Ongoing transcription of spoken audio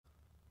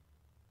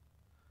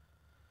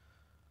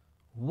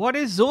What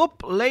is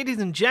up, ladies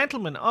and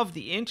gentlemen of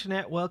the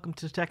internet? Welcome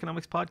to the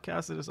Techonomics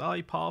Podcast. It is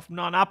I, Paul, from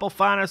Non-Apple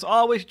Fan, as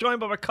always, joined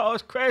by my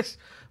co-host Chris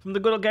from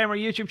the Good Old Gamer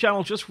YouTube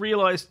channel. Just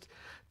realised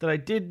that I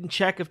didn't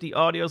check if the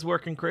audio's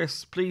working,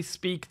 Chris. Please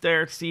speak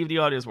there to see if the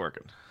audio's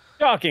working.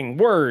 Talking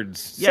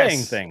words, Yes,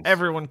 saying things.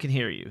 everyone can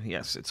hear you.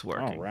 Yes, it's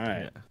working. All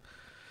right. Yeah.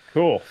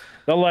 Cool.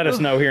 They'll let us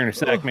know here in a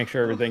sec. Make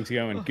sure everything's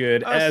going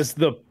good.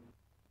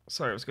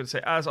 Sorry, I was going to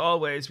say, as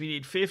always, we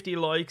need 50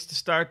 likes to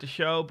start the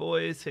show,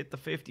 boys. Hit the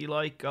 50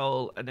 like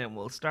goal, and then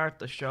we'll start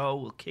the show.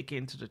 We'll kick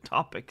into the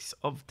topics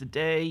of the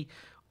day.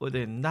 Other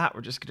than that, we're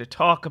just going to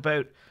talk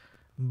about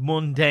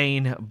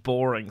mundane,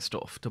 boring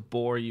stuff to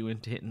bore you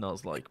into hitting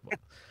those like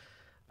buttons.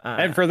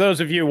 And for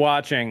those of you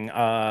watching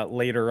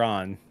later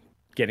on,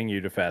 getting you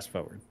to fast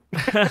forward.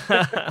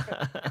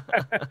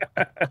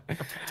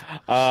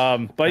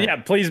 But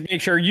yeah, please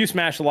make sure you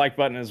smash the like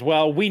button as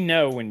well. We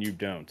know when you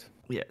don't.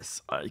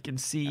 Yes, I can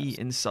see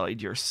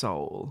inside your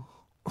soul.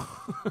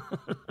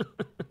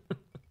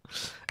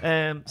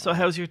 So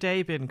how's your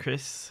day been,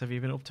 Chris? Have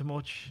you been up to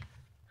much?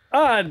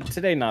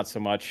 Today not so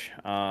much.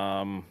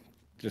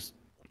 Just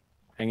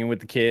hanging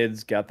with the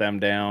kids, got them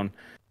down,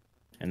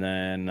 and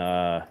then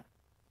what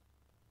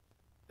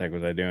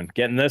was I doing?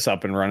 Getting this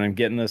up and running,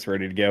 getting this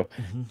ready to go.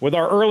 With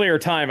our earlier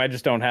time, I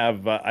just don't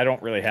have. I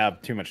don't really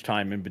have too much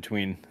time in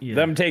between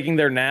them taking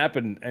their nap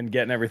and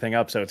getting everything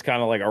up. So it's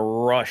kind of like a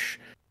rush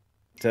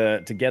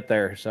to get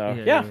there. So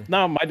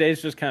no, my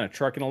day's just kind of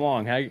trucking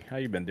along. How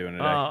you been doing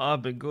today?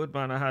 I've been good,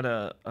 man. I had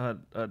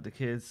the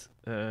kids.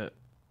 I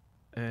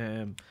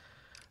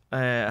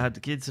had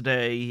the kids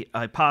today.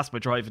 I passed my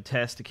driving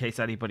test in case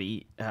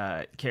anybody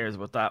cares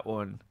about that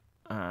one.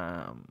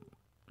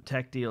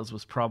 Tech deals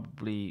was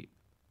probably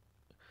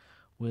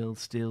will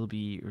still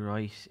be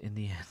right in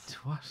the end.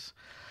 What?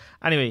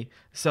 Anyway,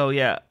 so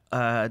yeah,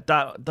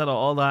 that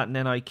all that, and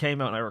then I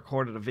came out and I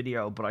recorded a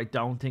video, but I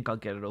don't think I'll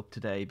get it up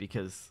today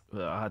because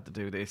I had to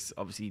do this.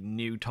 Obviously,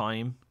 new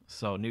time,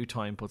 so new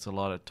time puts a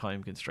lot of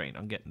time constraint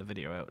on getting the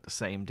video out the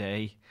same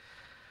day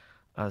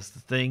as the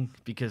thing.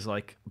 Because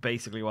like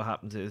basically what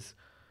happens is,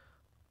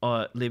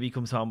 Libby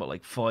comes home at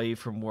like 5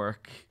 from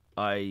work.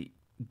 I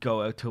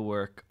go out to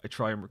work. I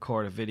try and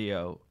record a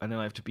video, and then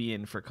I have to be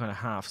in for kind of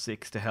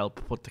 6:30 to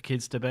help put the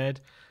kids to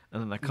bed,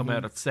 and then I come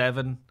out at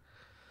 7.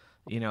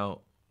 You know,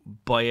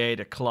 by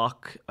 8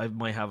 o'clock, I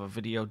might have a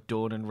video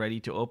done and ready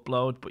to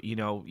upload. But you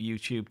know,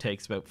 YouTube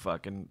takes about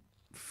fucking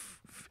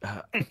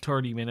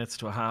 30 minutes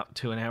to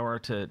an hour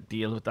to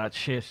deal with that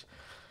shit,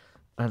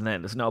 and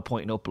then there's no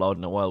point in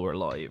uploading it while we're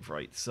live,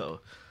 right?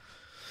 So,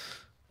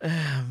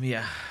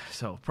 yeah,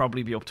 so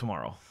probably be up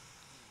tomorrow.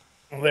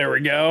 There we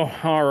go.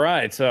 All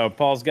right, so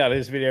Paul's got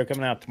his video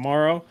coming out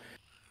tomorrow.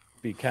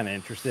 Be kind of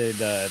interested.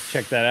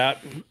 Check that out.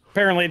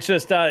 Apparently, it's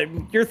just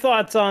your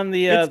thoughts on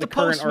the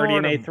current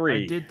RDNA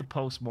 3. I did the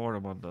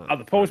post-mortem on the...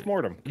 the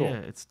post-mortem. Cool. Yeah,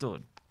 it's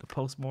done. The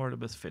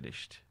post-mortem is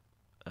finished.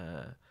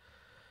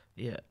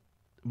 Yeah.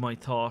 My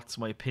thoughts,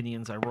 my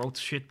opinions. I wrote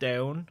shit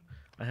down.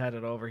 I had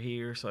it over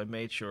here, so I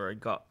made sure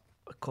I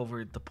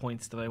covered the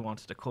points that I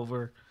wanted to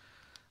cover.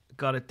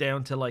 Got it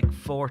down to like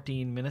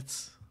 14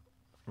 minutes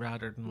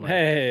rather than like...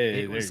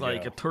 Hey, it was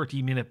like a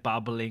 30-minute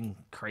babbling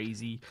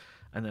crazy...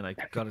 And then I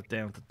got it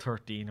down to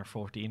 13 or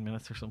 14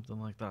 minutes or something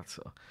like that.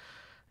 So,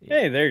 yeah.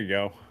 Hey, there you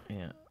go.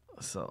 Yeah.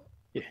 So,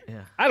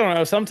 yeah. I don't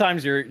know.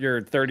 Sometimes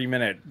your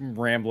 30-minute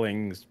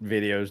ramblings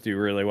videos do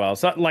really well.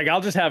 So, like,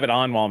 I'll just have it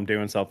on while I'm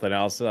doing something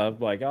else.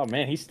 Like, oh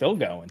man, he's still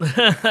going.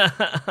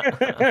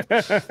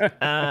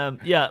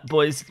 Yeah,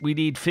 boys, we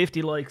need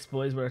 50 likes,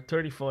 boys. We're at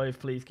 35.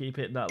 Please keep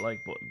hitting that like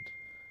button.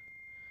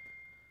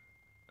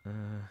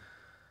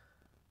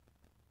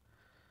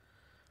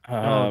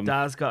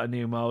 Daz got a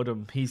new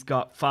modem. He's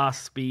got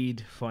fast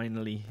speed,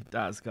 finally.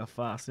 Daz got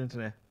fast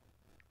internet.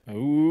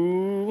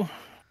 Ooh.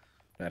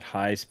 That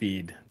high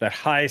speed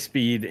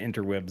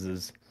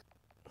interwebs.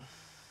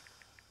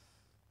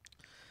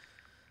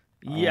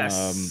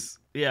 Yes.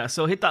 Yeah,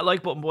 so hit that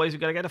like button, boys. We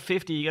gotta get a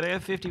 50. You gotta get a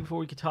 50 before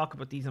we can talk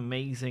about these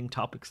amazing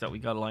topics that we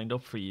got lined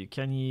up for you.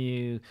 Can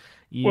you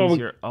use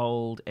your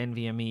old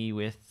NVMe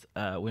with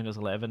Windows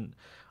 11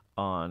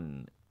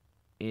 on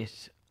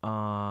it?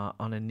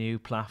 On a new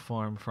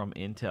platform from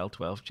Intel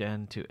 12th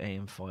Gen to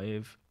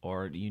AM5,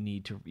 or you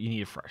need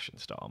a fresh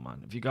install,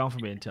 man. If you're going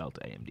from Intel to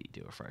AMD,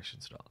 do a fresh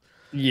install.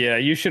 Yeah,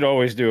 you should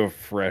always do a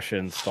fresh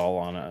install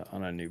on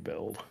a new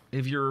build.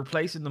 If you're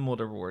replacing the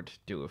motherboard,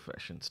 do a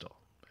fresh install.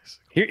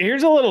 Basically.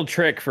 Here's a little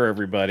trick for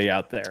everybody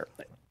out there.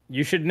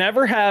 You should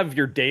never have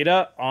your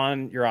data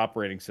on your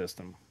operating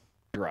system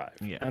drive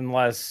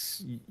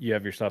unless you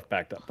have your stuff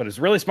backed up. But it's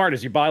really smart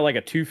is you buy like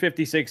a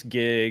 256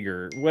 gig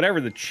or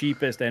whatever the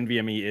cheapest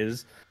NVMe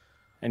is,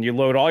 and you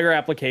load all your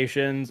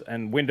applications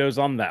and Windows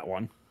on that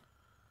one.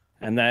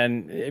 And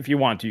then if you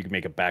want to, you can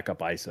make a backup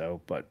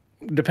ISO, but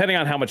depending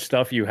on how much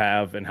stuff you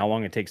have and how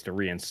long it takes to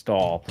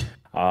reinstall,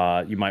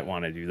 you might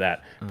want to do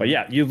that. But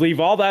yeah, you leave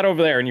all that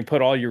over there and you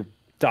put all your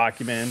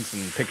documents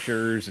and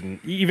pictures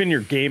and even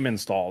your game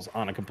installs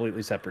on a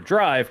completely separate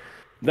drive.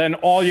 Then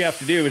all you have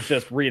to do is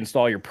just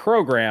reinstall your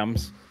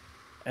programs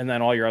and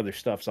then all your other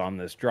stuff's on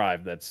this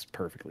drive that's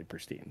perfectly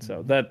pristine.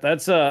 So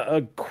that's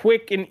a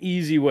quick and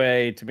easy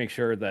way to make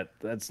sure that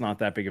that's not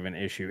that big of an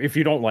issue if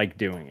you don't like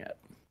doing it.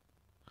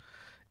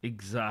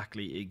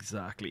 Exactly.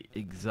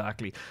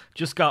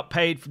 Just got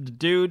paid from the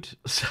dude,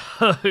 so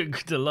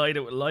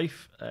delighted with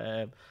life.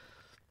 There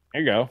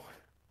you go.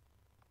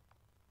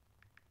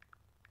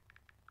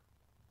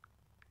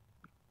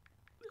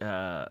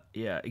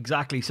 Yeah,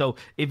 exactly. So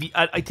if you,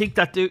 I think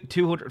that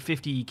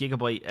 250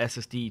 gigabyte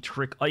SSD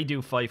trick, I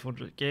do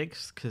 500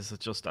 gigs because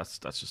it's just that's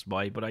just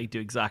my. But I do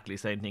exactly the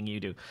same thing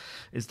you do,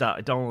 is that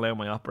I don't allow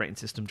my operating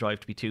system drive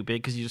to be too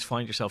big because you just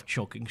find yourself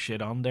chucking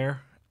shit on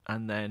there,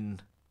 and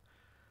then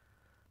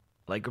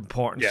like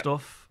important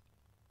stuff,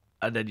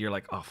 and then you're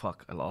like, oh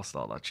fuck, I lost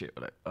all that shit,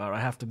 or I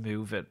have to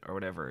move it or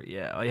whatever.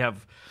 Yeah,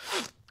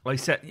 I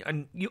set,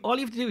 and all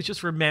you have to do is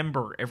just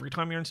remember every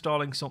time you're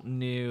installing something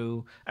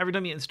new, every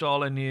time you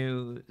install a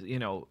new,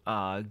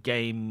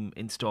 game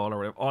installer or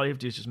whatever, all you have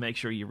to do is just make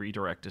sure you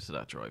redirect it to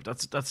that drive.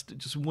 That's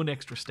just one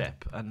extra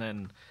step, and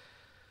then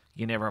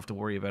you never have to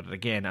worry about it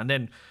again. And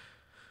then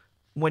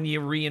when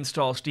you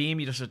reinstall Steam,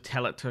 you just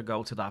tell it to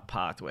go to that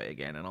pathway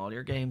again, and all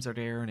your games are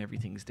there and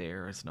everything's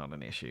there. It's not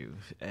an issue.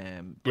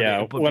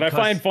 What I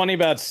find funny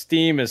about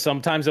Steam is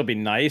sometimes it'll be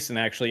nice and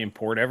actually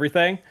import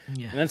everything.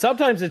 Yeah. And then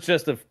sometimes it's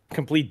just a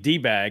complete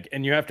debag,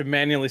 and you have to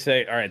manually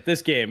say, all right,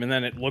 this game, and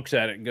then it looks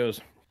at it and goes,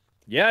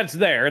 yeah, it's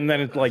there, and then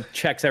it like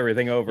checks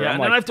everything over. Yeah,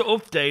 and then I have to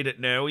update it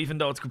now, even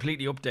though it's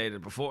completely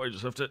updated before. I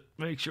just have to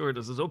make sure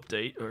this is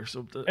update or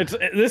something.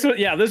 This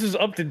was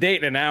up to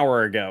date an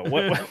hour ago.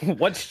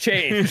 What's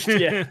changed?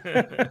 Yeah.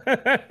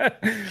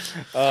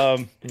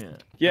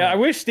 I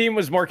wish Steam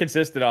was more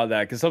consistent on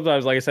that, because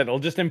sometimes, like I said, it'll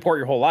just import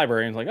your whole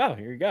library and it's like, oh,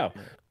 here you go.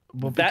 Yeah.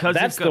 But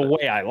that's the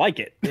way I like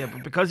it. Yeah,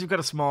 but because you've got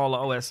a small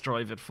OS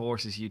drive, it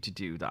forces you to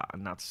do that,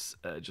 and that's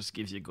just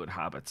gives you good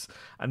habits,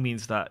 and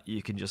means that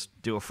you can just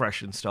do a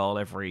fresh install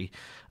every,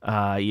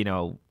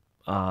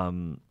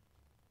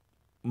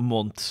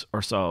 month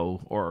or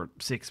so, or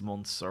 6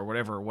 months, or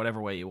whatever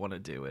way you want to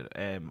do it.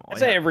 I'd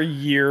say every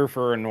year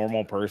for a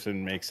normal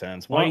person makes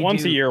sense.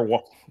 Once a year,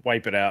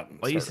 wipe it out.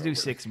 I used to do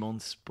 6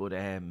 months, but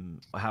I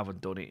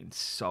haven't done it in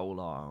so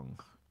long.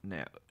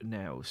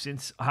 Now,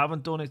 since I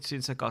haven't done it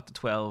since I got the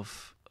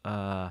 12.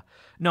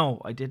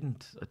 No, I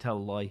didn't. I tell a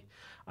lie.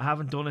 I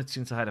haven't done it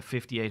since I had a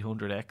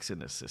 5800X in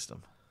this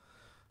system.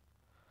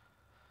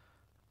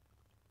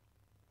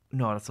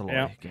 No, that's a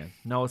lie again.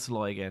 No, it's a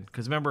lie again.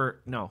 Because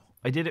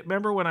I did it.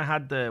 Remember when I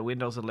had the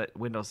Windows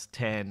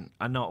 10?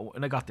 And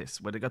I got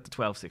this when I got the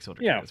 12600K.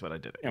 Yeah, that's when I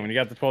did it. Yeah, when you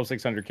got the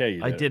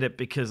 12600K, I did it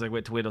because I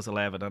went to Windows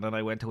 11, and then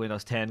I went to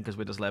Windows 10 because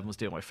Windows 11 was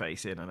doing my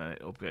face in, and I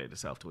upgraded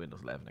myself to Windows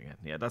 11 again.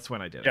 Yeah, that's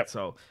when I did it.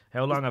 So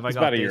how long have I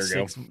got about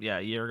this?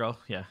 A year ago.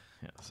 Yeah.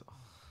 So.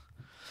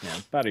 Yeah,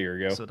 about a year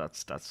ago. So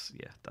that's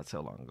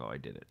how long ago I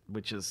did it,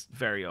 which is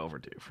very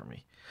overdue for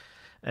me.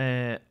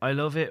 I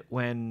love it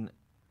when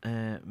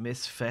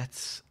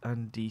misfits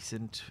and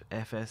decent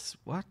FS.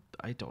 What?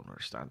 I don't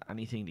understand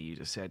anything that you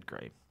just said,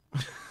 Graham.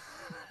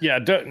 Yeah,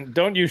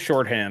 don't use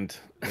shorthand.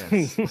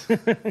 Yes.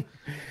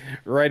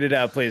 Write it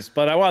out, please.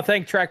 But I want to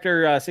thank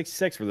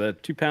Tractor66 for the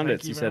 2 pound.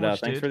 He said,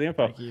 "Thanks for the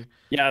info." Thank you.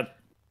 Yeah,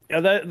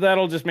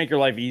 that'll just make your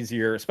life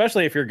easier,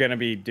 especially if you're going to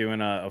be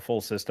doing a full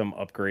system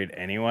upgrade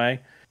anyway.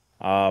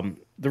 The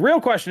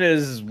real question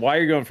is why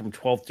you're going from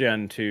 12th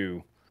gen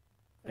to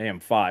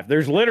AM5.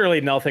 There's literally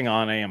nothing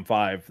on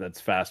AM5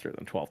 that's faster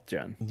than 12th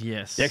gen.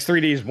 Yes. The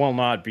X3Ds will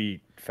not be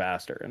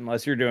faster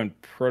unless you're doing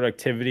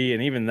productivity,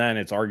 and even then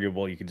it's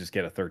arguable you could just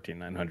get a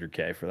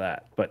 13900K for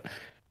that. But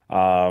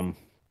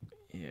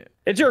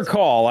it's your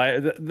call.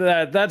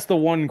 That's the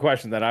one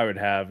question that I would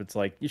have. It's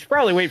like you should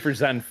probably wait for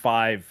Zen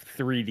 5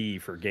 3D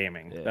for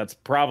gaming. Yeah. That's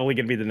probably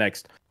going to be the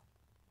next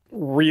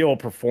real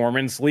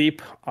performance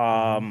leap.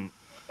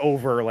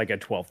 Over like a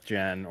 12th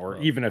gen or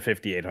even a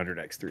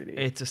 5800X 3D.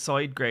 It's a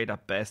side grade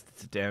at best.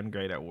 It's a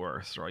downgrade at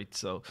worst, right?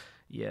 So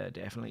yeah,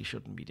 definitely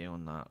shouldn't be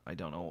doing that. I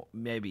don't know.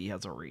 Maybe he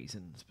has a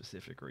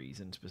specific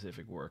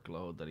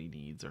workload that he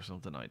needs or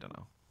something. I don't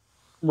know.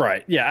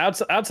 Right. Yeah.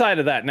 Outside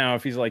of that, now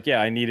if he's like,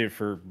 yeah, I need it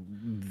for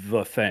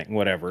the thing,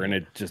 whatever, and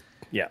it just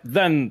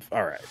then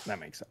all right, that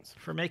makes sense.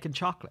 For making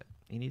chocolate.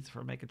 He needs it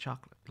for making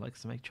chocolate. He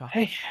likes to make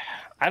chocolate. Hey,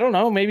 I don't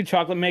know. Maybe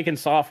chocolate making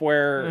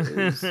software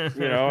is,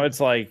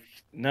 it's like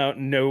no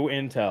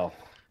Intel.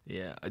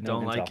 Yeah, I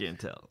don't like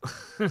Intel.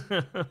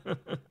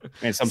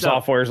 And some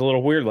software is a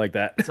little weird like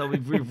that. So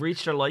we've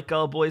reached our like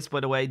all, boys. By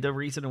the way, the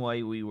reason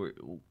why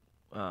the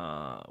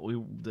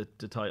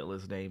title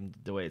is named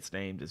the way it's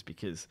named is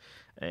because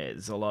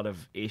there's a lot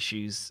of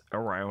issues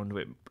around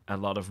with a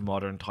lot of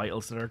modern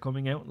titles that are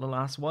coming out in the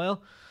last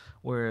while,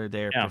 where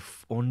they're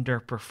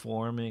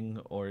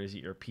underperforming, or is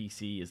it your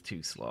PC is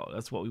too slow?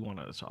 That's what we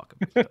wanted to talk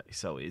about today.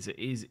 So is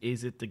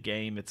it the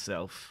game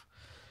itself,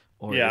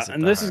 or is it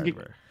the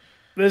hardware?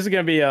 This is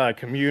going to be a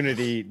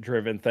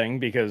community-driven thing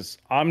because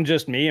I'm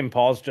just me and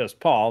Paul's just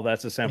Paul.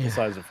 That's a sample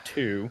size of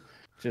 2,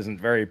 which isn't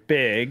very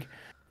big.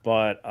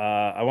 But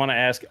I want to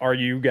ask, are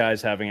you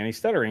guys having any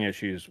stuttering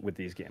issues with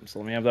these games? So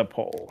let me have that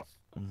poll.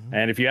 Mm-hmm.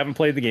 And if you haven't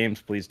played the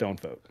games, please don't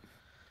vote.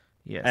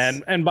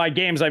 Yes. And by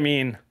games I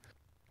mean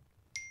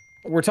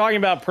we're talking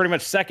about pretty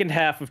much second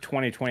half of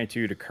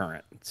 2022 to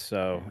current.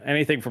 So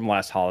anything from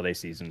last holiday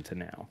season to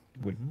now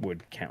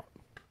would count.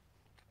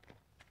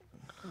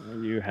 Are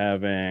you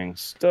having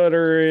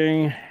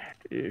stuttering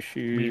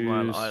issues?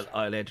 Meanwhile,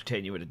 I'll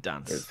entertain you with a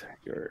dance. With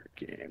your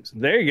games.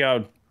 There you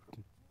go.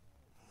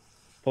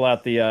 Pull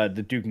out the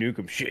Duke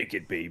Nukem. Shake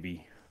it,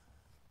 baby.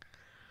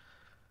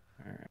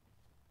 All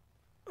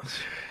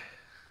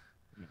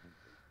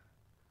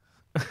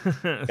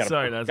right.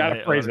 Sorry,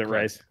 gotta phrase it,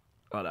 Rice.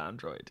 On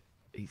Android,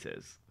 he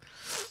says.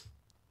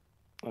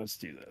 Let's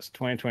do this.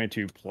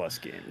 2022 plus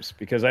games,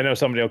 because I know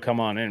somebody will come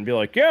on in and be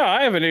like, "Yeah,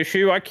 I have an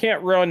issue. I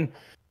can't run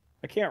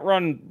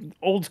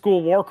old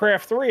school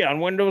Warcraft 3 on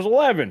Windows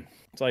 11."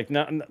 It's like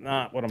not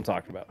what I'm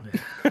talking about.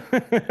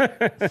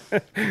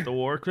 Put the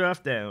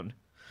Warcraft down.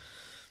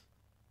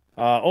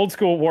 Old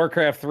school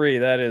Warcraft 3.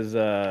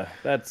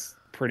 That's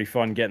pretty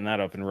fun getting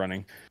that up and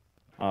running.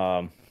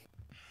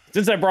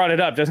 Since I brought it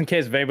up, just in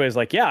case if anybody's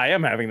like, "Yeah, I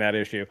am having that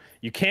issue,"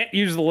 you can't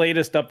use the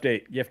latest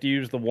update. You have to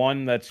use the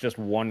one that's just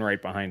one right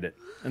behind it,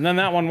 and then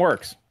that one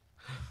works.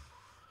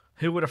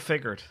 Who would have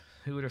figured?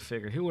 Who would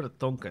have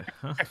thunk it?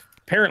 Huh?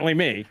 Apparently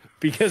me,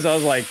 because I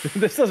was like,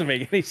 this doesn't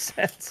make any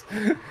sense.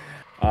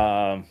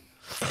 But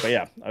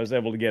yeah, I was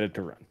able to get it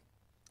to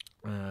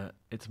run.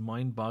 It's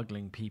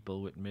mind-boggling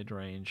people with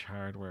mid-range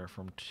hardware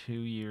from 2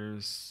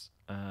 years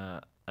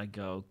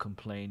ago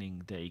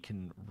complaining they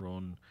can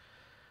run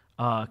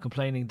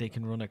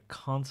a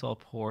console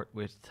port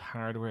with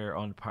hardware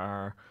on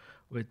par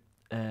with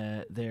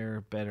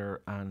their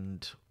better,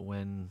 and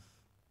when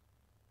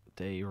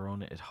they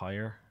run it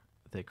higher,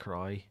 they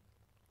cry.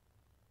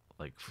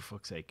 Like, for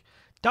fuck's sake.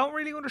 Don't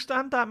really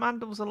understand that, man.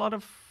 There was a lot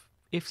of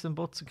ifs and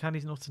buts and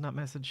candies nuts in that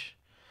message.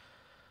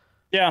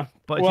 Yeah.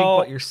 But I think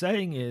what you're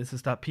saying is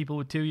that people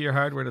with 2-year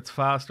hardware that's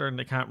faster and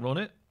they can't run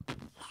it,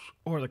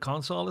 or the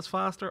console is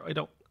faster. I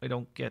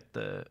don't get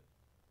the...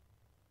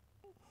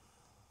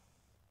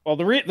 Well,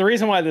 the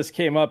reason why this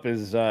came up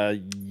is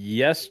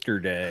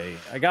yesterday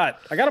I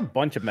got a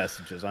bunch of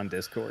messages on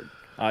Discord,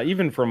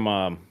 even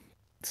from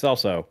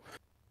Celso,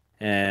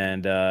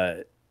 and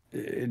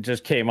it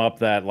just came up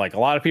that like a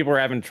lot of people are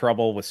having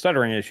trouble with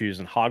stuttering issues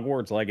in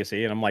Hogwarts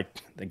Legacy, and I'm like,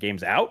 the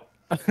game's out.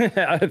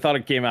 I thought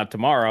it came out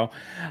tomorrow,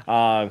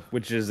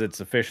 which is its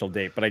official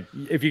date. But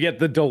if you get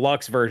the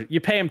deluxe version,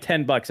 you pay them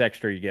 $10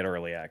 extra, you get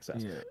early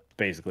access. Yeah.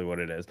 Basically what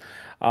it is.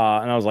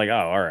 And I was like, oh,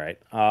 all right.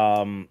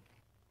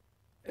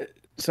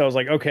 So I was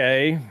like,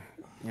 okay,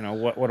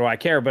 what do I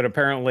care? But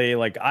apparently,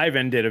 like,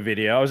 Ivan did a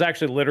video. I was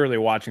actually literally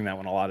watching that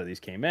when a lot of these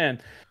came in,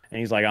 and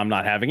he's like, I'm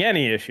not having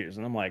any issues.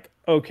 And I'm like,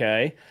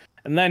 okay.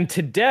 And then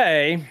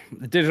today,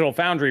 the Digital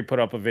Foundry put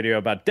up a video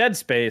about Dead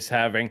Space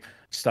having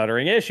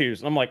stuttering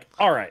issues. And I'm like,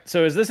 all right,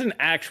 so is this an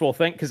actual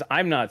thing? Because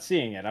I'm not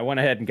seeing it. I went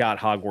ahead and got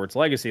Hogwarts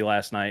Legacy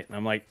last night, and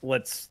I'm like,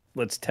 let's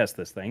test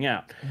this thing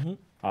out.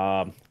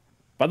 Mm-hmm.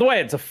 By the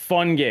way, it's a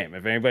fun game,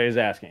 if anybody's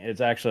asking.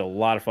 It's actually a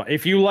lot of fun.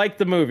 If you like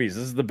the movies,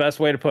 this is the best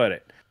way to put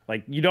it.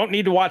 Like, you don't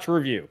need to watch a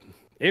review.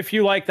 If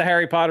you like the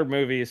Harry Potter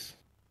movies,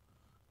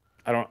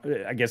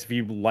 I guess if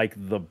you like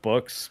the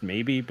books,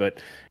 maybe,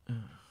 but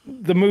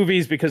the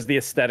movies, because the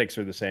aesthetics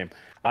are the same,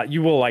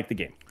 you will like the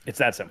game. It's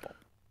that simple.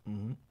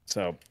 Mm-hmm.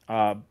 So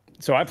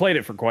I played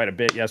it for quite a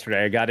bit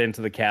yesterday. I got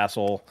into the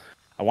castle.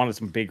 I wanted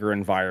some bigger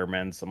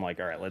environments. I'm like,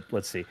 all right,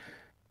 let's see.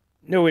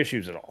 No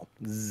issues at all.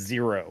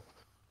 Zero.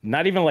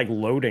 Not even like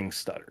loading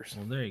stutters.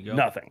 Well, there you go.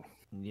 Nothing.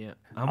 Yeah.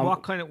 And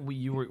what kind of were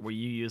you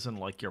using,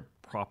 like your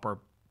proper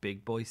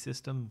big boy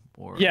system,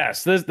 or?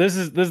 Yes, this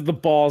is the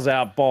balls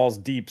out, balls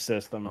deep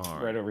system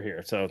right over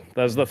here. So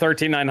that's the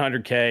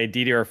 13900K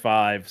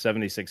DDR5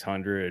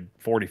 7600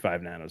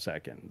 45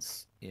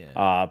 nanoseconds.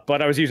 Yeah.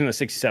 But I was using the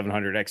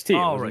 6700 XT.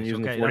 Oh, right.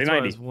 Okay. That's what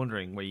I was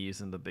wondering. Were you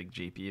using the big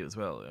GPU as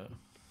well?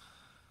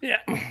 Yeah.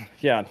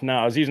 Yeah. No,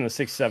 I was using the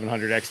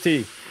 6700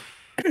 XT.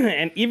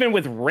 And even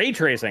with ray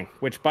tracing,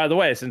 which, by the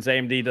way, since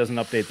AMD doesn't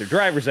update their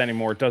drivers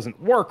anymore, it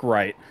doesn't work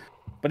right.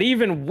 But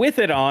even with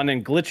it on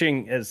and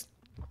glitching as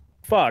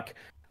fuck,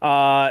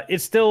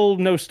 it's still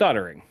no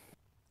stuttering.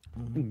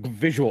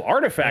 Visual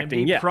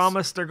artifacting, yes. They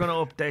promised they're going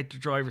to update the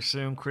drivers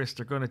soon, Chris.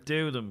 They're going to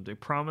do them. They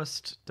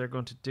promised they're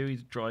going to do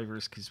the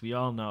drivers, because we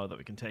all know that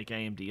we can take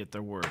AMD at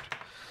their word.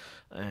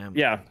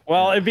 Yeah,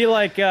 well, it'd be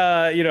like,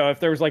 if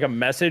there was like a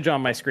message on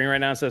my screen right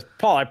now that says,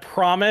 Paul, I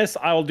promise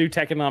I will do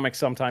Techonomics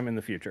sometime in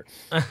the future.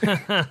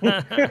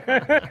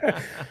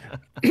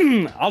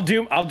 I'll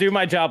do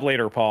my job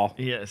later, Paul.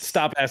 Yes.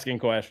 Stop asking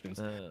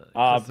questions.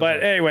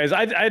 But anyways,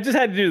 I just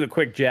had to do the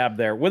quick jab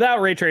there. Without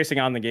ray tracing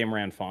on, the game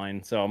ran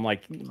fine. So I'm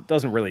like,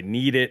 doesn't really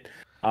need it,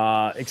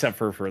 except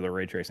for the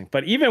ray tracing.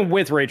 But even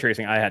with ray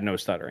tracing, I had no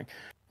stuttering.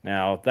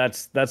 Now,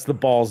 that's the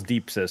balls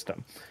deep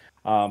system.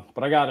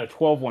 But I got a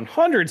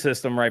 12100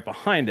 system right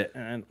behind it,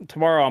 and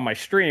tomorrow on my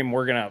stream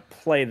we're gonna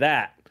play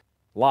that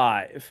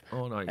live.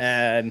 Oh, nice!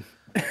 And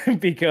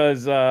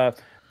because the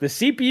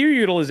CPU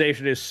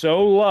utilization is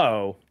so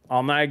low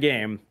on that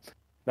game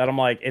that I'm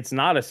like, it's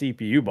not a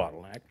CPU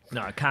bottleneck.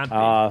 No, it can't be.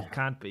 It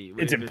can't be.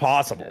 It's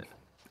impossible.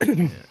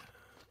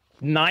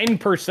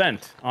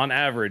 9% on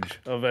average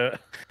of a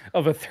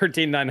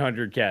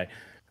 13900K.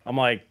 I'm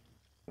like,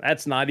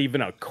 that's not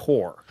even a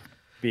core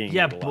being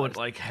utilized. But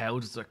like, how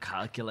does it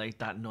calculate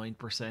that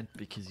 9%?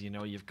 Because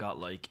you've got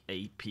like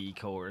 8 P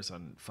cores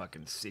and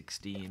fucking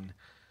 16.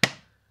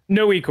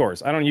 No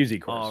E-cores. I don't use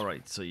E-cores. All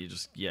right, so you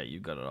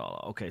got it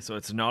all. Okay, so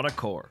it's not a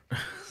core.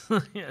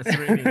 Yeah, it's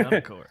really not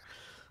a core.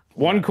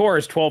 One core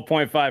is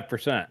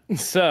 12.5%.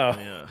 So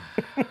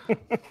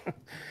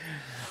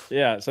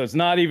yeah, so it's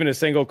not even a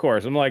single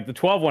core. So I'm like, the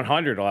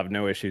 12100 will have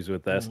no issues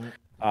with this.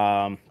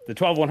 The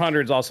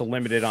 12100 is also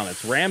limited on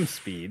its RAM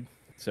speed,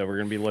 so we're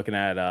going to be looking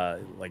at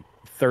like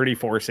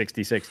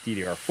 3466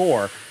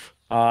 DDR4.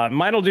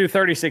 Mine'll do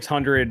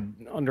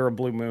 3600 under a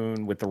blue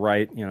moon with the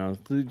right,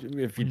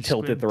 if you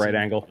tilt it the right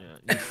angle.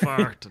 Yeah, you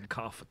fart and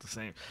cough at the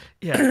same.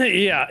 Yeah,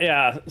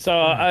 yeah. So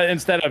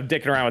instead of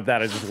dicking around with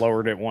that, I just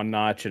lowered it one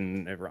notch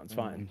and it runs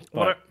fine.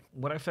 But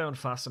what I found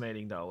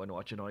fascinating though when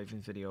watching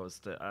Ivan's video is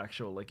the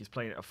actual, like, he's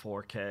playing at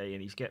 4K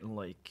and he's getting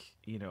like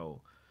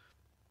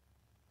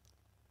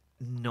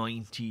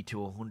 90 to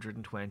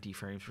 120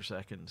 frames per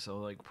second. So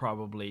like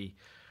probably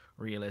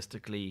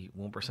realistically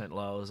 1%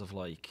 lows of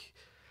like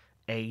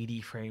 80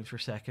 frames per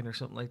second or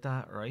something like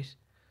that, right?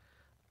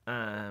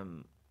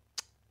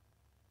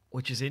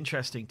 Which is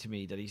interesting to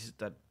me that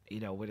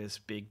with his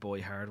big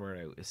boy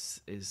hardware out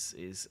is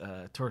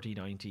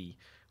 3090,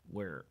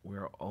 where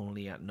we're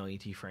only at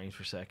 90 frames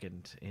per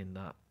second in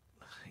that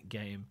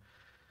game,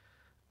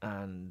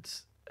 and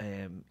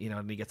and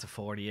he gets a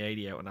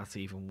 4080 out, and that's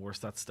even worse.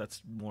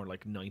 That's more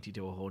like 90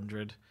 to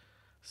 100,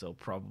 so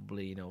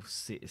probably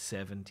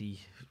 70,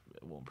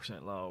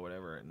 1% low or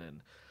whatever, and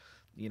then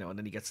and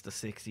then he gets the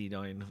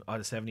 7900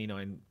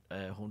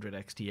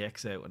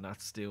 XTX out, and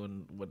that's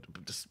doing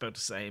just about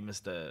the same as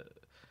the.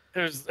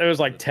 It was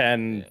like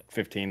 10,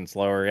 15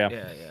 slower, yeah.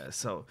 Yeah.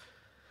 So,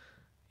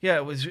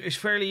 yeah, it's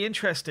fairly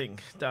interesting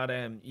that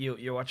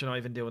you're watching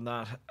Ivan doing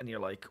that, and you're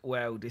like,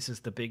 wow, this is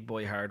the big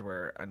boy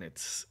hardware, and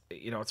it's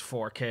it's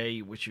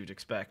 4K, which you'd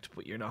expect,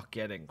 but you're not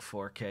getting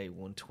 4K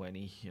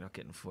 120, you're not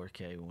getting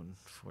 4K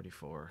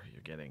 144,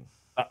 you're getting.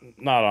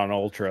 Not on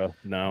Ultra,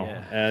 no.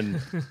 Yeah.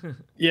 And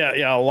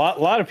yeah, a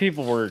lot of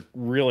people were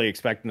really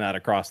expecting that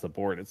across the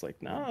board. It's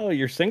like, no,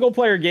 your single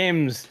player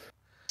games,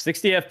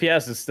 60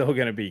 FPS is still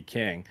going to be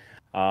king,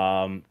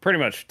 pretty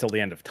much till the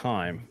end of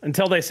time,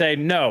 until they say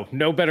no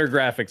better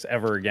graphics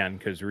ever again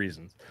because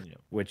reasons,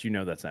 which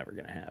that's never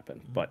going to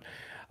happen. But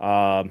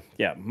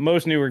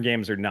most newer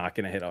games are not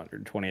going to hit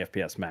 120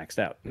 FPS maxed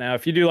out. Now,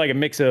 if you do like a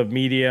mix of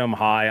medium,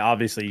 high,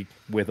 obviously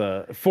with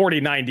a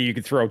 4090, you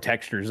could throw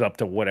textures up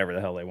to whatever the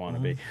hell they want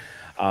to be.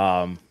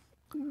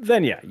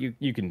 Then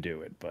you can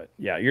do it. But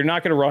yeah, you're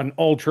not going to run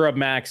ultra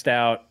maxed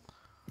out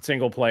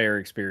single player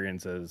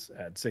experiences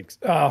at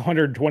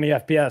 120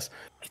 FPS,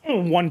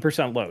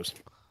 1% lows.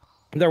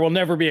 There will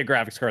never be a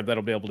graphics card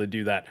that'll be able to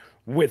do that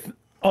with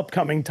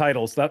upcoming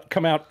titles that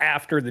come out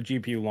after the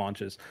GPU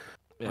launches.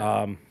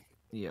 Yeah,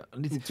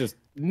 it's just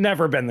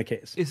never been the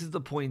case. This is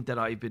the point that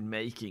I've been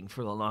making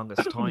for the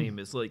longest time.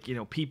 Is like,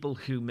 people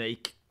who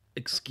make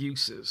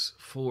excuses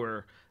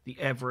for the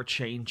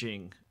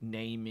ever-changing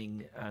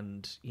naming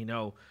and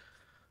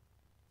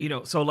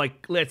so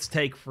like, let's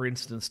take for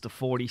instance the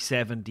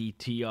 4070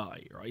 Ti,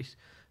 right?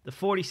 The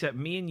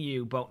 47, me and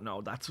you both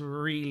know that's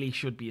really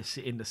should be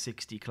in the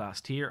 60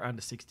 class tier and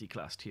the 60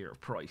 class tier of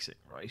pricing,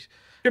 right?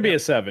 Should be a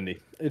 70.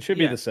 It should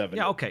be the 70.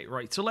 Yeah, okay,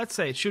 right. So let's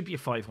say it should be a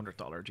 $500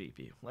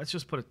 GPU. Let's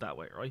just put it that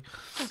way, right?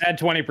 Add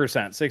 20%,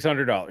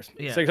 $600.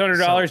 Yeah,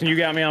 $600, and you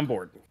got me on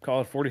board.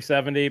 Call it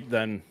 4070,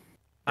 then.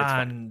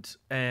 And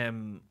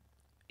and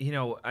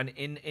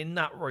in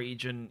that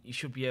region, you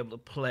should be able to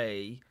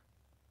play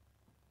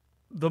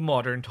the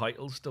modern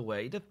titles the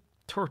way the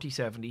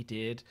 3070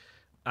 did,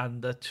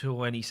 and the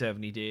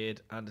 2070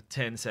 did, and the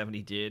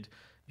 1070 did.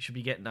 You should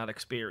be getting that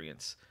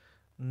experience.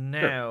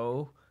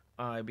 Now,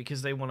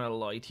 because they want to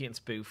lie to you and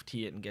spoof to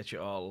you and get you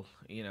all,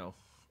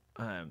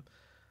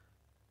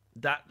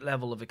 that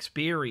level of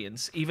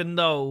experience, even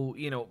though,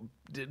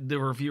 the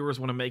reviewers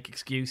want to make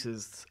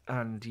excuses,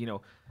 and,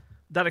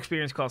 that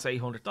experience costs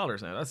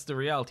 $800 now. That's the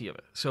reality of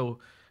it. So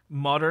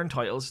modern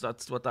titles,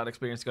 that's what that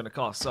experience is going to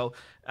cost. So,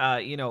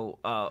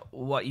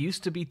 what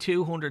used to be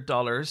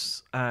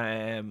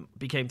 $200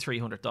 became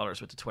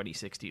 $300 with the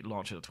 2060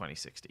 launch of the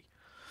 2060,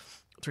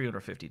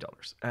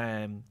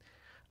 $350.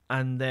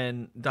 And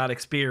then that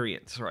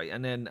experience, right?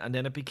 And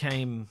then it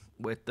became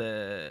with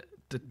the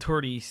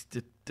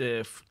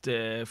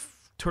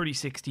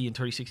 3060 and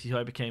 3060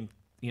 Ti became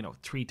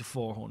 $300 to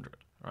 $400,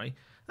 right?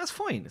 That's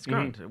fine. It's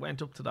grand. It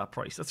went up to that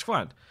price. That's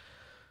fine.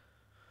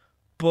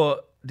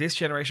 But this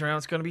generation around,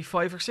 it's going to be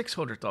 $500 or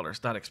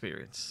 $600 that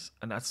experience,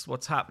 and that's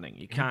what's happening.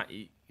 You can't.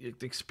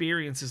 The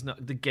experience is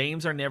not. The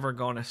games are never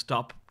going to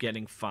stop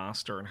getting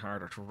faster and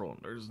harder to run.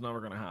 It's never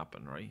going to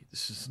happen, right?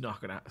 This is not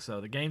going to.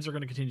 So the games are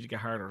going to continue to get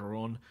harder to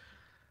run,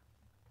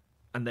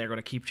 and they're going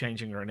to keep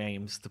changing their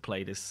names to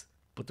play this.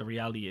 But the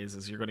reality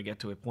is you're going to get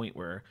to a point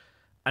where,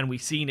 and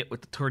we've seen it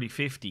with the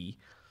 3050.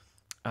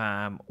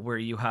 Where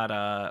you had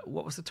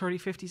what was the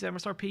 3050's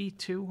MSRP?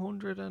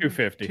 200 and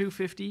 250.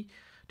 250.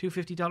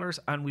 $250,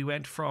 and we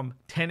went from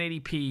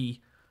 1080p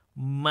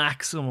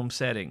maximum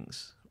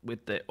settings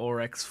with the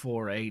RX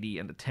 480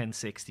 and the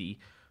 1060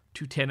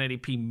 to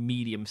 1080p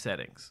medium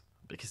settings,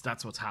 because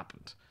that's what's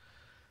happened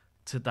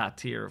to that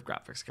tier of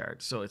graphics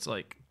cards. So it's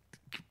like,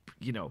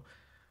 you know,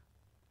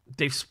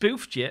 they've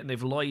spoofed you and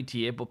they've lied to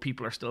you, but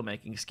people are still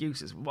making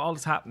excuses. All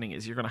that's happening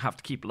is you're going to have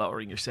to keep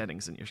lowering your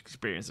settings, and your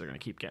experiences are going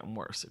to keep getting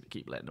worse if you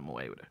keep letting them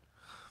away with it.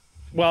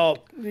 Well,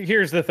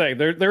 here's the thing: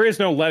 there is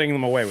no letting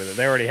them away with it.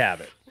 They already have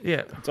it.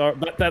 Yeah,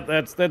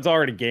 that's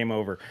already game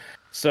over.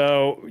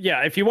 So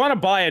yeah, if you want to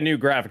buy a new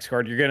graphics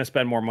card, you're going to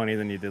spend more money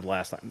than you did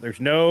last time. There's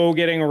no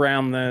getting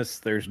around this.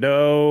 There's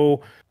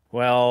no,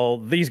 well,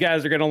 these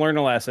guys are going to learn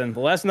a lesson.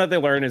 The lesson that they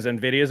learn is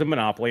NVIDIA is a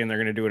monopoly, and they're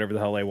going to do whatever the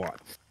hell they want.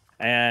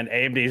 And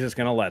AMD is just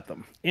going to let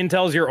them.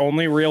 Intel's your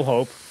only real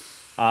hope.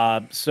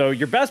 So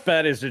your best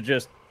bet is to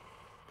just,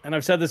 and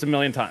I've said this a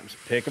million times,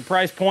 pick a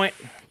price point,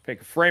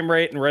 pick a frame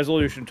rate and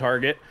resolution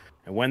target,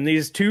 and when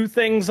these two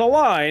things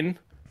align,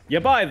 you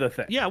buy the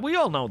thing. Yeah, we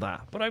all know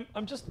that, but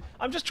I'm just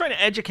trying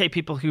to educate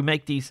people who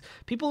make these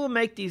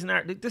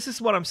This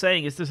is what I'm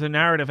saying: is there's a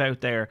narrative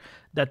out there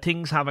that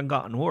things haven't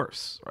gotten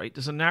worse, right?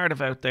 There's a narrative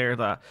out there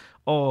that,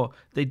 oh,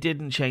 they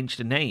didn't change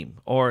the name,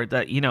 or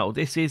that, you know,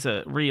 this is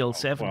a real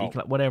 70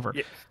 whatever.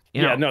 Yeah,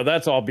 you know? No,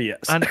 that's all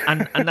BS.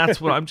 and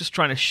that's what I'm just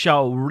trying to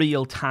show: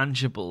 real,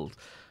 tangible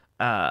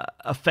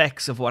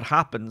effects of what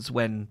happens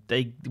when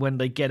they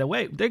get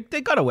away.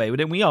 They got away with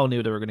it. And we all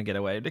knew they were going to get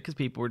away with it because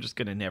people were just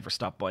going to never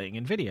stop buying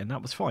Nvidia, and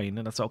that was fine,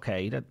 and that's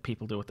okay. That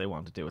people do what they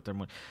want to do with their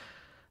money.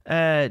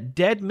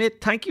 Dead Myth,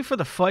 thank you for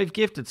the 5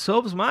 gifted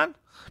subs, man.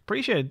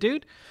 Appreciate it,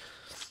 dude.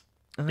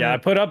 Yeah, I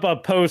put up a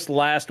post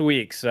last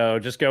week, so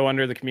just go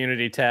under the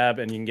community tab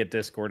and you can get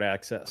Discord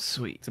access.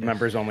 Sweet. It's a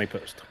members only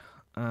post.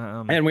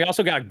 And we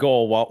also got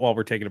Goal while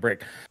we're taking a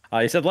break.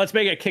 He said, let's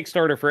make a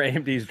Kickstarter for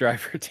AMD's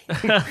driver team.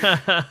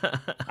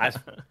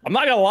 I'm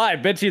not gonna lie, I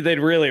bet you they'd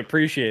really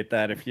appreciate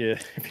that if you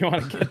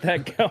want to get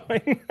that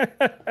going.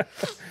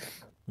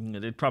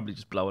 They'd probably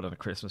just blow it on a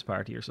Christmas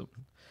party or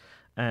something.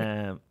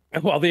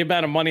 Well, the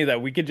amount of money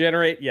that we could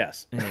generate,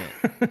 yes.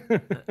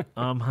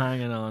 I'm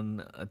hanging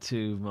on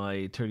to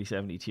my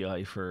 3070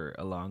 Ti for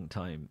a long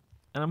time,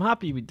 and I'm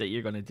happy that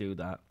you're going to do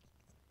that.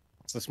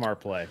 It's a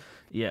smart play.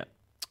 Yeah.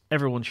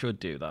 Everyone should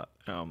do that.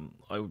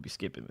 I would be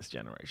skipping this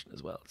generation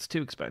as well. It's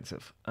too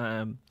expensive.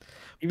 Even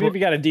if you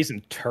got a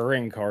decent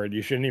Turing card,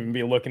 you shouldn't even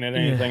be looking at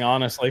anything,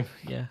 honestly.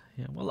 Yeah.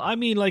 Well, I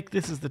mean, like,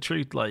 this is the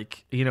truth.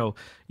 Like, you know,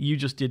 you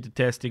just did the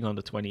testing on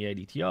the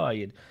 2080 Ti,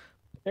 and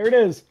there it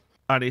is.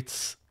 And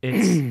it's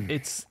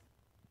there's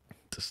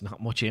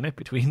not much in it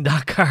between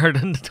that card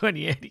and the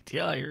 2080 Ti,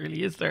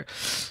 really, is there?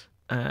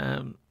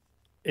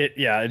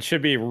 It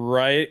should be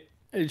right.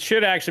 It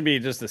should actually be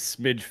just a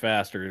smidge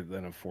faster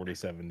than a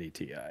 4070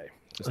 Ti.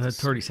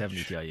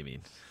 3070 Ti, you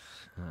mean?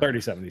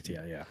 3070 Ti,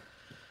 yeah.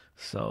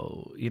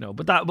 So, you know,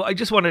 but I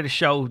just wanted to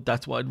show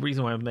that's what the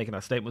reason why I'm making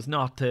that statement was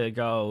not to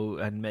go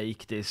and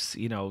make this,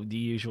 you know, the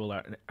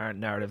usual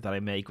narrative that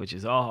I make, which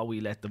is, oh, we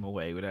let them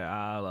away with it,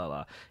 la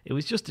la. It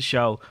was just to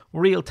show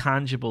real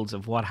tangibles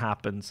of what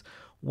happens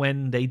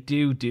when they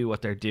do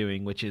what they're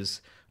doing, which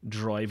is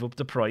drive up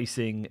the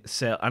pricing,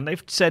 sell, and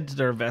they've said to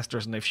their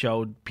investors and they've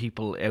showed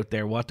people out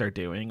there what they're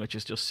doing, which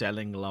is just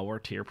selling lower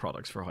tier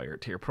products for higher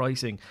tier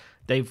pricing.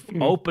 They've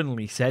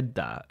openly said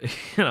that,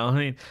 you know what I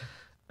mean?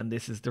 And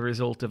this is the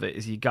result of it,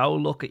 is you go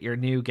look at your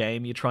new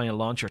game, you try and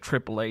launch your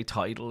AAA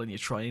title, and you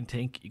try and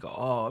think, you go,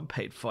 oh, I'm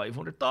paid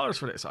 $500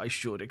 for this, I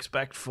should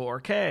expect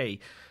 4K.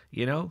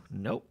 You know,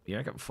 nope, you're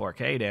not getting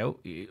 4K now.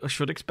 You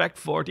should expect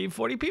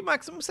 1440p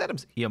maximum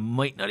settings. You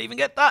might not even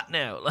get that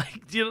now.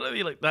 Like, do you know what I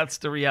mean? Like, that's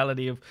the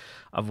reality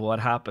of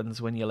what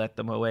happens when you let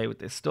them away with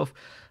this stuff.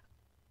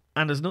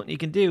 And there's nothing you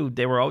can do.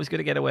 They were always going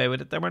to get away with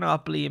it. They're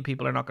monopoly, and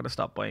people are not going to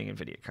stop buying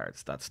NVIDIA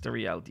cards. That's the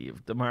reality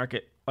of the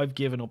market. I've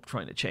given up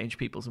trying to change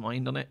people's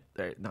mind on it.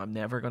 I'm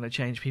never going to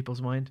change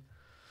people's mind.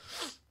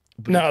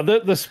 But no,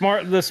 the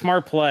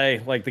smart play,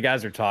 like the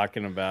guys are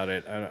talking about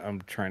it.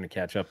 I'm trying to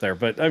catch up there,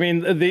 but I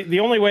mean, the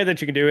only way that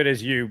you can do it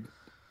is you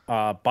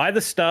buy the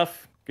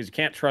stuff, because you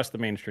can't trust the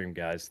mainstream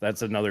guys.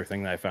 That's another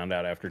thing that I found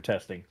out after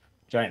testing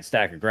giant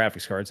stack of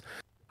graphics cards.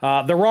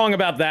 They're wrong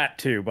about that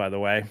too, by the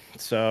way.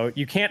 So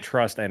you can't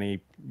trust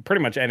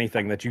pretty much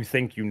anything that you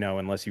think you know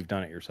unless you've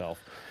done it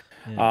yourself.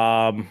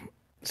 Yeah.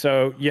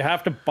 So you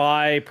have to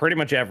buy pretty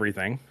much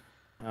everything.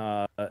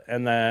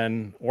 And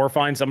then, or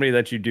find somebody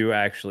that you do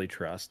actually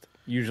trust.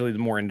 Usually the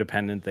more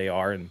independent they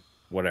are and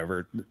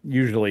whatever,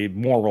 usually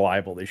more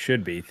reliable they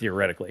should be,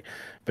 theoretically.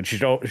 But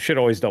you should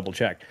always double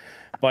check.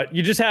 But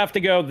you just have to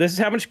go, this is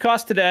how much it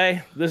costs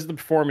today, this is the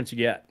performance you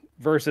get,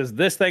 versus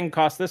this thing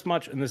costs this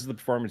much and this is the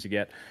performance you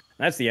get.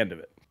 And that's the end of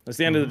it. That's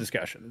the end of the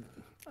discussion,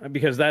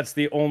 because that's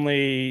the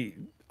only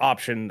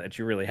option that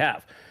you really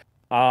have.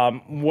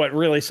 What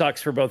really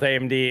sucks for both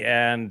AMD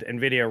and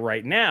NVIDIA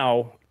right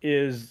now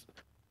is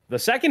the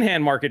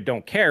secondhand market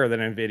don't care that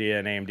NVIDIA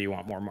and AMD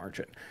want more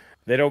margin.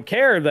 They don't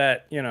care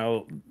that, you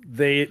know,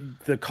 the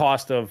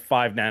cost of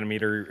 5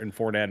 nanometer and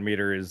 4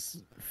 nanometer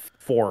is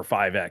 4 or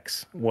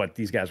 5x what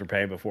these guys were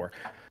paying before.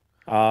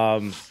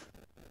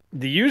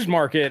 the used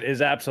market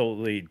is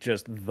absolutely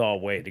just the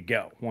way to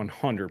go,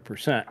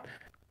 100%.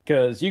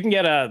 Because you can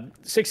get a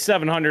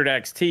 6700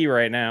 XT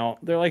right now.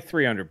 They're like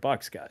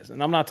 $300, guys.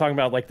 And I'm not talking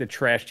about like the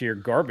trash tier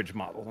garbage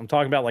model. I'm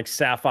talking about like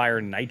Sapphire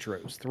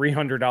Nitros,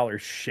 $300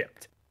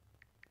 shipped.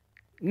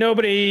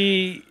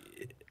 Nobody,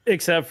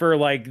 except for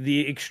like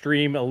the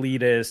extreme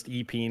elitist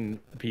EP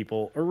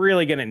people, are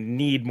really going to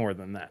need more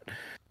than that.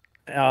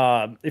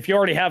 If you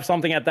already have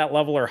something at that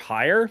level or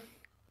higher,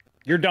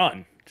 you're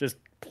done. Just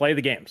play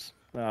the games.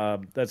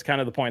 That's kind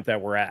of the point that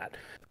we're at.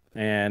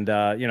 And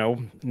you know,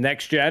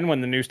 next gen, when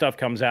the new stuff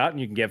comes out and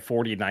you can get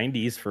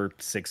 4090s for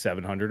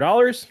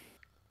 $600-700,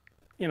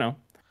 you know,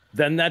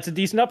 then that's a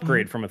decent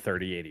upgrade from a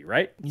 3080,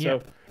 right? Yeah.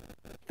 So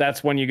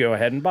that's when you go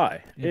ahead and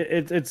buy. Yeah.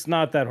 It's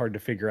not that hard to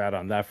figure out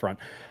on that front.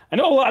 I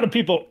know a lot of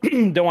people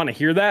don't want to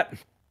hear that.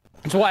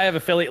 That's why I have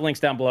affiliate links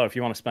down below if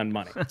you want to spend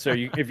money. So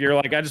if you're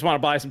like, I just want to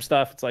buy some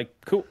stuff, it's like,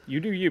 cool, you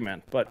do you,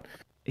 man. But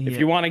if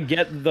you want to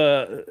get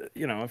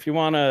if you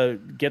want to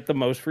get the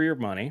most for your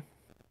money,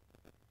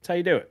 that's how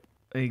you do it.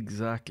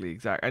 Exactly.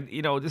 And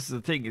you know, this is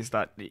the thing, is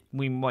that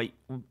we might,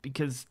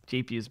 because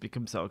GPUs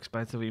become so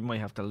expensive, we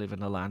might have to live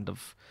in a land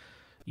of,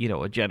 you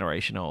know, a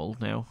generation old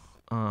now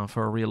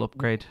for a real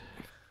upgrade.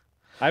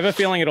 I have a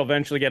feeling it'll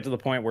eventually get to the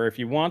point where if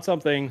you want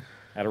something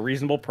at a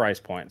reasonable price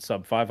point,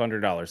 sub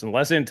 $500,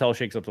 unless Intel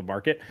shakes up the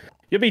market,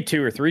 you'll be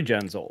 2 or 3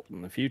 gens old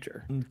in the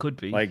future. Could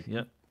be. Like,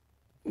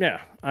 yeah.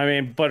 I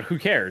mean, but who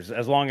cares?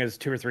 As long as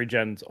 2 or 3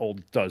 gens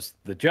old does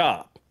the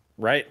job,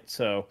 right?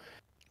 So,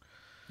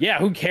 yeah,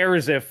 who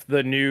cares if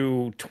the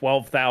new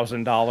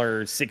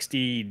 $12,000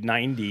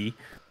 6090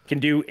 can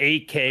do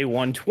 8K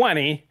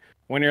 120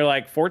 when you're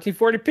like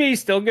 1440p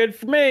still good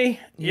for me,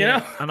 you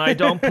know? And I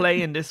don't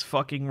play in this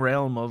fucking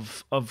realm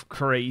of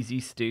crazy,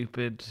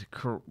 stupid,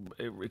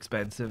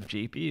 expensive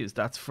GPUs.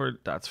 That's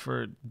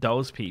for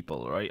those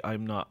people, right?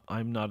 I'm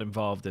not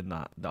involved in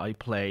that. I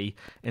play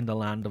in the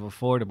land of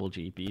affordable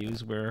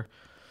GPUs where,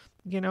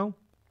 you know,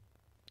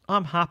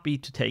 I'm happy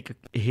to take a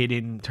hit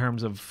in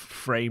terms of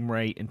frame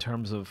rate, in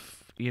terms of,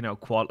 you know,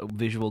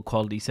 visual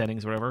quality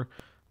settings, whatever.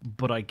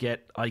 But I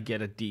get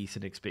a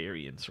decent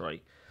experience,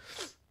 right?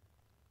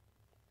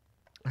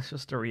 That's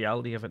just the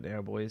reality of it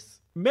now, boys.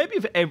 Maybe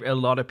if a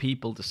lot of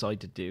people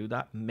decide to do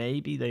that,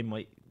 maybe they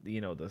might, you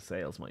know, the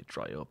sales might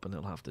dry up and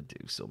they'll have to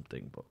do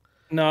something. But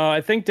no, I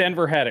think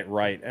Denver had it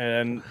right.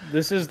 And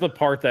this is the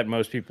part that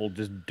most people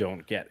just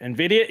don't get.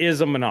 NVIDIA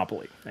is a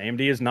monopoly.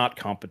 AMD is not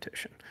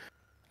competition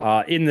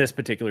in this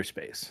particular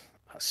space.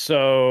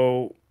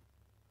 So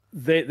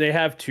they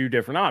have 2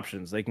 different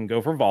options. They can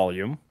go for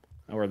volume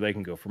or they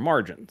can go for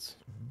margins.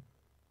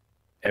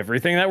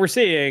 Everything that we're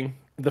seeing,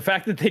 the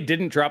fact that they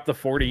didn't drop the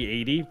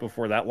 4080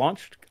 before that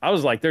launched, I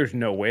was like, there's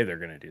no way they're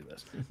going to do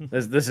this.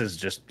 This is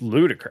just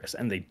ludicrous.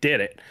 And they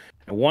did it.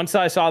 And once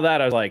I saw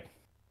that, I was like,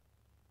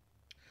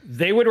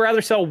 they would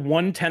rather sell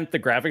 1/10 the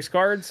graphics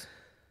cards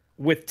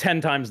with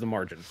 10 times the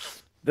margin.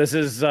 This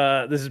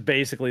is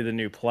basically the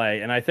new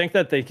play. And I think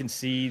that they can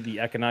see the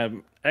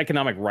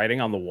economic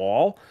writing on the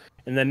wall.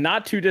 In the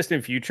not too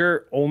distant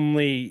future,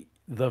 only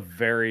the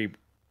very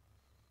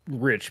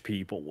rich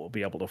people will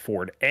be able to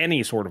afford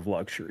any sort of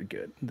luxury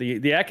good.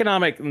 The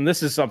economic, and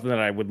this is something that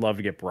I would love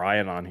to get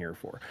Brian on here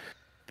for,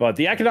 but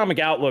the economic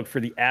outlook for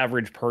the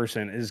average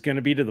person is going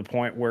to be to the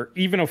point where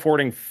even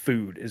affording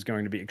food is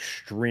going to be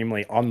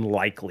extremely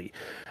unlikely.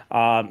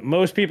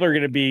 Most people are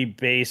going to be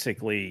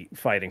basically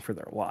fighting for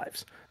their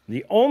lives.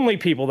 The only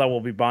people that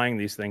will be buying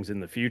these things in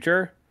the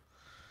future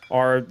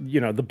are,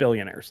 you know, the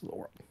billionaires of the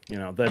world, you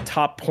know, the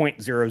top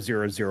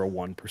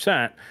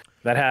 0.0001%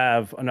 that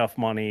have enough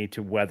money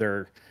to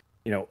weather,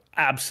 you know,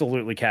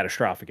 absolutely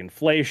catastrophic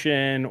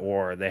inflation,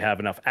 or they have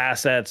enough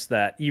assets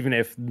that even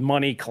if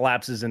money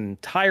collapses in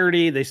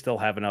entirety, they still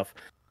have enough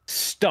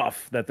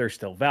stuff that they're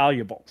still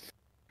valuable.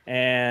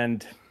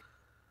 And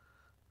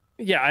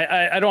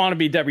yeah, I don't want to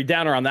be Debbie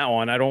Downer on that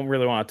one. I don't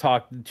really want to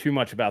talk too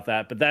much about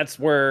that, but that's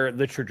where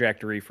the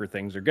trajectory for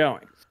things are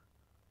going.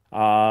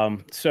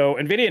 So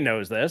NVIDIA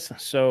knows this.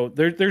 So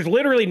there's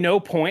literally no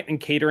point in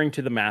catering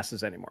to the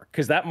masses anymore,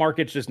 because that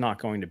market's just not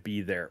going to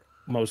be there,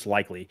 most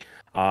likely,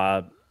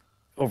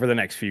 over the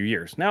next few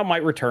years. Now it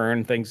might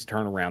return, things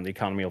turn around, the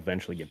economy will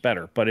eventually get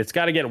better, but it's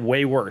got to get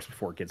way worse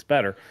before it gets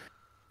better.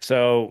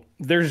 So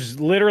there's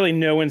literally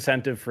no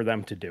incentive for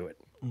them to do it.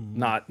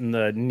 Not in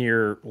the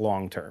near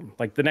long term,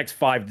 like the next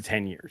 5 to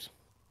 10 years.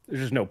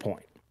 There's just no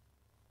point.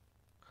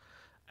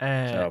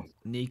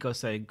 Nico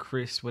saying,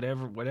 Chris,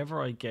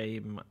 whatever I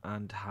game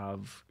and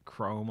have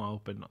Chrome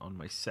open on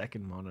my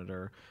second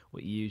monitor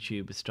with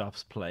YouTube, it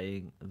stops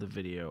playing the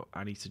video.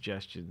 Any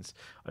suggestions?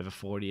 I have a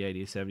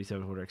 4080, a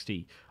 7700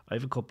 XT. I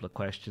have a couple of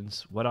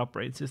questions. What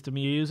operating system are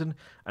you using?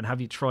 And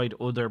have you tried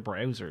other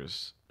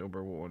browsers?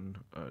 Number one,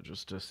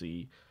 just to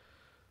see,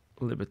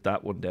 limit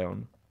that one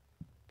down.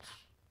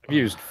 I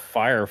use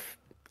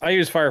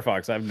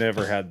Firefox. I've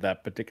never had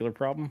that particular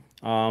problem.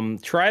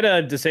 Try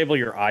to disable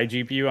your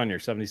iGPU on your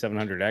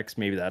 7700X.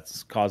 Maybe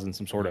that's causing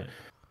some sort of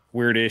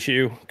weird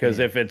issue. Because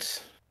if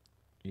it's,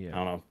 I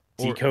don't know,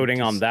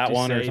 decoding on that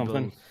one or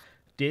something.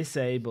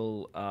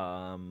 disable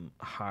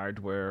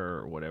hardware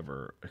or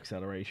whatever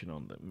acceleration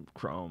on the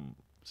Chrome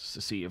to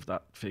see if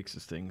that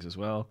fixes things as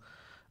well.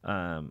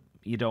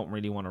 You don't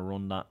really want to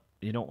run that.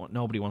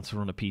 Nobody wants to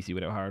run a PC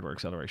without hardware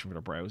acceleration for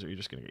the browser. You're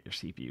just going to get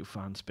your CPU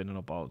fan spinning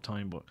up all the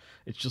time. But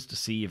it's just to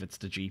see if it's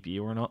the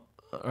GPU or not.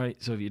 All right.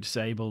 So if you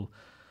disable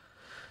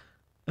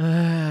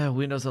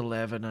Windows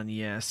 11 and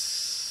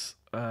yes,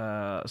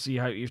 see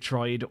how you've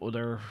tried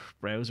other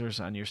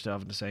browsers and you're still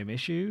having the same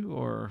issue,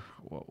 or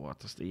what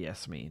does the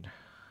yes mean?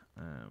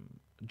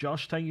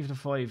 Josh, thank you for the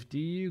 5. Do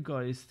you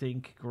guys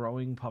think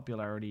growing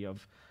popularity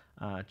of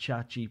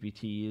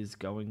ChatGPT is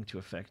going to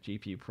affect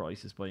GPU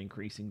prices by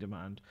increasing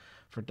demand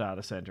for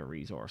data center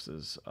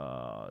resources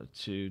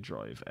to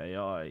drive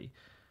AI?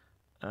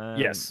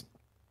 Yes.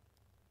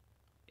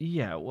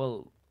 Yeah,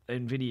 well,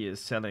 NVIDIA is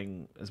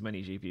selling as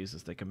many GPUs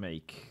as they can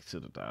make to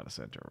the data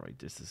center, right?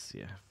 This is,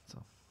 yeah.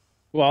 So.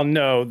 Well,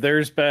 no,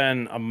 there's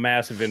been a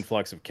massive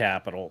influx of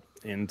capital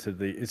into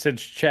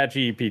since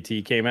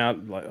ChatGPT came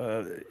out.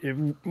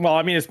 Well,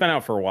 I mean, it's been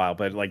out for a while,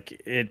 but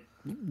like it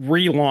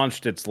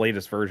relaunched its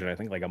latest version, I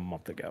think like a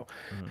month ago,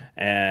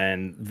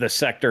 and the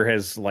sector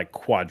has like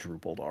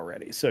quadrupled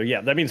already. So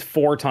yeah, that means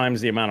 4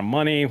 times the amount of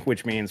money,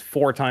 which means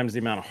 4 times the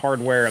amount of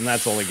hardware, and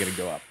that's only going to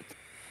go up.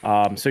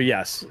 So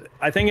yes,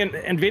 I think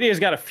NVIDIA's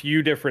got a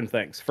few different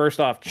things. First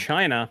off,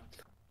 China,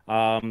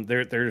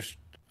 there's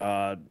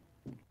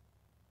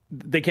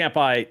they can't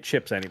buy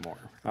chips anymore,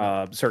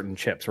 certain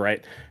chips,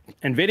 right?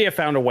 NVIDIA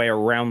found a way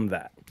around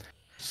that.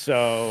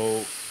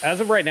 So as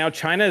of right now,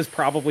 China is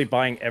probably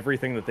buying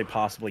everything that they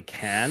possibly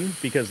can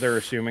because they're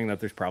assuming that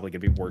there's probably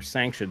going to be worse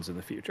sanctions in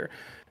the future.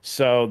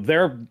 So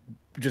they're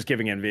just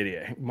giving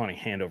NVIDIA money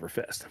hand over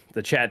fist.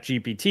 The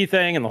ChatGPT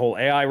thing and the whole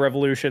AI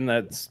revolution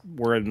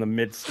we're in the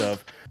midst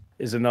of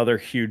is another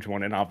huge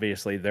one, and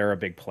obviously they're a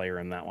big player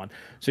in that one.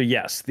 So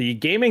yes, the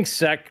gaming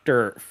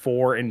sector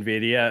for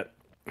NVIDIA,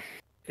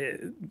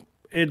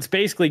 it's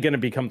basically going to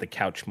become the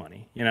couch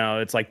money. You know,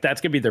 it's like that's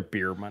going to be their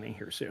beer money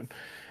here soon.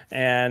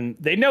 And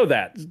they know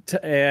that.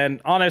 And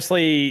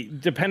honestly,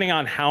 depending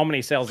on how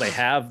many sales they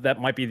have,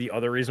 that might be the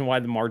other reason why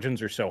the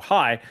margins are so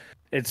high.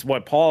 It's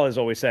what Paul has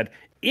always said.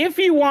 If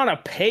you want to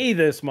pay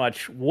this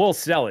much, we'll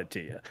sell it to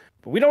you.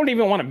 But we don't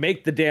even want to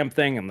make the damn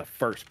thing in the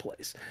first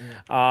place.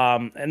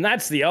 And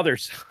that's the other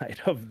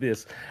side of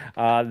this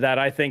that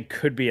I think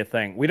could be a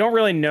thing. We don't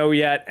really know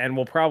yet, and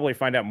we'll probably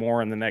find out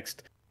more in the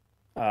next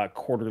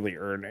quarterly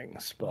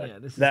earnings, but yeah,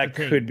 that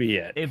could be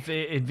it. If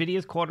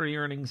NVIDIA's quarterly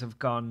earnings have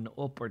gone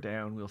up or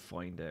down, we'll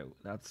find out.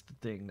 That's the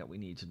thing that we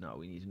need to know.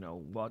 We need to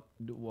know what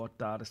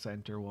data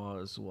center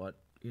was, what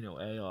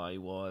AI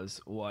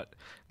was, what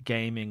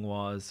gaming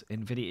was.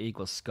 NVIDIA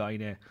equals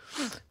Skynet.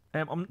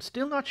 I'm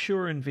still not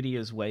sure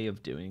NVIDIA's way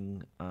of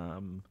doing.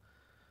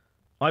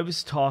 I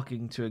was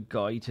talking to a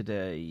guy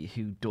today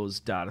who does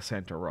data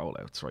center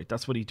rollouts, right?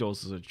 That's what he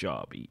does as a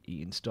job.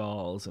 He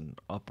installs and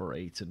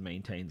operates and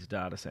maintains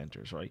data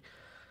centers, right?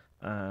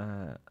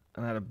 And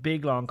I had a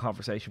big, long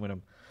conversation with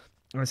him.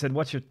 And I said,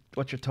 what's your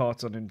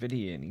thoughts on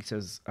NVIDIA? And he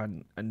says,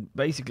 and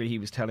basically he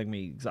was telling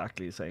me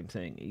exactly the same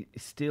thing. He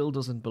still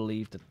doesn't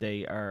believe that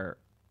they are...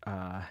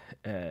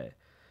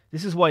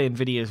 this is why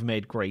NVIDIA has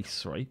made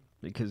Grace, right?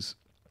 Because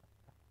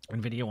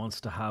NVIDIA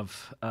wants to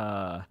have...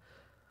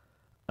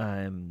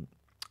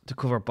 to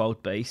cover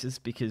both bases,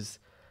 because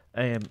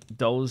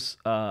those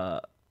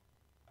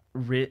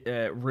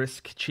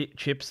risk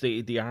chips,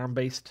 the ARM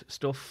based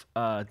stuff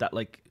that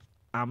like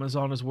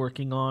Amazon is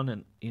working on,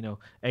 and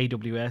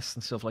AWS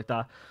and stuff like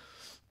that,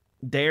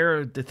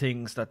 they're the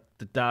things that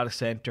the data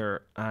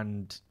center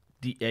and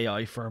the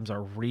AI firms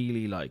are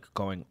really like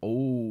going,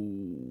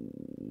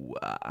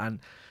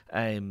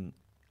 and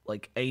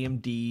like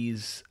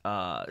AMD's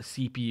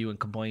CPU and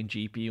combined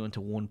GPU into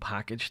one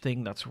package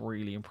thing. That's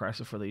really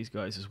impressive for these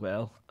guys as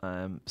well.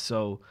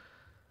 So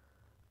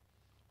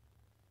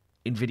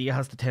NVIDIA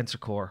has the Tensor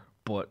Core,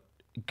 but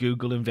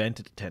Google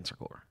invented the Tensor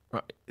Core.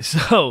 Right.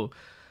 So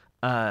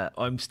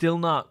I'm still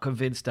not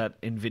convinced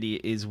that NVIDIA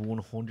is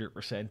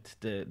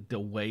 100% the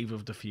wave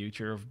of the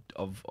future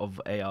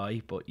of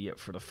AI, but yet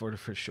for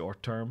the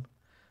short term,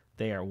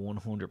 they are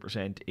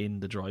 100%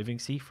 in the driving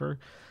seat for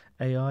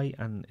AI,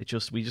 and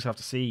we just have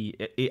to see,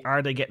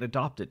 are they getting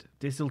adopted?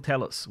 This will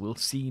tell us. We'll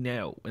see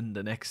now when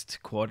the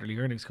next quarterly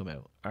earnings come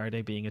out. Are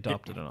they being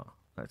adopted or not?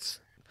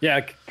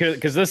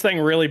 Because this thing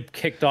really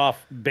kicked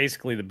off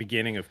basically the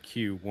beginning of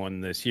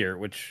Q1 this year,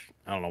 which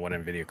I don't know what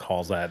NVIDIA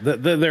calls that.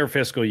 Their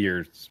fiscal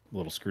year is a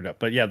little screwed up,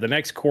 but yeah, the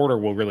next quarter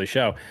will really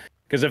show.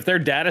 Because if their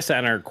data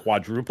center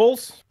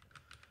quadruples,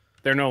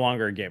 they're no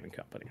longer a gaming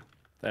company.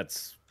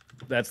 That's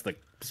the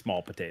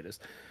small potatoes.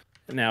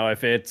 Now,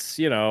 if it's,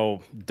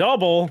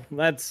 double,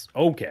 that's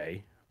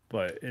okay,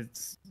 but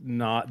it's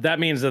not. That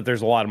means that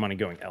there's a lot of money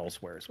going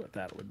elsewhere is what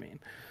that would mean.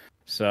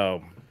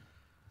 So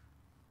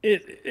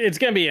it's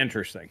going to be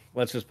interesting.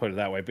 Let's just put it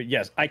that way. But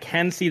yes, I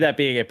can see that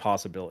being a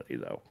possibility,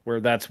 though,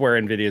 that's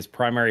where NVIDIA's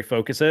primary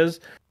focus is,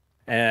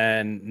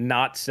 and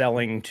not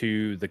selling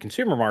to the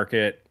consumer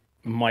market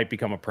might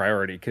become a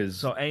priority,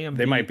 because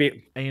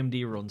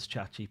AMD runs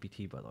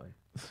ChatGPT, by the way.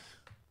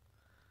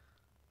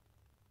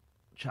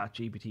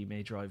 ChatGPT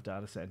may drive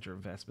data center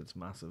investments,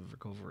 massive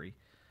recovery,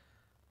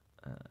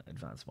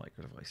 advanced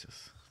micro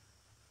devices.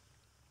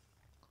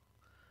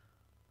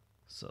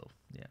 So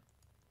yeah,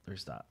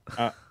 there's that.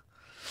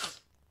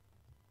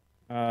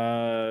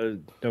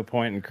 No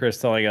point in Chris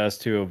telling us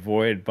to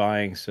avoid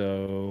buying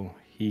so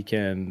he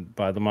can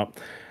buy them up.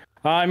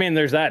 I mean,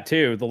 there's that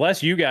too. The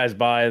less you guys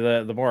buy,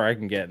 the more I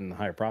can get in the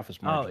higher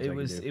profits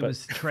margins. It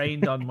was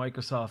trained on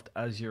Microsoft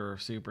Azure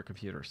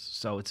supercomputers,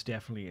 so it's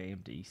definitely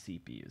AMD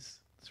CPUs.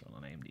 It's run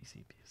on AMD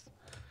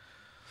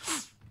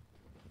CPUs.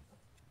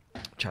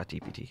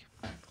 ChatGPT.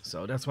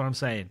 So that's what I'm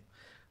saying.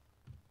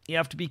 You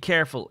have to be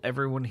careful.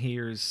 Everyone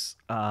hears,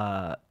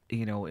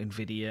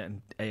 NVIDIA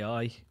and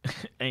AI.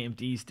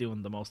 AMD's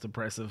doing the most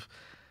impressive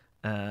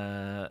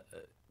AI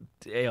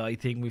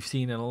thing we've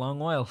seen in a long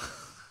while.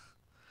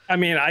 I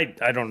mean,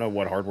 I don't know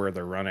what hardware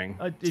they're running.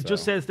 It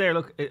just says there,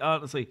 look,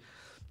 honestly,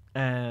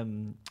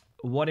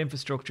 what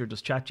infrastructure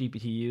does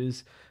ChatGPT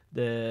use?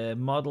 The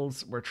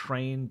models were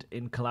trained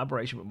in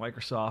collaboration with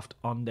Microsoft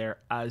on their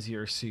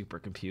Azure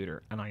supercomputer.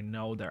 And I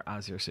know their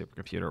Azure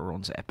supercomputer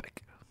runs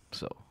Epic.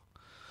 So...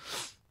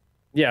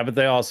 yeah, but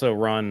they also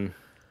run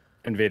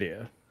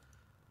NVIDIA.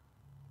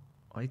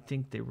 I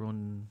think they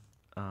run...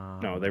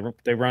 no,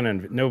 they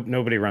run...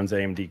 nobody runs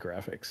AMD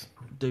graphics.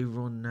 They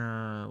run...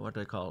 what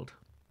are they called?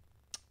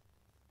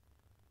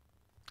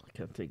 I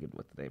can't think of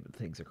what the name of the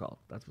things are called.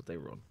 That's what they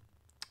run.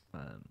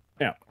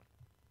 Yeah.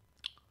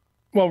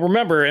 Well,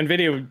 remember,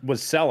 NVIDIA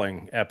was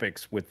selling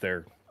Epics with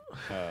their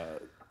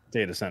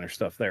data center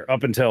stuff there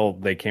up until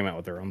they came out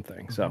with their own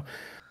thing. Mm-hmm. So,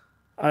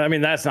 I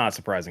mean, that's not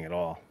surprising at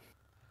all.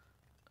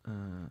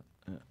 I'm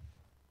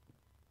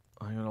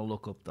going to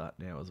look up that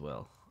now as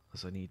well,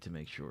 because I need to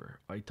make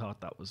sure. I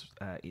thought that was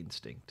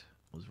Instinct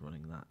was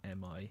running that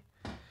MI.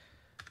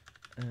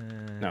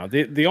 No,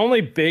 the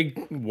only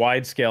big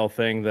wide scale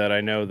thing that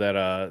I know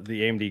that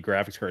the AMD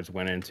graphics cards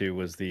went into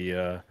was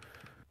the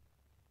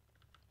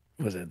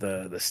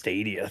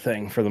Stadia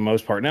thing for the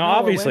most part. Now,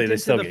 obviously, they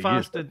still get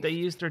used. They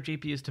used their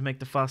GPUs to make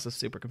the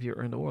fastest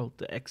supercomputer in the world,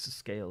 the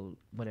exascale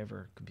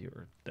whatever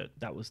computer.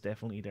 That was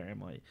definitely their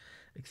MI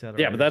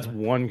accelerator. Yeah, but that's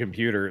one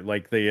computer.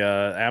 Like the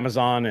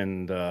Amazon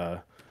and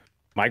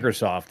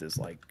Microsoft is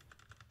like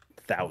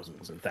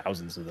thousands and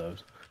thousands of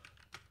those.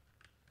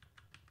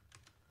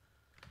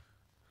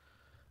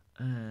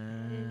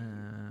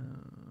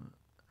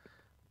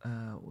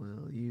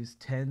 We'll use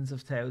tens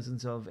of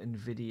thousands of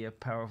NVIDIA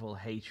powerful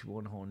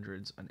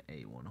H100s and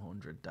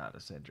A100 data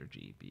center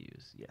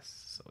GPUs.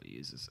 Yes, so it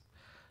uses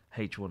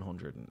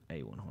H100 and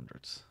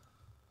A100s.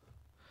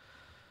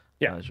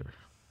 Yeah. Azure.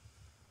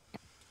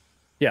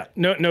 Yeah,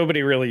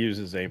 nobody really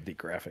uses AMD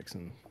graphics,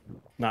 and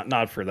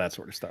not for that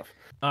sort of stuff.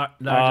 Largest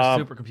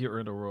supercomputer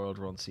in the world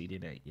runs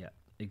CDNA. Yeah,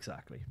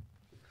 exactly.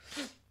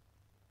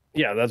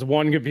 Yeah, that's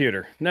one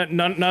computer.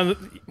 None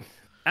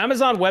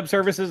Amazon Web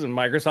Services and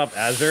Microsoft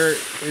Azure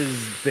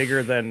is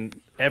bigger than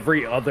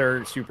every other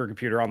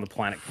supercomputer on the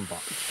planet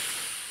combined.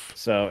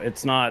 So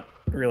it's not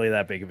really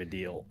that big of a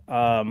deal.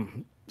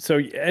 So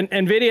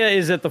NVIDIA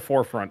is at the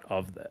forefront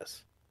of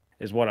this,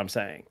 is what I'm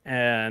saying.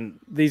 And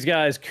these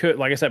guys could,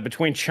 like I said,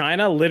 between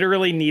China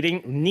literally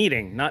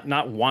needing,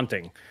 not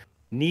wanting,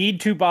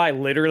 need to buy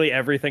literally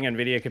everything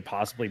NVIDIA could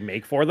possibly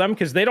make for them,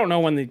 because they don't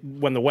know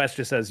when the West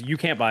just says you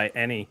can't buy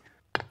any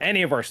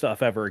of our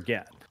stuff ever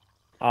again.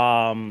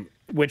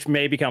 Which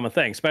may become a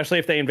thing, especially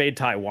if they invade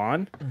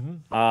Taiwan.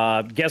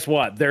 Mm-hmm. Guess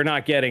what? They're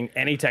not getting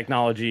any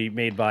technology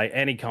made by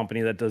any company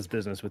that does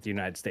business with the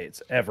United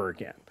States ever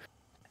again.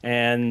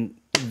 And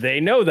they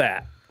know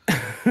that.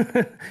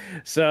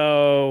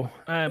 So...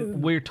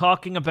 we're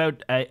talking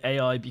about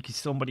AI because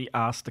somebody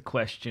asked the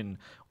question,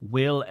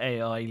 will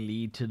AI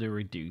lead to the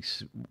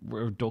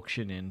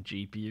reduction in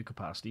GPU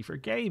capacity for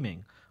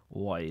gaming?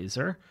 Why is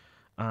there?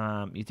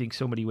 You think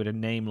somebody with a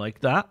name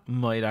like that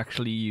might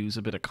actually use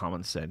a bit of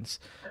common sense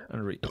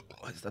and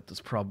realize that there's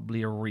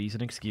probably a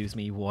reason,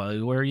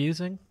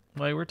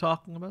 why we're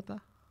talking about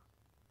that?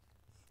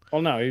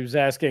 Well, no, he was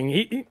asking,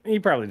 he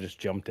probably just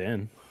jumped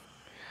in.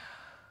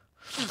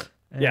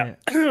 Yeah.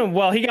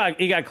 Well, he got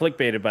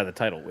clickbaited by the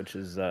title, which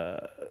is,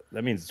 that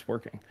means it's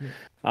working.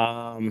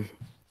 Yeah,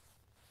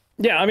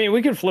 I mean,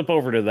 we could flip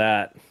over to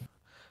that.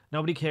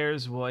 Nobody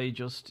cares why,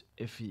 just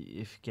if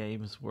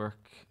games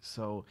work.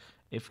 So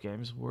if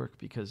games work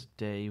because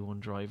day one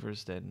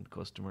drivers, then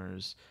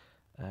customers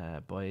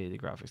buy the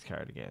graphics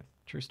card again.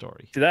 True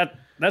story. See,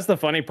 that's the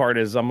funny part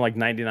is I'm like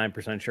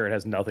 99% sure it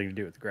has nothing to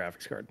do with the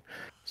graphics card.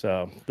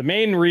 So the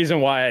main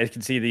reason why I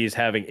can see these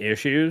having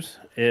issues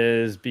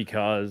is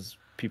because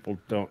people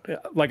don't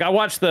like. I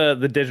watched the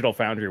Digital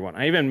Foundry one.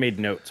 I even made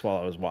notes while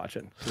I was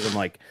watching, because I'm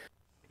like,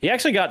 he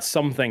actually got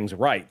some things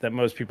right that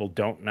most people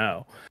don't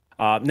know.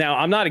 Now,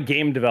 I'm not a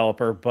game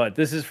developer, but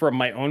this is from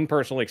my own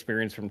personal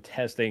experience from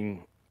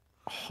testing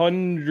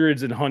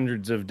hundreds and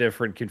hundreds of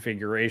different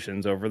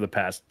configurations over the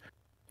past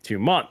 2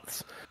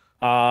 months.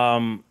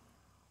 Shader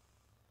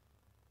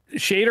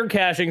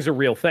caching is a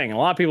real thing. A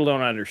lot of people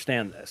don't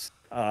understand this.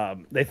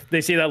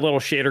 They see that little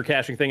shader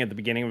caching thing at the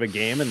beginning of a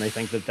game and they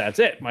think that that's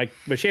it. My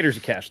shaders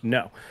are cached.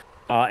 No.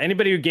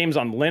 Anybody who games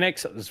on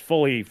Linux is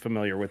fully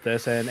familiar with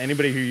this, and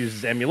anybody who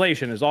uses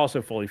emulation is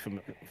also fully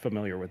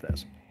familiar with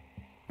this.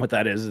 What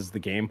that is the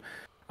game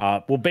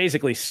will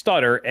basically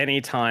stutter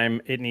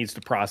anytime it needs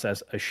to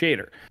process a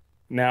shader.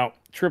 Now,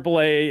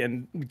 AAA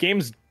and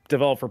games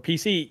developed for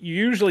PC, you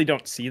usually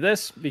don't see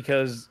this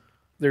because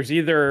there's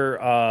either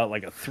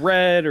like a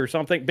thread or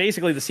something.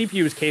 Basically, the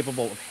CPU is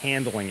capable of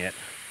handling it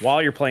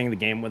while you're playing the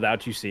game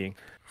without you seeing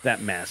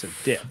that massive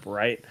dip,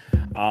 right?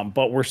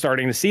 But we're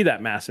starting to see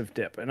that massive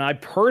dip. And I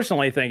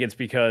personally think it's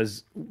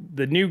because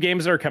the new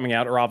games that are coming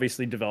out are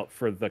obviously developed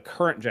for the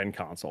current gen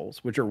consoles,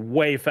 which are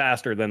way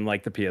faster than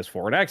like the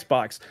PS4 and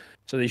Xbox.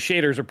 So these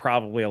shaders are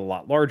probably a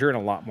lot larger and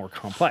a lot more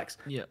complex.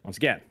 Yeah. Once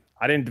again,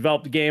 I didn't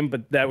develop the game,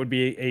 but that would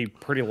be a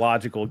pretty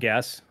logical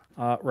guess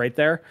right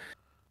there.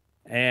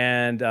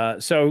 And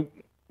so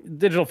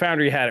Digital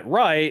Foundry had it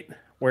right,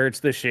 where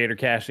it's the shader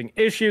caching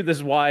issue. This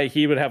is why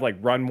he would have like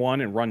run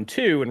 1 and run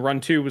 2, and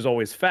run 2 was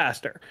always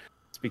faster.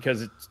 It's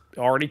because it's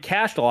already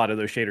cached a lot of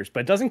those shaders,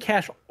 but it doesn't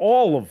cache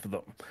all of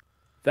them.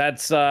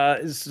 That's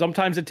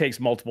sometimes it takes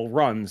multiple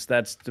runs.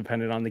 That's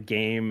dependent on the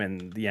game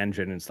and the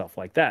engine and stuff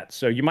like that.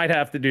 So you might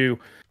have to do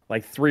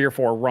like 3 or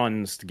 4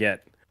 runs to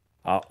get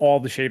all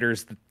the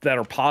shaders that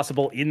are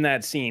possible in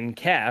that scene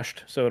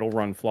cached, so it'll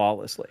run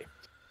flawlessly.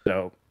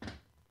 So,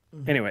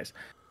 anyways,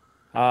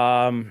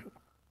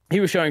 he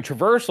was showing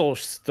traversal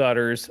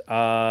stutters.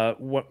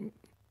 What,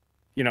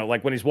 you know,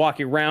 like when he's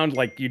walking around,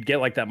 like you'd get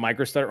like that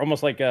micro stutter,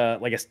 almost like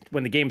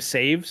when the game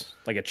saves,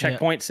 like a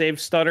checkpoint save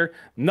stutter.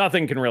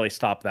 Nothing can really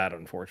stop that,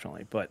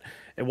 unfortunately, but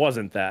it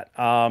wasn't that.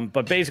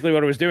 But basically,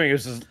 what it was doing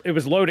is it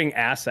was loading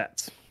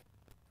assets.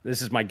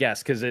 This is my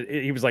guess because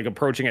he was like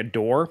approaching a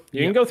door.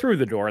 You can go through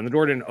the door, and the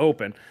door didn't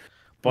open,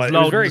 but it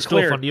was very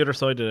clear on the other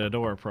side of the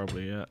door,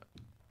 probably. Yeah,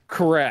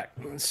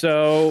 correct.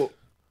 So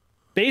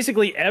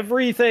basically,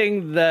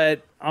 everything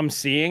that I'm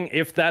seeing,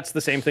 if that's the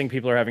same thing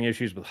people are having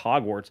issues with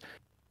Hogwarts,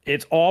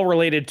 it's all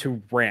related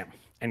to RAM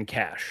and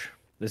cache.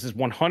 This is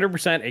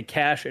 100% a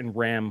cache and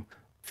RAM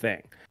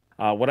thing.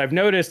 What I've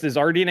noticed is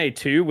RDNA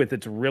 2 with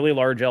its really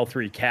large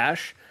L3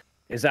 cache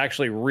is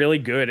actually really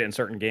good in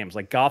certain games.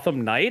 Like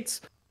Gotham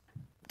Knights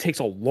takes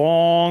a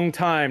long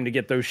time to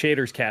get those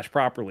shaders cached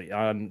properly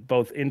on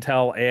both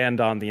Intel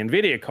and on the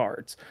NVIDIA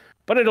cards.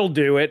 But it'll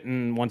do it,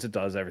 and once it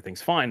does,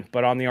 everything's fine.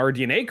 But on the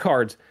RDNA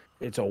cards,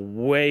 it's a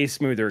way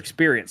smoother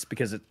experience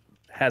because it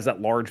has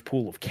that large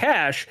pool of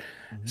cache,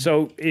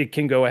 so it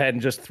can go ahead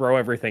and just throw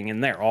everything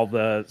in there. All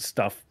the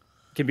stuff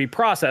can be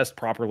processed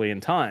properly in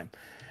time.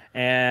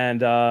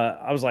 And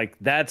I was like,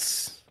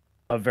 that's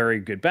a very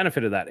good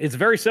benefit of that. It's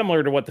very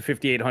similar to what the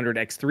 5800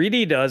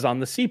 X3D does on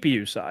the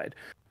CPU side.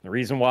 The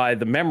reason why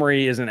the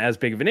memory isn't as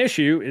big of an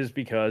issue is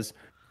because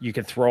you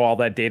can throw all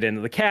that data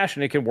into the cache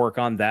and it can work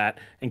on that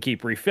and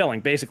keep refilling.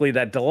 Basically,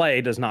 that delay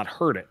does not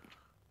hurt it.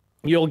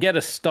 You'll get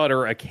a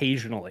stutter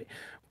occasionally.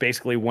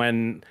 Basically,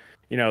 when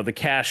the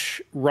cache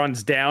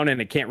runs down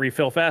and it can't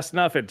refill fast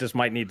enough, it just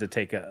might need to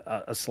take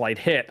a slight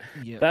hit.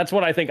 Yep. That's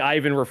what I think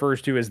Ivan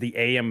refers to as the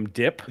AM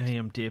dip.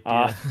 AM dip,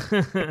 yeah.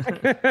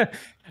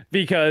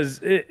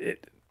 Because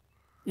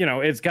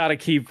it's got to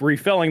keep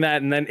refilling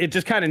that, and then it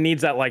just kind of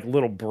needs that like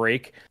little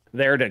break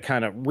there to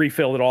kind of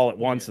refill it all at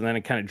once, and then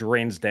it kind of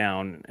drains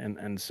down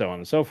and so on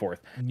and so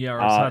forth. Yeah,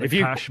 or had a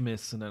cache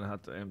miss and then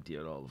had to empty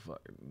it all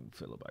and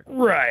fill it back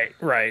up.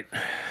 Right.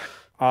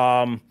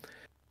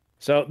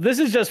 So this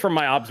is just from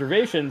my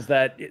observations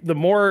that the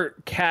more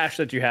cache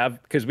that you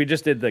have, because we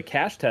just did the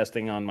cache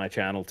testing on my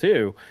channel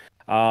too,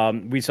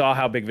 we saw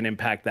how big of an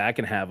impact that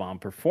can have on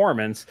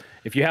performance.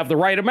 If you have the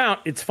right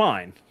amount, it's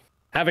fine.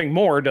 Having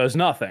more does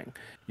nothing.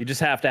 You just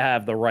have to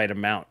have the right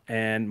amount.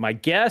 And my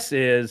guess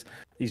is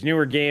these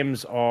newer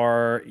games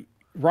are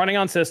running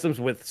on systems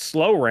with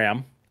slow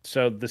RAM,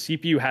 so the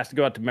CPU has to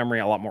go out to memory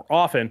a lot more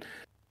often.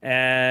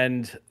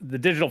 And the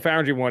Digital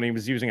Foundry one, he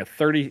was using a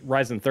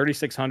Ryzen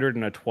 3600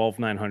 and a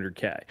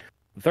 12900K.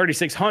 The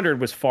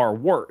 3600 was far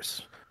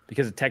worse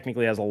because it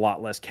technically has a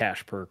lot less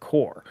cache per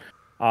core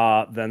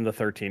than the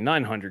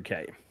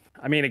 13900K.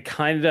 I mean, it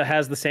kind of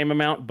has the same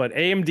amount, but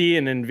AMD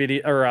and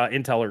NVIDIA or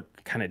Intel are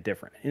kind of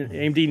different.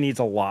 AMD needs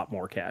a lot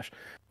more cache.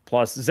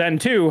 Plus, Zen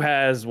 2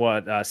 has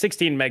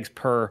 16 megs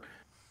per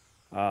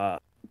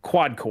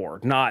quad core,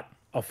 not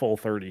a full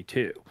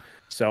 32.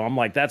 So I'm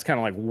like, that's kind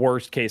of like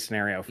worst case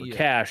scenario for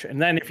cache.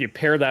 And then if you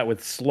pair that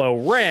with slow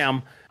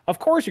RAM, of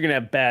course you're going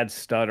to have bad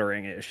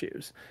stuttering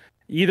issues.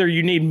 Either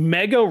you need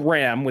mega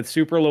RAM with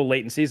super low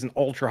latencies and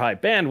ultra high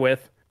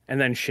bandwidth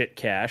and then shit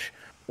cache,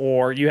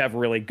 or you have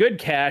really good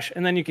cache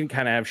and then you can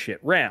kind of have shit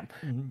RAM.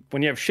 Mm-hmm.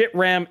 When you have shit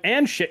RAM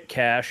and shit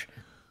cache,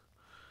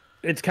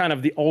 it's kind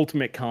of the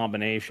ultimate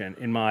combination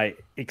in my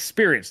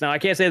experience. Now, I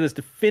can't say this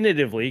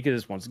definitively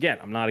because, once again,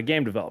 I'm not a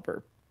game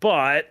developer,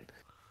 but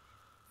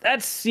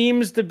that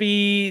seems to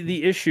be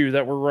the issue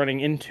that we're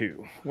running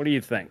into. What do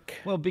you think?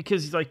 Well,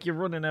 because like you're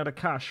running out of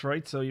cache,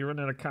 right? So you're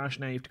running out of cache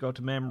now. You have to go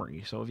to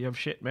memory. So if you have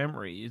shit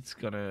memory,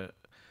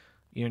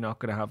 you're not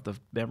gonna have the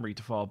memory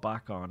to fall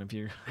back on.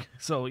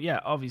 So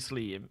yeah,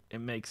 obviously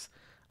it makes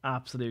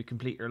absolute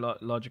complete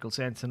logical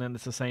sense. And then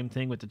it's the same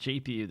thing with the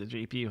GPU. The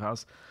GPU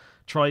has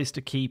tries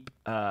to keep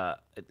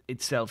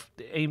itself.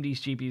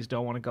 AMD's GPUs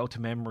don't want to go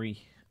to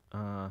memory.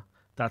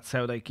 That's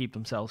how they keep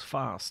themselves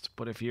fast.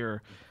 But if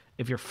you're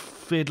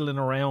fiddling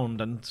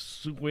around and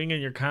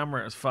swinging your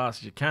camera as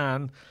fast as you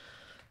can,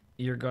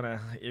 you're gonna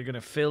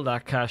fill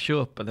that cache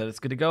up, and then it's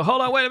gonna go.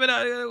 Hold on, wait a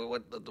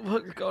minute.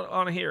 What's going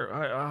on here?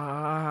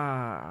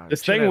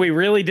 This thing we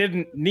really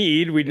didn't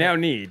need, we now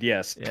need.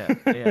 Yes.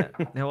 Yeah.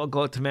 Now I'll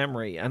go to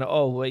memory, and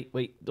oh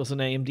wait, doesn't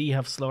AMD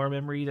have slower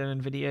memory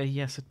than Nvidia?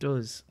 Yes, it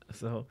does.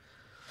 So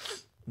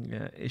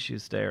yeah,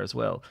 issues there as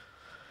well.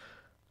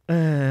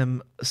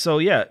 So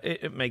yeah,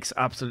 it makes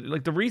absolutely,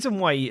 like, the reason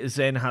why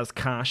Zen has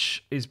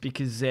cache is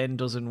because Zen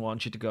doesn't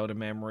want you to go to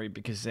memory,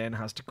 because Zen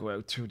has to go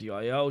out through the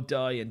IO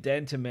die and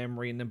then to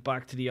memory and then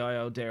back to the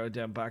IO there and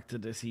then back to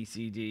the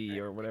CCD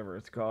or whatever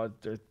it's called,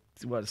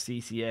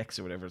 CCX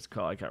or whatever it's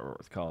called. I can't remember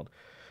what it's called.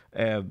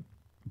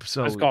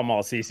 So let's call them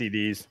all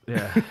CCDs.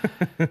 Yeah.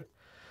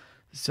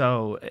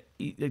 So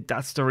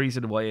that's the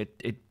reason why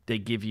they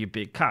give you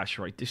big cache,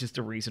 right? This is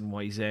the reason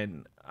why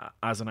Zen,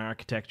 as an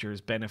architecture,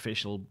 is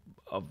beneficial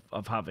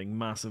of having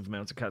massive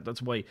amounts of cache.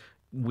 That's why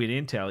with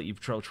Intel you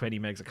throw 20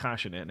 megs of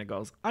cache in it and it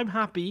goes, I'm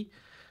happy.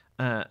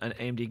 And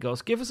AMD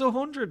goes, give us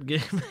 100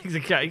 megs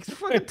of cache.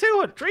 Fucking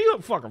 200,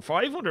 300, fucking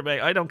 500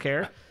 meg. I don't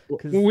care.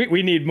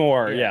 We need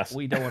more. Yes,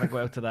 we don't want to go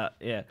out to that.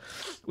 Yeah,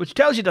 which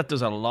tells you that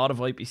there's a lot of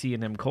IPC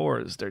in them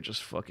cores. They're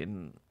just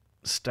fucking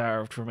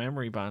starved for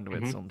memory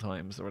bandwidth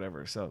sometimes or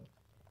whatever. So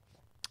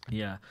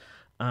yeah,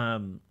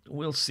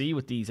 we'll see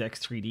with these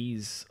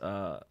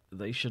X3Ds.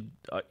 They should,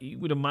 you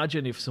would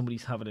imagine, if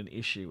somebody's having an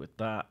issue with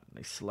that and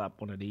they slap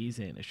one of these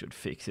in, it should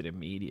fix it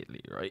immediately,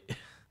 right?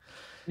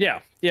 Yeah.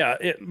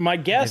 My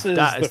guess is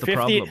that is the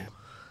problem.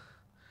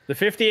 The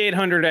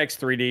 5800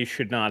 X3D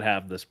should not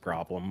have this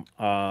problem.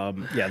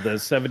 The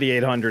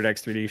 7800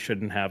 X3D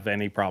shouldn't have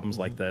any problems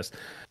like this.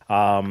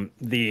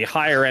 The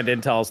higher end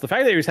Intels, the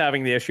fact that he was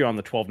having the issue on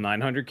the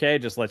 12900K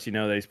just lets you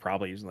know that he's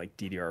probably using like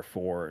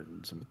DDR4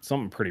 and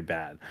something pretty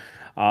bad.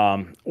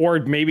 Or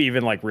maybe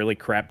even like really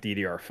crap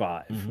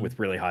DDR5 with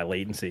really high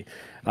latency.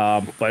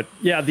 But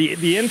yeah, the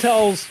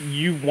Intels,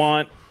 you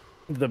want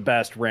the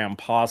best RAM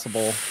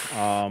possible,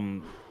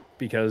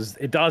 because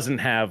it doesn't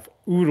have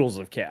oodles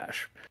of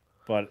cache.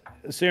 But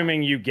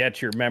assuming you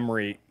get your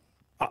memory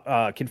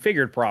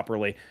configured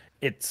properly,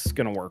 it's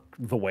going to work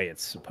the way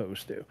it's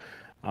supposed to.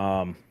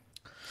 And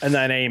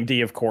then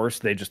AMD, of course,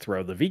 they just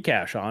throw the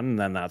Vcache on, and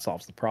then that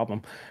solves the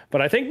problem.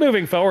 But I think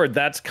moving forward,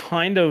 that's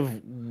kind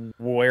of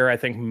where I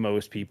think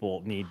most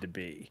people need to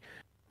be.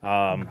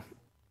 I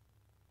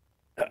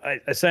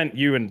sent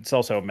you and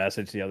Celso a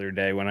message the other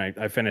day when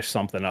I finished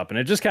something up, and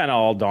it just kind of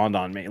all dawned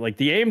on me. Like,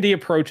 the AMD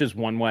approach is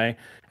one way,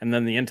 and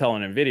then the Intel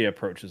and NVIDIA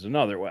approach is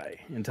another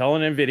way. Intel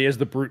and NVIDIA is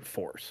the brute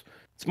force.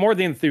 It's more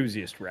the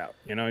enthusiast route.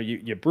 You know,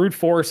 you brute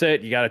force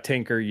it, you got to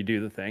tinker, you do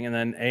the thing. And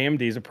then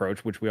AMD's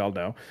approach, which we all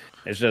know,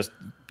 is just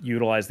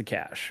utilize the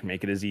cache,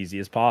 make it as easy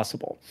as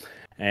possible.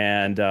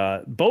 And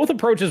both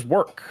approaches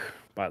work,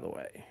 by the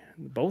way.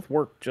 Both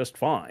work just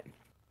fine.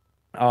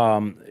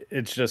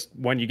 It's just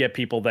when you get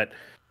people that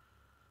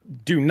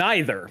do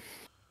neither,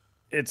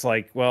 it's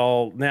like,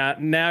 well,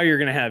 now you're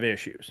going to have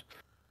issues,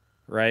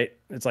 right?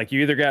 It's like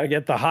you either got to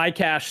get the high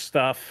cache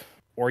stuff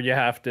or you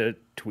have to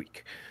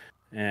tweak.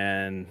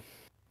 And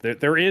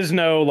there is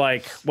no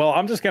like, well,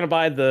 I'm just going to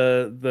buy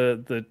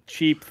the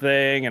cheap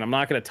thing and I'm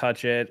not going to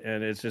touch it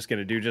and it's just going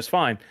to do just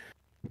fine.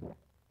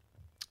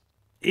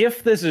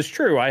 If this is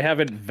true, I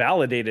haven't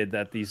validated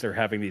that these are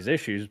having these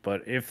issues,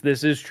 but if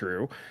this is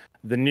true,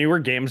 the newer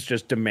games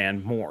just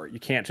demand more. You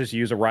can't just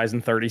use a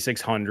Ryzen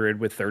 3600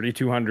 with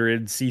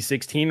 3200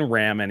 C16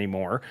 RAM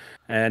anymore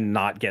and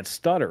not get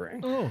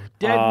stuttering. Oh,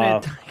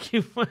 Deadmit, thank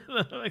you for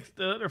the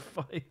other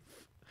 5.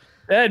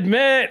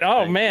 Admit,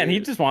 oh man, he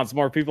just wants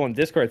more people in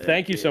Discord.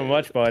 Thank you so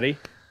much, buddy.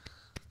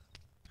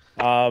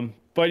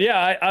 But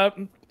yeah,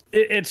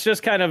 it's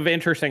just kind of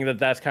interesting that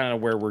that's kind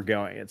of where we're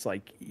going. It's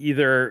like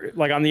either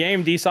like on the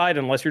AMD side,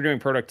 unless you're doing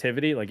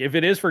productivity, like if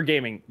it is for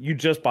gaming, you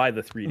just buy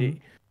the 3D.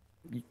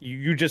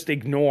 You just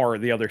ignore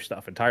the other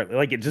stuff entirely.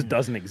 Like it just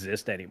doesn't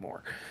exist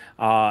anymore.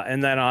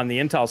 And then on the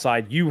Intel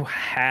side, you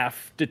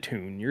have to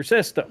tune your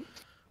system.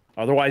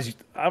 Otherwise,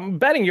 I'm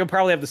betting you'll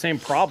probably have the same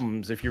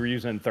problems if you were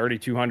using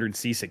 3200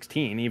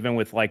 C16, even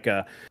with like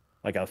a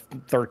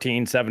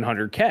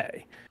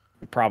 13700K.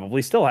 You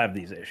probably still have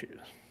these issues.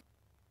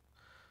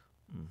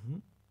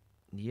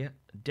 Yeah.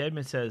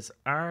 Deadman says,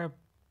 are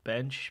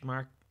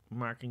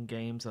benchmarking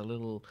games a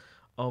little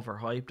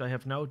overhyped? I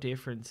have no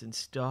difference in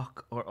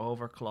stock or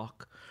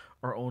overclock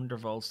or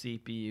undervolt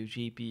CPU,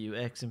 GPU,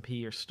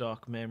 XMP or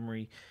stock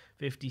memory,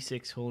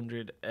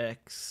 5600X,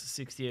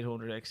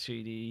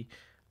 6800X3D,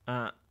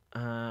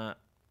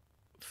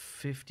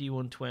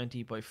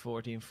 5120 by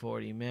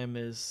 1440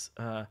 memes,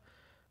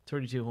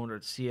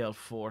 3200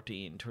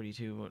 CL14,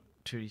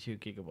 32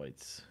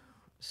 gigabytes.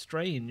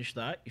 Strange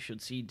that you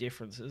should see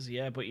differences,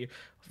 yeah, but you're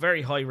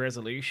very high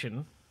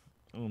resolution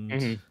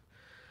and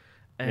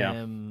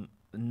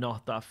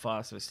not that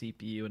fast of a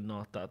CPU and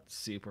not that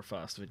super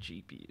fast of a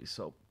GPU,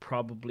 so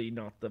probably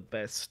not the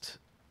best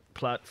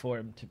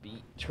platform to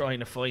be trying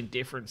to find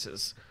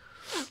differences.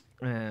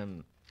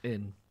 In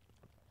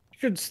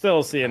should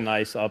still see a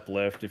nice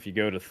uplift if you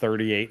go to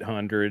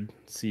 3800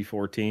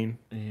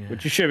 C14,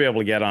 which you should be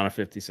able to get on a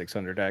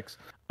 5600X.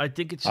 I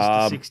think it's just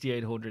the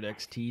 6800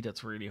 XT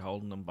that's really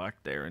holding them back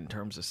there in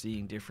terms of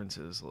seeing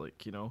differences,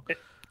 like, you know.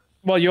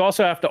 Well, you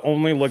also have to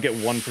only look at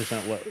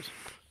 1% lows.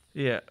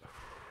 Yeah.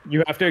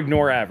 You have to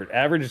ignore average.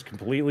 Average is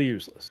completely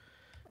useless.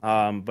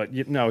 But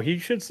he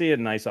should see a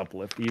nice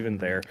uplift even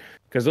there,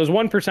 because those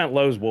 1%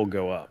 lows will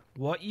go up.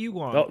 What you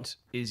want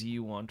is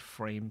you want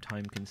frame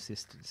time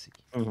consistency.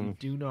 Mm-hmm. You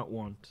do not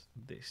want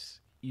this.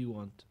 You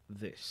want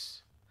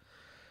this.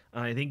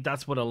 And I think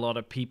that's what a lot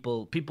of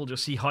people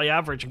just see high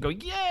average and go,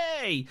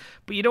 yay!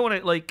 But you don't want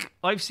to, like,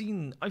 I've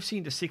seen the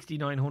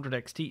 6900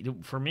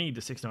 XT. For me,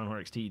 the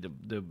 6900 XT,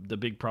 the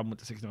big problem with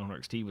the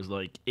 6900 XT was,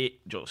 like,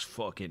 it just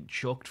fucking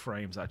chucked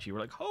frames at you. We're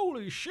like,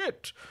 holy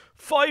shit,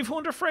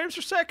 500 frames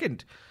per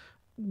second.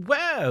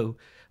 Wow.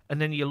 And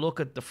then you look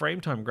at the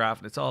frame time graph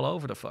and it's all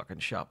over the fucking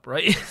shop,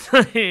 right? It's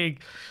like,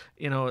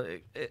 you know,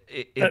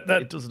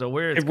 it doesn't know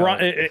where it's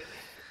going.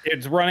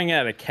 It's running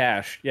out of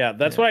cache. Yeah,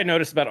 that's what I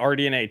noticed about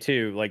RDNA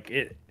too.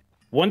 Like,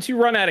 once you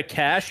run out of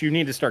cache, you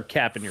need to start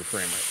capping your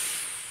frame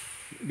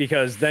rate,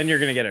 because then you're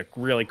going to get a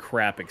really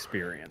crap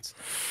experience.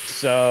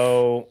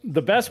 So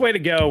the best way to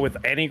go with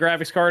any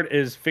graphics card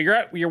is figure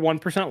out your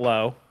 1%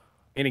 low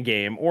in a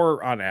game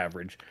or on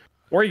average,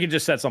 or you can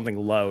just set something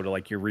low to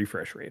like your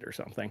refresh rate or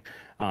something.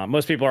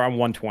 Most people are on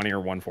 120 or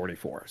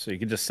 144, so you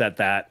can just set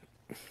that.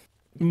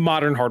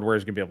 Modern hardware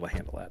is going to be able to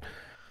handle that.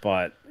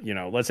 But, you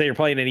know, let's say you're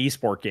playing an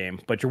esport game,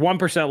 but your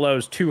 1% low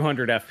is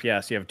 200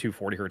 FPS. You have a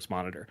 240 hertz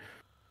monitor.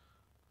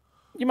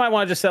 You might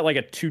want to just set like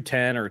a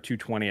 210 or a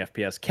 220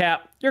 FPS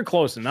cap. You're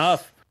close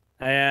enough.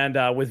 And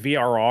with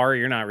VRR,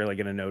 you're not really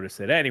going to notice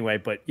it anyway.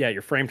 But yeah,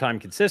 your frame time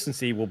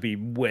consistency will be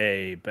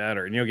way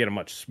better, and you'll get a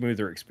much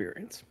smoother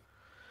experience.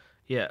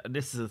 Yeah, and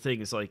this is the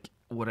thing. Is like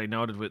what I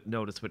noticed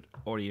with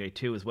RDNA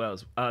 2 as well.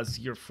 Is as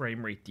your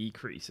frame rate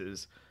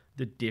decreases,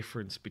 the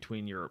difference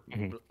between your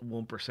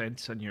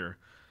 1% and your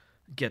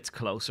gets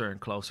closer and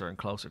closer and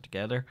closer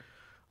together,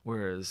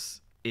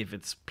 whereas if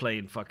it's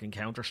playing fucking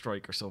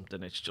Counter-Strike or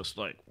something, it's just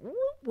like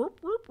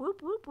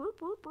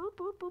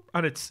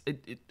and it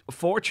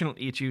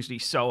fortunately it's usually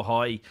so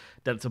high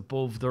that it's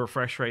above the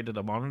refresh rate of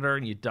the monitor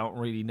and you don't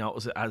really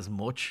notice it as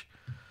much.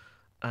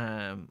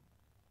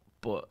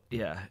 But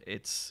yeah,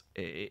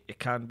 it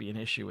can be an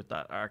issue with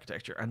that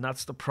architecture, and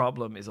that's the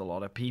problem. Is a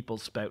lot of people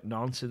spout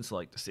nonsense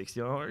like the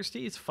 6900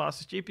 XT is the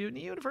fastest GPU in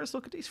the universe.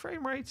 Look at these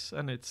frame rates,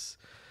 and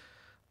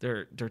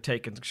they're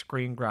taking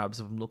screen grabs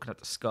of them looking at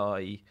the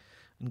sky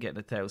and getting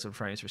 1,000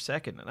 frames per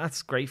second, and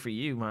that's great for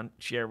you, man.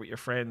 Share with your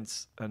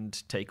friends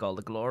and take all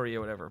the glory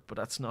or whatever. But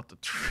that's not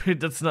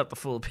that's not the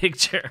full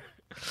picture.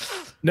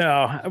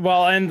 No,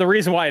 well, and the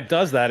reason why it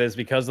does that is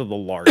because of the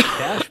large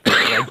cache.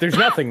 Like, there's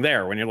nothing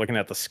there when you're looking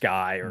at the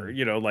sky, or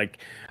you know, like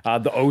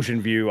the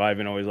ocean view.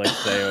 Ivan always likes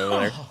to say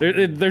over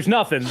there. There's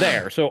nothing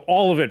there, so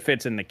all of it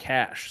fits in the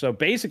cache. So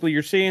basically,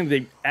 you're seeing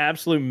the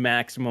absolute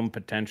maximum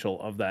potential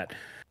of that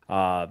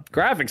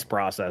graphics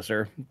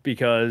processor,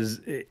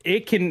 because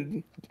it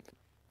can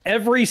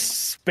every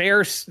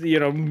spare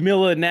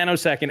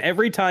nanosecond,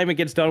 every time it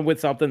gets done with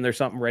something, there's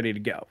something ready to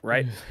go,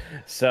 right?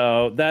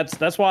 So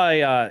that's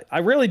why I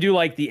really do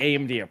like the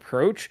AMD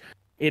approach.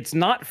 It's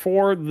not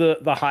for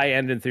the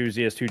high-end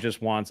enthusiast who just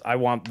I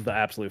want the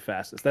absolute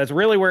fastest. That's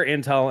really where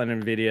Intel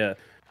and NVIDIA,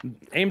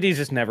 AMD is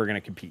just never going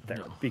to compete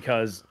there,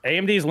 because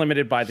AMD is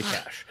limited by the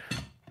cache.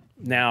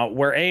 Now,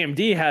 where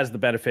AMD has the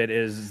benefit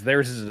is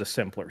theirs is a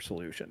simpler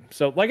solution.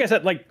 So, like I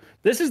said, like,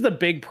 this is the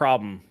big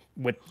problem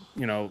with,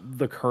 you know,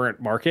 the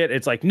current market.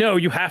 It's like, no,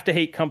 you have to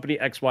hate company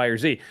X, Y, or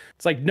Z.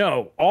 It's like,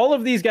 no, all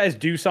of these guys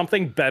do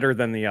something better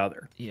than the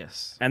other.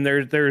 Yes. And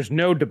there's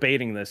no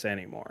debating this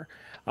anymore.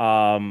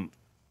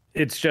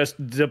 It's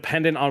just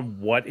dependent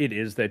on what it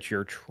is that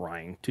you're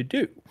trying to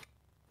do.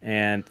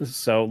 And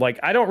so, like,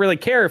 I don't really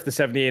care if the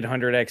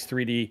 7800X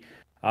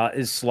 3D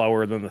is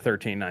slower than the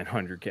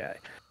 13900K.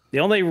 The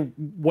only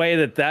way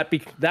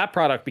that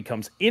product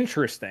becomes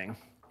interesting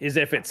is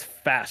if it's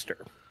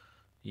faster,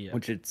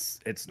 which it's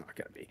not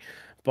going to be.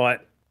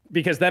 But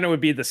because then it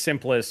would be the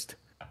simplest,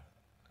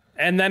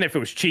 and then if it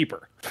was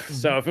cheaper.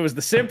 So if it was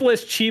the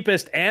simplest,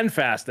 cheapest, and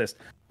fastest,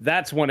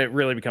 that's when it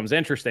really becomes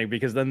interesting,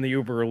 because then the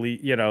Uber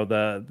elite, you know,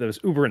 those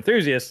Uber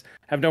enthusiasts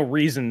have no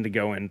reason to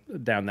go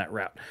down that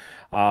route.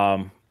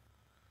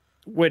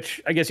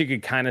 Which I guess you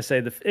could kind of say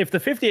if the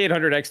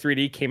 5800X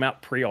 3D came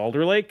out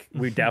pre-Alder Lake,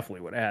 we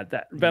definitely would have had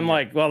that. Been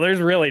like, well, there's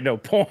really no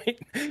point.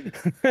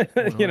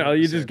 You know,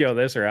 you just go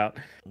this route.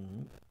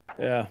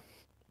 Yeah.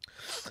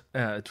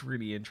 It's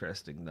really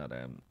interesting that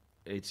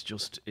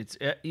it's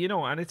you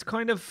know, and it's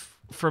kind of,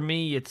 for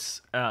me,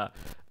 it's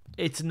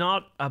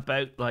not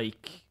about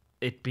like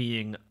it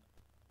being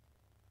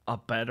a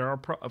better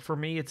for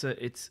me.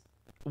 It's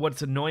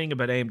what's annoying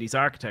about AMD's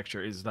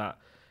architecture is that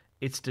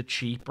it's the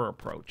cheaper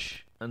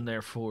approach, and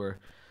therefore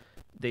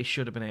they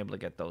should have been able to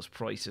get those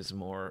prices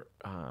more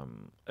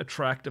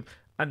attractive.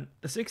 And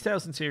the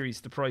 6000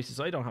 series, the prices,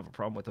 I don't have a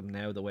problem with them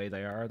now the way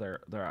they are.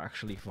 They're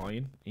actually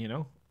fine, you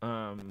know.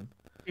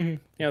 Yeah,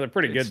 they're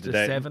pretty good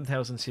today. The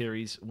 7000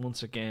 series,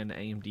 once again,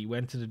 AMD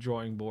went to the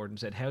drawing board and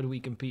said, how do we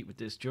compete with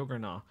this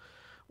juggernaut?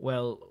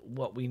 Well,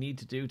 what we need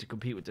to do to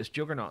compete with this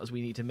juggernaut is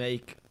we need to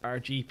make our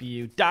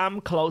GPU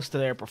damn close to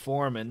their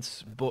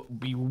performance,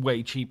 but be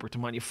way cheaper to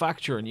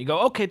manufacture. And you go,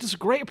 okay, this is a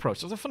great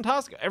approach. This is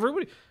fantastic.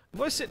 Everybody, if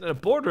I was sitting in a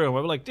boardroom, I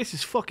was like, this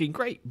is fucking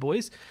great,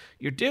 boys.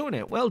 You're doing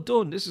it. Well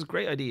done. This is a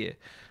great idea.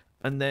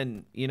 And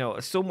then, you know,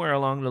 somewhere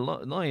along the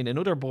line,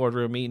 another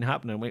boardroom meeting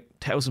happening with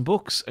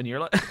 $1,000, and you're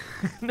like,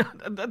 no,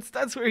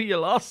 that's where you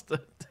lost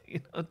it. You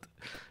know,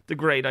 the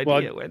great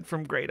idea went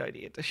from great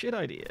idea to shit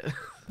idea.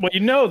 Well, you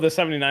know, the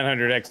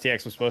 7900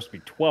 XTX was supposed to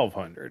be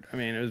 1200. I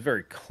mean, it was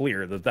very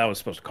clear that that was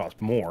supposed to cost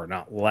more,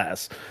 not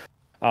less.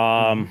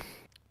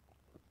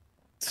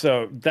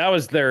 So that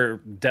was their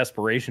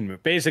desperation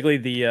move. Basically,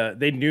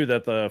 they knew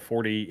that the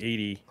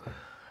 4080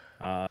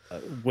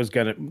 was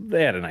gonna.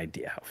 They had an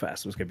idea how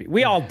fast it was gonna be.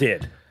 We all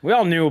did. We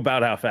all knew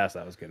about how fast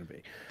that was gonna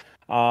be.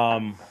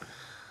 And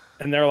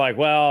they're like,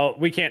 well,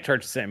 we can't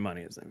charge the same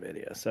money as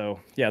NVIDIA. So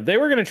yeah, they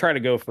were gonna try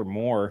to go for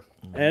more,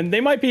 and they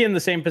might be in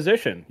the same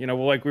position. You know,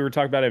 like we were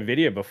talking about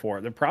NVIDIA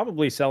before. They're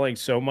probably selling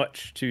so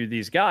much to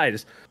these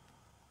guys.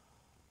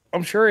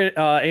 I'm sure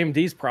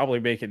AMD's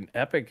probably making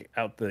Epic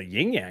out the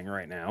yin yang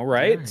right now,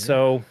 right? Yeah.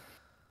 So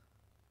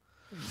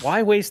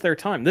why waste their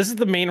time? This is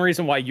the main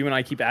reason why you and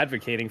I keep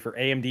advocating for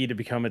AMD to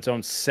become its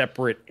own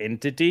separate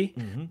entity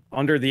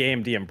under the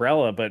AMD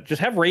umbrella, but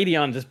just have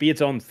Radeon just be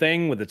its own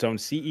thing with its own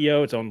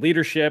CEO, its own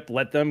leadership,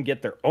 let them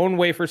get their own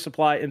wafer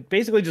supply, and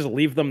basically just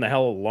leave them the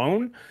hell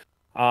alone.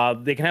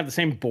 They can have the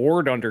same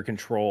board under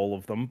control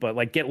of them, but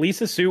like get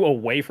Lisa Su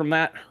away from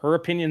that. Her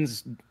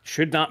opinions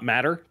should not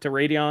matter to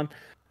Radeon.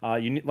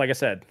 You need, like I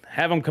said,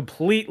 have them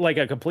like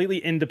a completely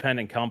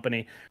independent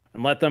company,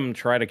 and let them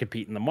try to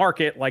compete in the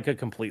market like a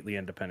completely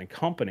independent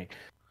company.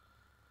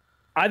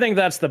 I think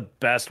that's the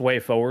best way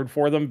forward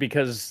for them,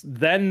 because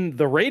then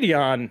the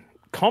Radeon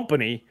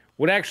company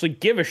would actually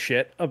give a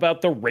shit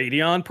about the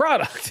Radeon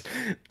product.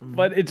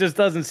 But it just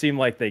doesn't seem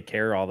like they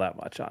care all that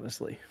much,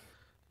 honestly.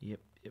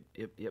 Yep.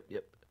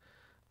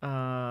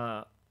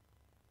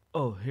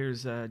 Oh,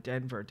 here's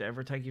Denver.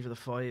 Denver, thank you for the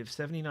 5.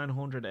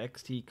 7900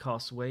 XT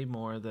costs way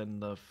more than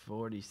the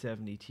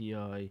 4070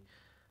 Ti.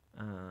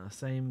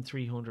 Same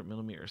 300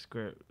 millimeter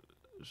square.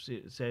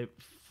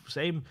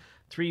 Same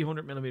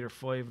 300 millimeter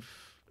 5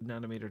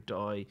 nanometer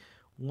die.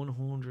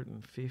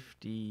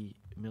 150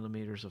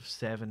 millimeters of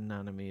 7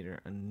 nanometer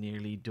and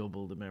nearly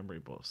double the memory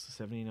bus. The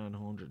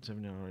 7900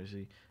 is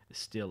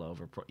still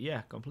overpriced.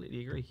 Yeah,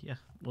 completely agree. Yeah,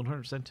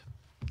 100%.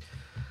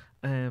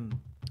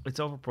 It's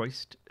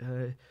overpriced.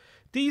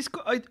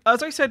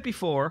 As I said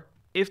before,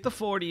 if the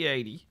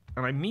 4080,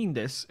 and I mean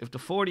this, if the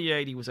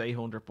 4080 was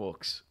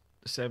 $800,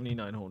 the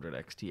 7900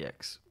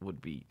 XTX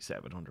would be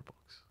 $700.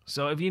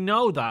 So if you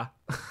know that,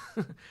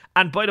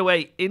 and by the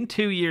way, in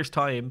 2 years'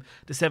 time,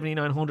 the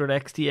 7900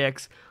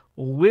 XTX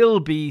will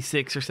be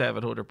 $600 or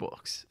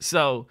 $700.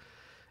 So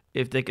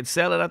if they could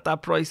sell it at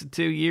that price in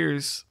 2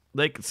 years,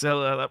 they could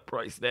sell it at that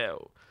price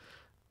now.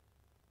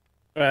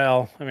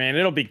 Well, I mean,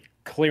 it'll be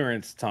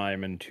clearance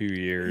time in 2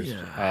 years.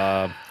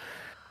 Yeah.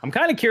 I'm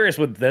kind of curious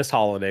what this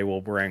holiday will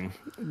bring.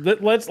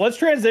 Let's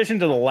transition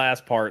to the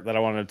last part that I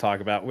wanted to talk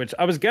about, which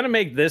I was going to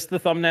make this the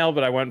thumbnail,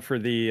 but I went for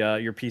the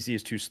your PC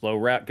is too slow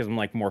route, because I'm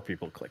like, more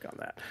people click on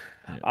that.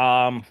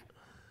 Yeah.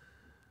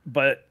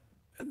 But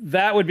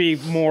that would be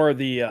more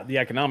the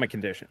economic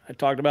condition. I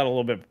talked about it a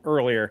little bit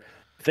earlier.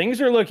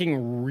 Things are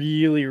looking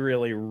really,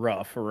 really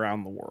rough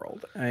around the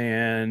world.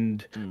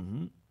 And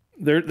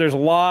there's a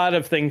lot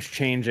of things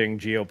changing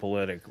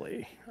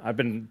geopolitically. I've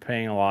been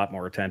paying a lot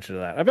more attention to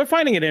that. I've been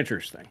finding it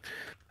interesting.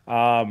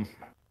 But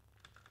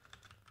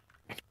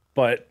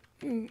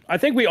I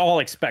think we all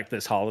expect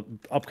this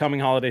upcoming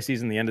holiday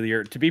season, the end of the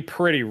year, to be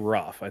pretty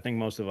rough. I think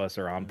most of us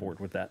are on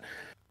board with that.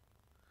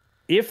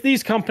 If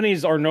these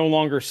companies are no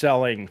longer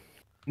selling,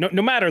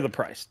 no matter the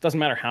price, doesn't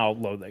matter how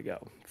low they go,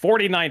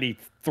 $40.90,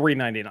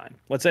 $3.99,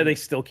 let's say they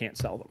still can't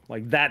sell them,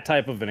 like that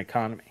type of an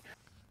economy.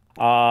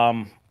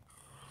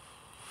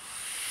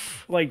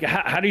 Like,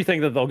 how do you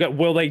think that they'll get?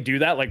 Will they do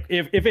that? Like,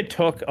 if it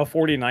took a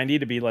 4090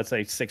 to be, let's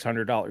say,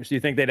 $600, do you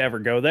think they'd ever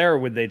go there, or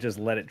would they just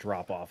let it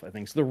drop off? I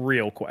think it's the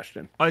real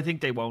question. I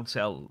think they won't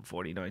sell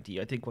 4090.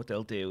 I think what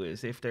they'll do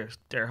is, if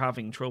they're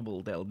having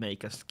trouble, they'll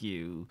make a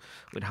SKU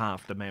with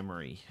half the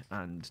memory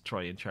and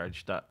try and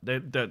charge that.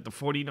 The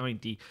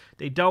 4090,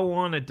 they don't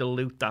want to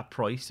dilute that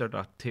price or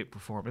that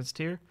performance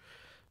tier,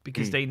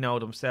 because they know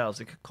themselves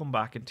it could come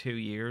back in 2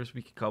 years.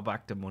 We could go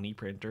back to money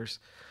printers.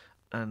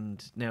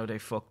 And now they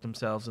fucked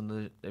themselves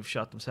they've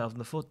shot themselves in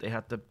the foot. They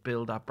had to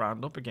build that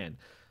brand up again.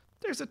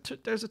 There's a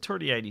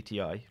 3080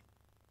 Ti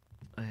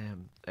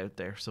out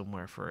there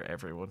somewhere for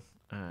everyone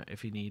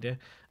if you need it.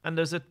 And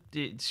there's a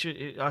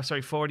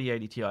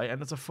 4080 Ti,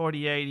 and there's a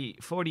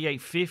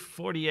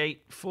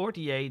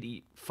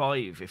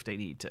 4085 if they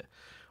need to,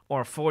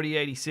 or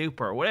 4080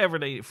 Super, or whatever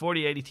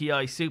 4080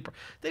 Ti Super.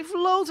 They've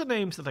loads of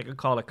names that they could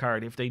call a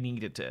card if they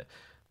needed to.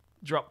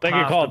 Drop they could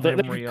half call the it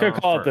the, memory they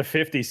could call for, it the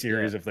 50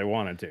 series if they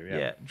wanted to.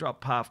 Yeah,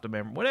 drop half the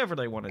memory, whatever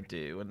they want to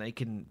do, and they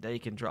can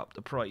drop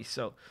the price.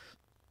 So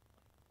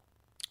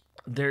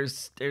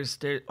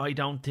I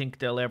don't think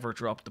they'll ever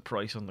drop the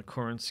price on the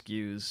current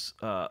SKUs,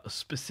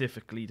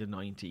 specifically the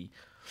 90,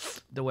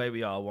 the way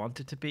we all want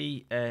it to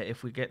be.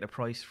 If we get a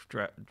price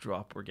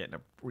drop, we're getting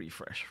a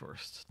refresh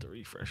first. The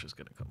refresh is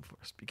going to come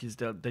first, because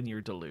then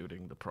you're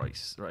diluting the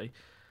price, right?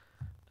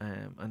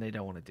 And they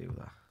don't want to do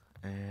that.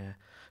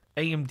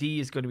 AMD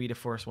is going to be the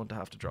first one to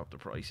have to drop the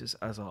prices,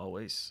 as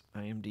always.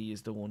 AMD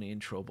is the one in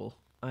trouble.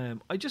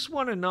 I just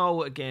want to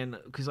know again,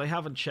 because I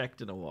haven't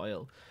checked in a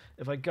while.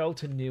 If I go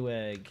to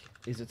Newegg,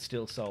 is it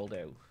still sold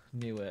out?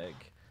 Newegg.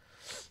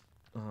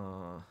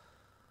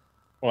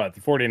 What,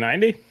 the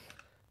 4090?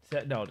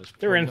 No, the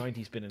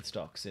 4090's been in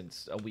stock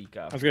since a week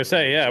after. I was going to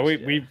say, yeah,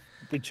 we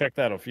checked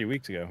that a few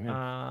weeks ago.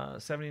 Yeah.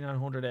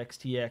 7900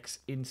 XTX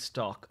in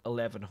stock,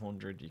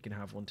 1100. You can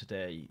have one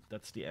today.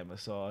 That's the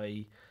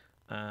MSI.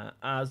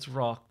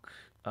 ASRock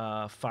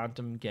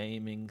Phantom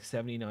Gaming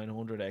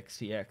 7900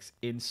 XTX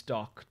in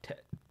stock,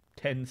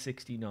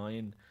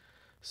 1069.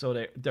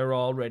 So they're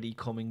already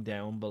coming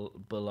down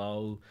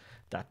below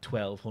that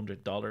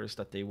 $1,200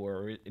 that they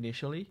were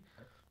initially.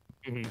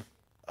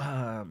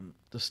 Mm-hmm.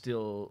 There's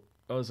still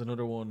there's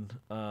another one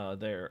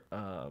there.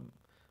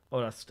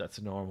 That's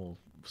a normal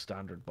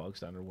bog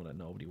standard one that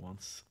nobody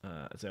wants.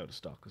 It's out of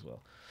stock as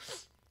well.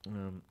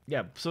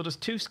 So there's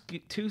two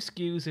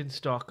SKUs in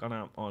stock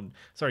on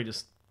sorry,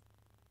 just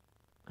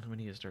how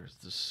many is there?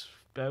 There's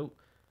about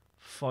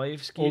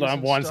 5 SKUs. Hold on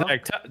in one stock.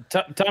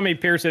 sec. Tommy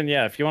Pearson,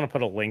 yeah, if you want to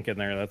put a link in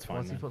there, that's fine.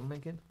 Wants to put a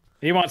link in?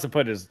 He wants to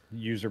put his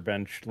user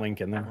bench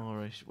link in there. All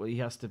right. Well,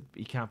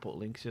 he can't put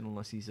links in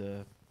unless he's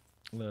a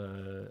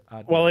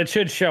admin. Well, it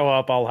should show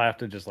up. I'll have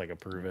to just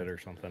approve it or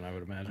something, I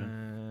would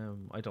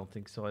imagine. I don't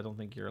think so. I don't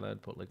think you're allowed to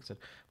put links in.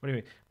 But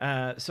anyway,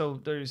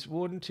 so there's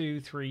 1,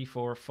 2, 3,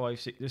 4, 5,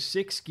 6. There's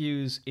 6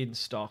 SKUs in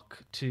stock.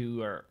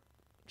 2 are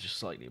just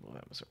slightly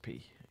above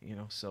MSRP.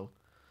 So,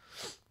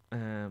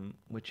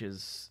 which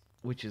is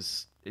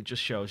it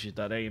just shows you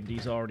that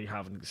AMD's already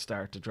having to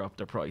start to drop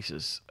their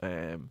prices.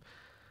 And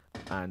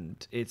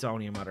it's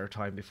only a matter of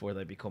time before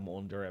they become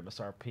under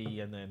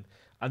MSRP, and then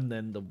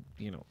the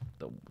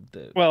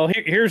Well,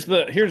 here's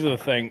the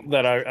thing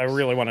that I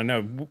really want to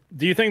know.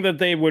 Do you think that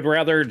they would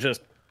rather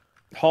just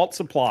halt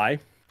supply,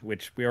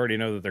 which we already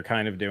know that they're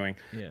kind of doing?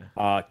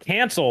 Yeah.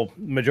 Cancel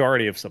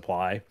majority of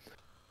supply.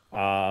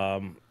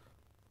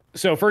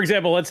 So, for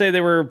example, let's say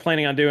they were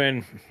planning on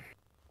doing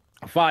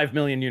 5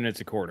 million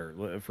units a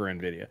quarter for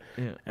NVIDIA,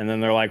 and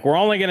then they're like, we're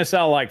only going to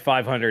sell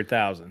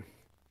 500,000.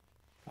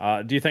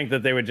 Do you think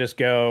that they would just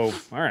go,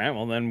 all right,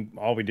 well, then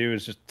all we do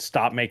is just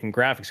stop making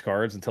graphics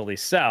cards until they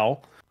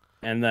sell,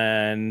 and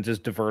then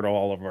just divert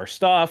all of our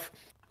stuff?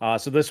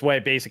 So this way,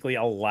 basically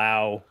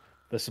allow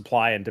the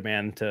supply and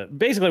demand to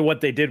basically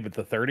what they did with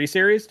the 30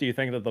 series. Do you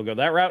think that they'll go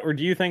that route? Or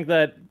do you think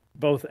that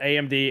both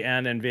AMD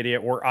and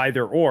NVIDIA, or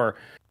either or,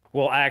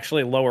 will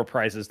actually lower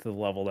prices to the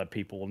level that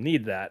people will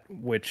need that,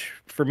 which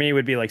for me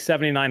would be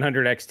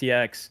 7900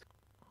 XTX,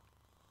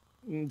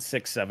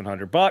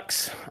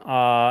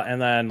 $600-700,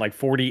 and then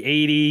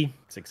 4080,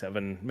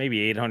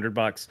 maybe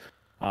 $800.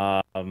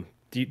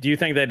 Do you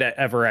think they'd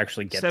ever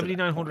actually get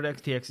 7900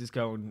 XTX is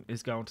going to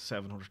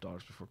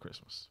 $700 before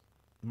Christmas?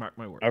 Mark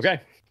my words. Okay.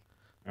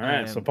 All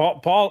right. So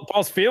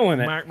Paul's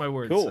feeling it. Mark my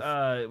words. Cool.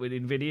 With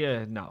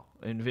NVIDIA, no.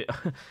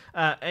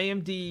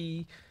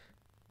 AMD,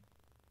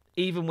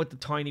 even with the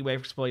tiny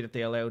wafer supply that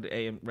they allowed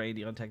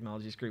Radeon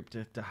Technologies Group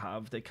to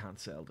have, they can't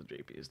sell the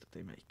GPUs that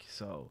they make.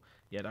 So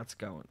yeah, that's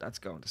going to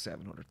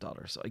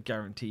 $700. So I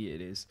guarantee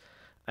it is.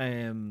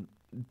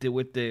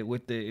 With the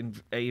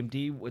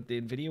AMD, with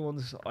the NVIDIA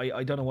ones,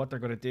 I don't know what they're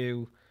going to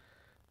do.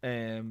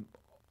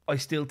 I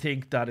still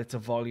think that it's a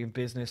volume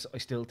business. I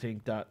still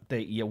think that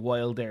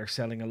while they're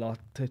selling a lot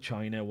to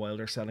China,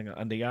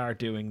 and they are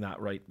doing that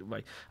right.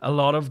 A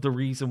lot of the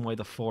reason why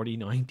the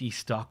 4090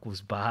 stock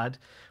was bad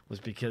was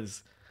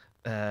because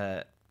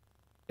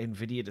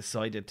NVIDIA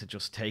decided to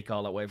just take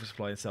all that wafer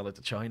supply and sell it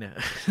to China.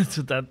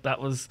 So that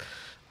was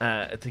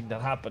a thing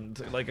that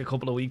happened a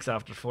couple of weeks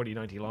after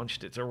 4090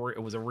 launched. It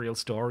was a real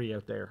story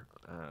out there.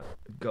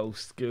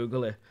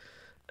 Google it.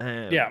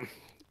 Yeah.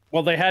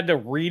 Well, they had to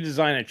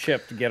redesign a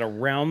chip to get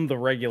around the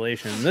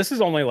regulation. This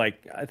is only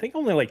I think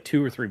only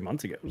 2 or 3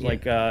 months ago. It was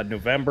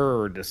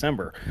November or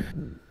December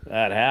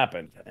that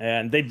happened.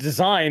 And they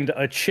designed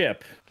a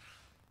chip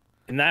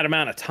in that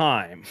amount of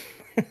time.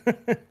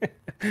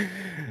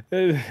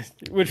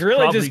 Which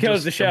really just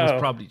goes to show. It was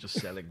probably just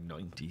selling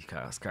 90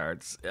 CAS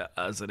cards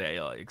as an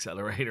AI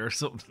accelerator or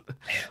something.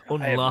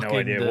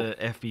 Unlocking the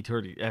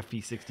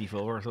FP64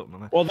 or something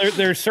like that. Well,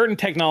 there's certain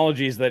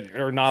technologies that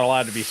are not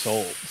allowed to be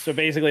sold. So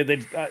basically,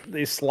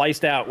 they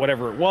sliced out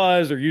whatever it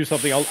was or used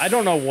something else. I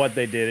don't know what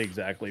they did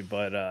exactly,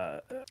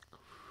 but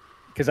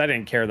because I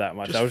didn't care that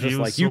much. I was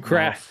just you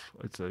crap.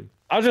 I'd say.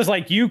 I was just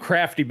like, you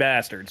crafty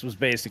bastards was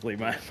basically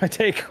my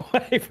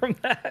takeaway from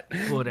that.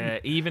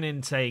 But even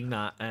in saying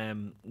that,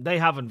 they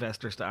have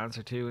investors to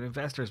answer to, and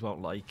investors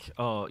won't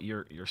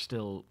you're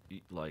still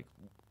like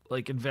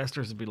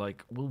investors would be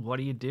like, well, what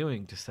are you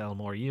doing to sell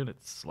more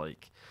units?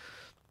 Like,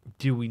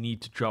 do we need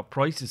to drop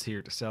prices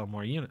here to sell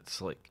more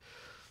units? Like,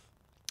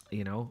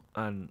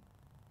 and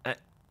I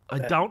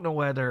don't know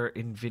whether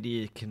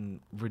Nvidia can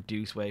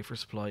reduce wafer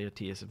supply at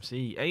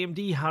TSMC.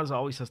 AMD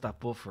always has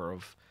that buffer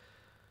of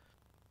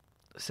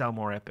sell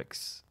more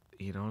epics.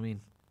 You know what I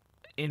mean?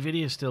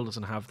 Nvidia still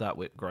doesn't have that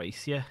with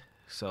Grace yet.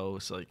 So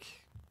it's like,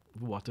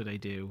 what do they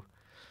do?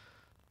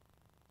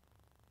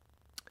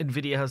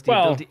 Nvidia has the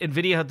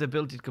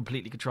ability to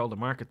completely control the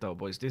market, though,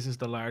 boys. This is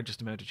the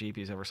largest amount of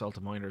GPUs ever sold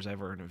to miners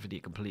ever, and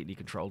Nvidia completely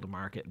controlled the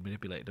market and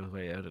manipulated the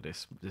way out of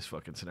this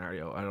fucking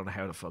scenario. I don't know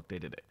how the fuck they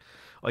did it.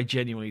 I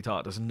genuinely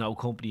thought there's no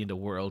company in the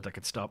world that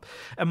could stop.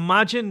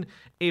 Imagine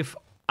if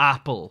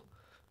Apple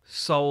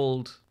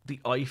sold the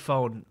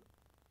iPhone.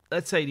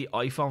 Let's say the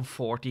iPhone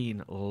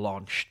 14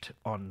 launched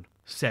on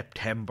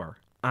September,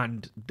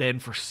 and then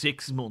for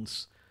 6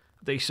 months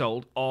they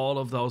sold all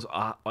of those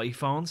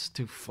iPhones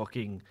to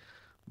fucking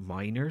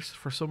miners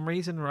for some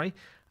reason, right?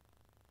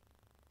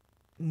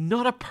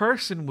 Not a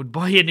person would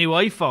buy a new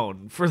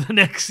iPhone for the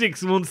next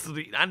 6 months,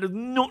 and there's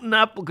nothing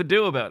Apple could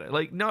do about it.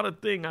 Like, not a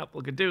thing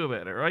Apple could do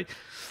about it, right?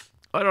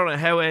 I don't know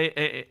how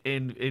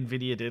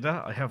Nvidia did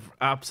that. I have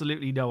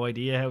absolutely no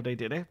idea how they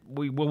did it.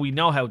 We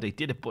know how they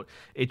did it, but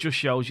it just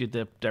shows you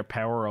their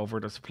power over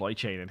the supply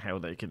chain and how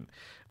they can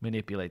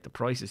manipulate the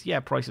prices. Yeah,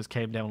 prices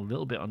came down a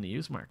little bit on the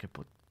used market,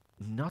 but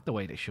not the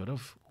way they should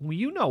have. Well,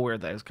 you know where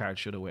those cards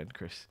should have went,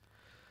 Chris.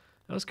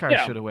 Those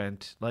cards should have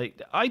went. Like,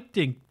 I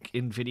think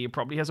Nvidia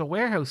probably has a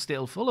warehouse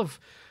still full of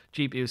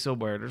GPUs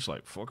somewhere. They're just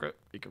like, fuck it,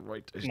 you can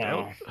write this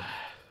down.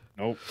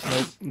 Nope.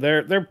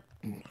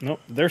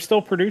 They're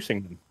still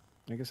producing them.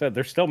 Like I said,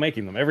 they're still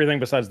making them. Everything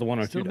besides the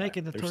 102. Still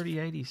making the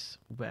 3080s.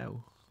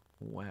 Wow.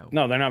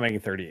 No, they're not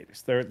making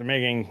 3080s. They're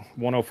making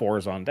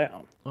 104s on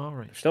down. All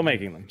right. They're still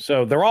making them.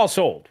 So they're all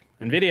sold.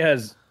 Nvidia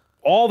has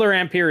all their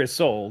Ampere is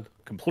sold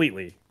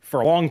completely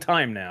for a long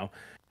time now,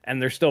 and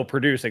they're still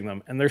producing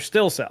them, and they're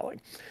still selling.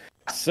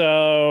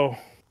 So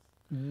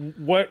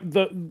what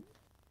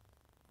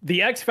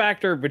the X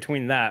factor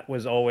between that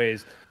was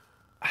always,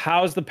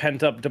 how's the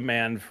pent-up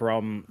demand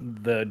from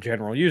the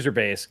general user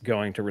base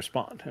going to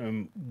respond?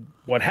 And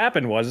what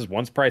happened was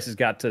once prices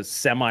got to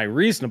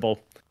semi-reasonable,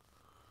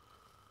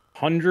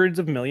 hundreds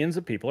of millions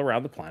of people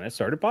around the planet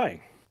started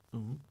buying.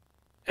 Mm-hmm.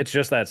 It's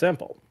just that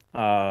simple.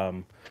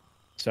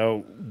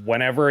 So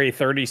whenever a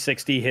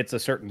 3060 hits a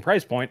certain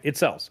price point, it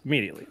sells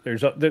immediately.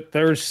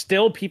 There's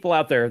still people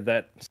out there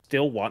that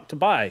still want to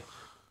buy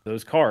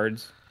those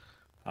cards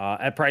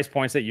at price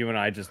points that you and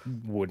I just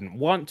wouldn't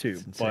want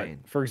to. But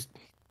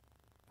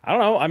I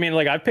don't know. I mean,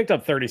 like, I've picked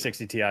up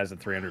 3060 Ti's at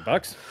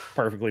 $300.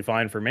 Perfectly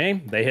fine for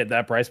me. They hit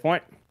that price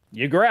point,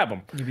 you grab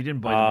them. If you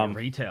didn't buy them in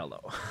retail,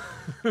 though.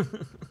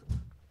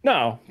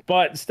 No,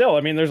 but still,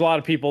 I mean, there's a lot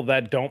of people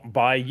that don't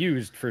buy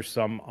used for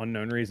some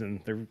unknown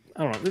reason.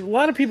 I don't know. A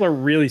lot of people are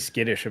really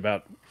skittish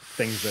about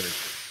things that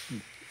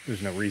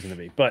there's no reason to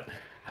be. But,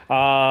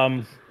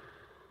 yeah,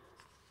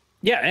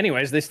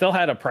 anyways, they still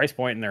had a price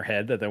point in their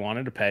head that they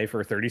wanted to pay for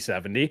a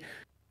 3070.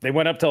 They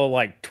went up to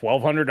like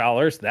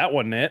 $1,200. That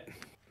wasn't it.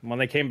 When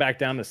they came back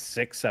down to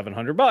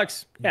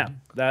 $600-700, yeah,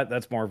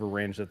 that's more of a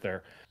range that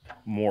they're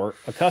more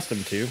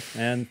accustomed to.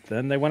 And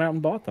then they went out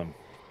and bought them.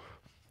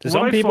 To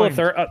some people,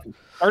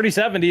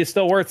 3070 is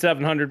still worth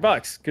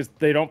 $700 because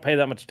they don't pay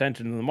that much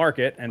attention to the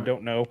market and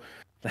don't know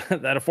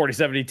that a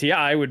 4070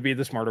 Ti would be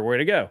the smarter way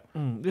to go.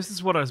 This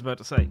is what I was about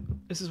to say.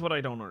 This is what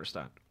I don't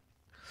understand.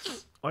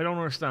 I don't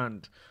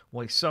understand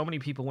why so many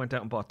people went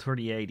out and bought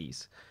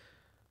 3080s.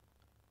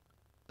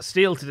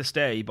 Still to this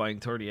day, buying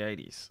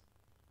 3080s.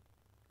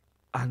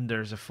 And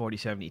there's a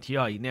 4070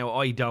 Ti. Now,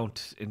 I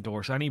don't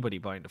endorse anybody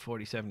buying the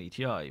 4070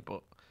 Ti,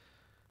 but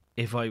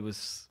if I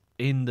was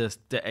in the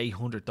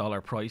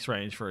 $800 price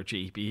range for a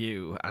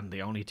GPU and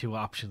the only two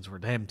options were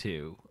them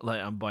two,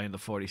 like, I'm buying the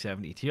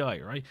 4070 Ti,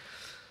 right?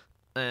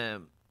 Yeah,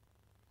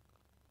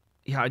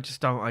 I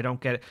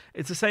don't get it.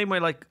 It's the same way,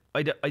 like,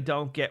 I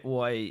don't get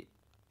why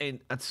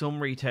at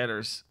some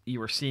retailers you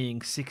were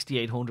seeing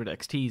 6800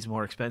 XTs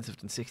more expensive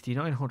than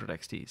 6900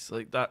 XTs.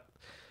 Like, that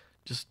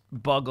just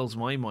boggles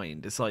my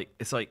mind. It's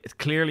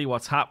clearly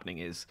what's happening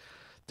is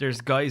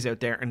there's guys out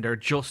there and they're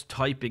just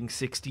typing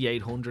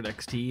 6800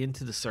 XT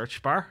into the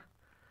search bar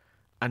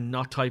and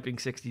not typing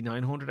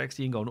 6900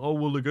 XT and going, oh,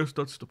 well, I guess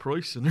that's the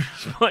price, and they're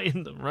just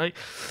buying them, right?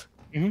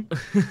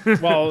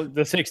 Mm-hmm. Well,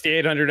 the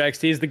 6800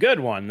 XT is the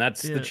good one.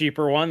 That's the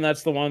cheaper one.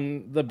 That's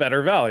the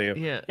better value.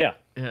 Yeah.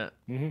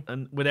 Mm-hmm.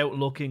 And without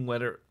looking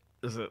whether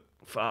there's a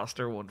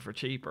faster one for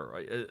cheaper,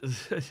 right?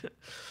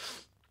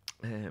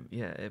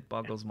 Yeah, it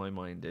boggles my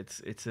mind.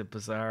 It's a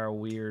bizarre,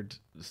 weird,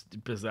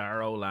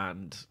 bizarro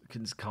land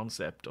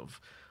concept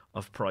of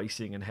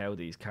pricing and how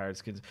these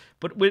cards can.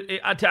 But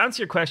to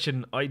answer your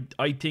question, I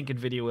think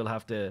Nvidia will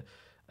have to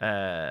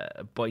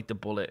bite the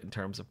bullet in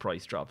terms of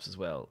price drops as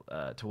well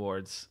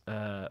towards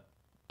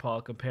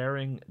Paul,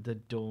 comparing the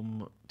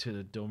dumb to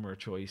the dumber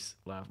choice.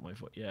 Laugh my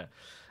foot. Yeah.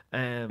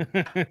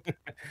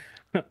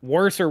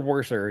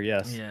 Worser,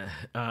 yes. Yeah.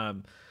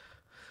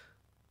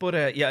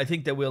 But yeah, I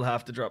think they will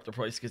have to drop the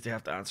price because they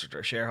have to answer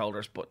their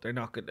shareholders. But they're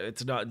not going.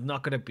 It's not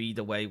going to be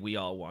the way we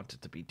all want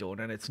it to be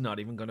done, and it's not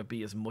even going to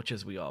be as much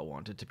as we all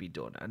want it to be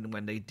done. And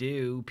when they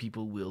do,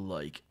 people will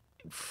like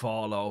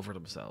fall over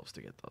themselves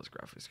to get those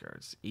graphics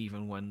cards,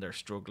 even when they're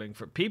struggling.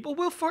 For people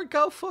will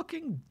forgo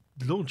fucking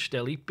lunch.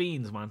 They'll eat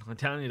beans, man. I'm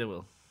telling you, they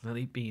will. They'll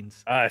eat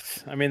beans. I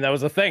mean, that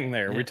was a thing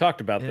there. Yeah. We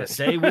talked about this.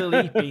 They will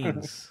eat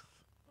beans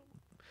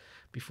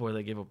before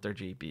they give up their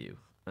GPU.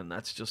 And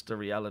that's just the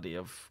reality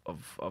of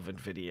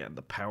Nvidia and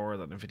the power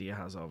that Nvidia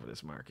has over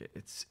this market.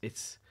 It's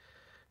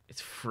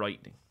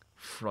frightening.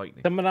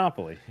 It's a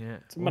monopoly. Yeah,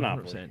 it's a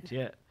monopoly.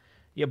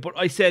 Yeah. But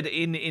I said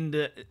in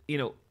the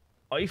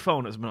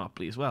iPhone is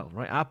monopoly as well,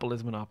 right? Apple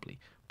is monopoly,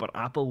 but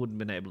Apple wouldn't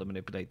have been able to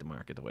manipulate the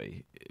market the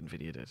way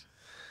Nvidia did.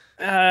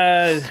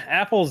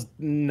 Apple's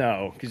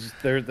no, because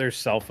they're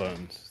cell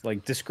phones.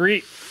 Like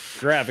discrete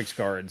graphics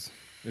cards,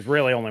 there's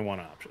really only one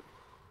option.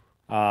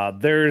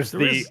 There is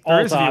if you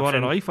want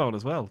an iPhone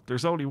as well.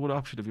 There's only one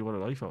option if you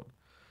want an iPhone.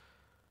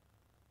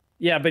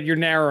 Yeah, but you're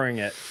narrowing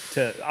it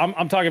to.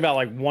 I'm talking about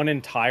like one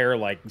entire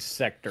like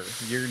sector.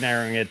 You're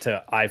narrowing it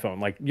to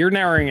iPhone. Like you're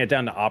narrowing it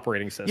down to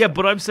operating system. Yeah,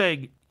 but I'm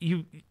saying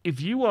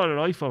if you want an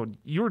iPhone,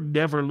 you're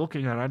never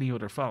looking at any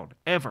other phone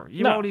ever.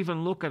 You won't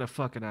even look at a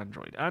fucking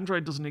Android.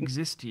 Android doesn't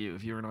exist to you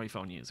if you're an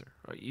iPhone user.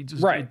 Right?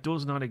 It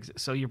does not exist.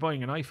 So you're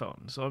buying an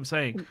iPhone. So I'm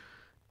saying,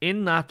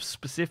 in that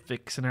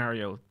specific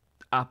scenario,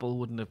 Apple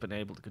wouldn't have been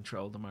able to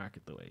control the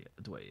market the way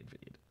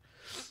Nvidia did.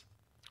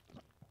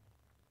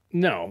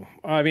 No,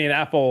 I mean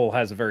Apple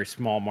has a very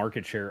small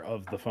market share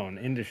of the phone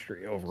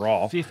industry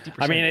overall. 50%.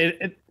 I mean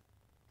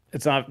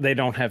it's not. They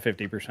don't have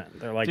 50%.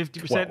 They're like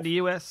 50% in the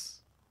US.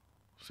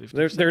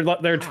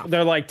 50%.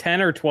 They're like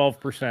 10 or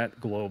 12%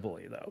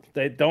 globally though.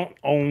 They don't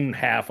own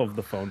half of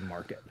the phone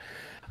market.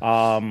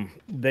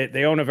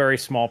 They own a very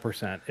small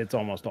percent. It's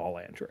almost all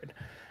Android,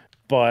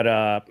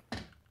 but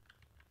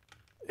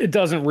it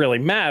doesn't really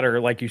matter,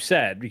 like you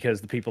said,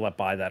 because the people that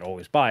buy that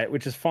always buy it,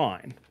 which is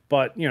fine.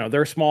 But,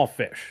 they're small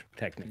fish,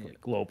 technically,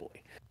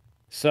 globally.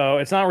 So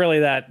it's not really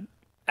that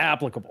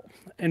applicable.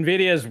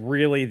 NVIDIA is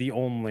really the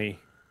only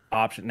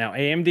option. Now,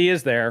 AMD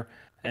is there,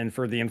 and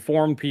for the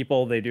informed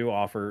people, they do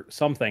offer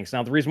some things.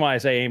 Now, the reason why I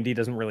say AMD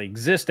doesn't really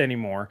exist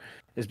anymore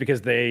is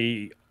because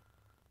there's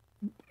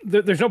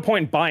no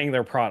point in buying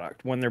their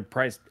product when they're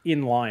priced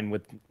in line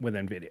with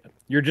NVIDIA.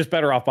 You're just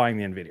better off buying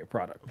the NVIDIA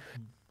product.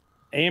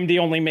 AMD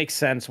only makes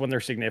sense when they're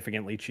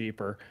significantly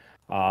cheaper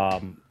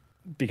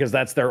because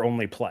that's their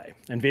only play.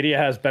 NVIDIA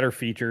has better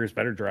features,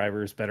 better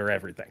drivers, better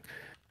everything.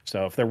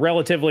 So if they're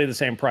relatively the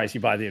same price, you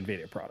buy the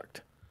NVIDIA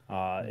product.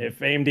 If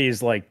AMD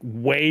is like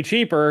way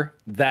cheaper,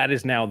 that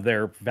is now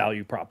their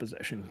value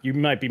proposition. You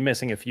might be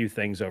missing a few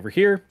things over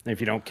here. And if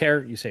you don't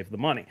care, you save the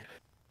money.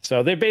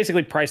 So they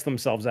basically priced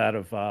themselves out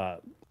of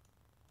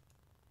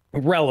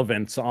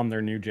relevance on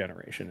their new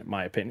generation, in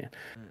my opinion.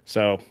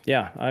 So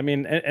yeah, I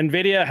mean,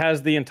 NVIDIA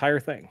has the entire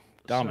thing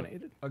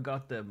dominated. So I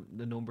got the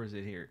numbers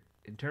in here.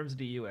 In terms of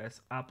the US,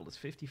 Apple is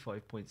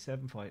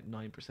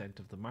 55.759%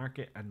 of the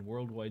market, and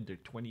worldwide they're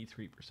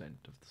 23%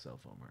 of the cell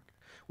phone market,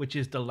 which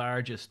is the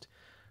largest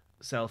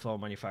cell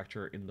phone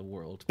manufacturer in the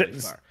world by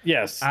far.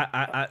 Yes.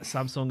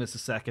 Samsung is the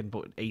second,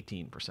 but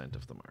 18%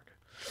 of the market.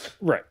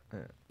 Right.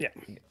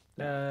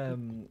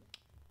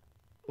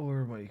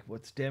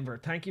 What's Denver?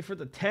 Thank you for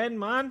the 10,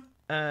 man.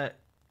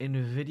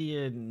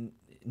 Nvidia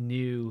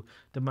knew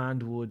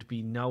demand would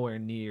be nowhere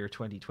near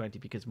 2020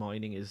 because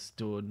mining is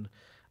done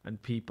and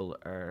people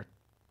are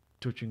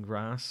touching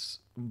grass.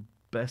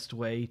 Best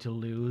way to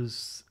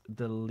lose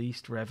the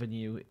least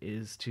revenue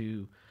is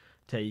to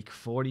take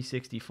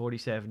 4060,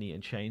 4070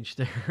 and change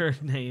their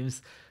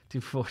names to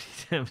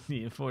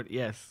 4070 and 40.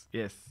 Yes.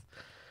 It's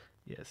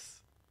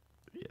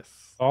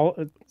all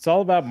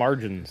about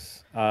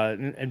margins.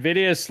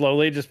 NVIDIA is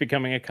slowly just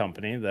becoming a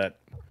company that,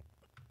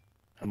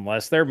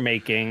 unless they're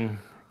making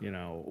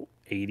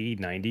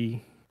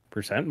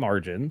 80-90%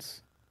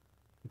 margins,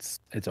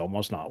 it's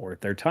almost not worth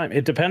their time.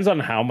 It depends on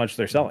how much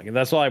they're selling, and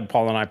that's why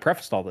Paul and I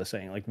prefaced all this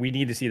saying, like, we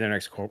need to see their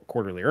next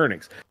quarterly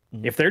earnings.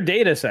 If their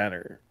data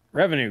center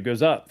revenue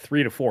goes up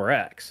 3 to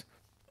 4x,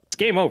 it's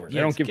game over. They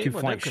don't give two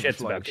flying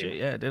shits about it.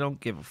 Yeah, they don't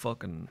give a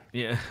fucking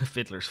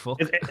fiddler's fuck.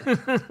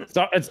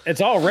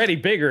 It's already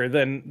bigger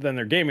than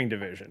their gaming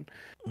division,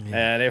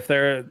 and if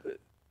they're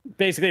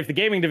basically, if the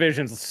gaming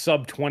division's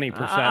sub 20% of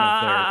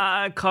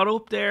their caught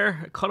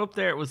up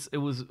there, it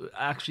was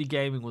actually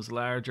gaming was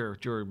larger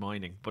during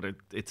mining, but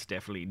it's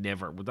definitely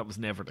never. That was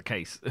never the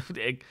case.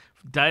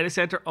 Data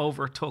center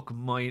overtook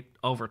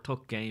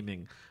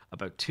gaming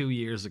about 2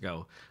 years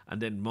ago, and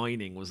then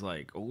mining was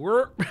like,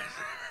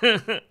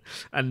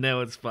 and now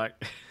it's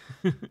back.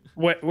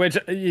 Which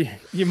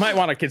you might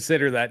want to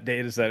consider that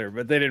data center,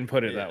 but they didn't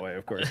put it that way,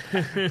 of course.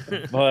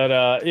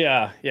 But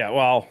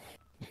well,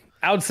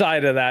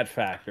 outside of that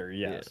factor,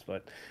 yes,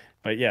 but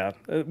yeah,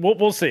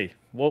 we'll see.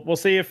 we'll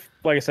see if,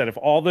 like I said, if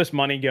all this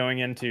money going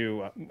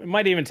into it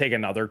might even take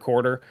another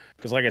quarter,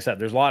 because like I said,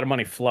 there's a lot of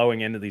money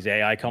flowing into these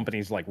AI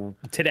companies like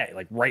today,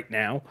 like right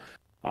now.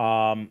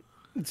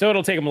 So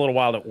it'll take them a little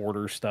while to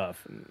order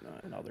stuff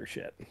and other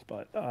shit.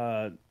 But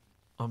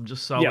I'm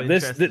just so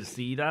interested to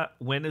see that.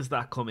 When is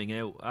that coming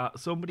out?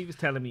 Somebody was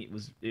telling me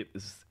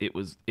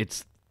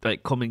it's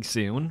like coming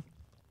soon.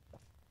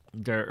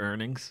 Their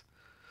earnings.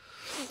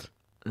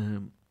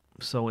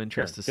 So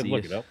interested to see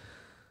look it up.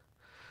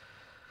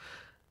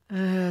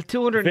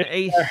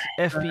 208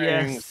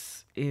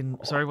 FPS in.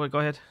 Sorry, what? Go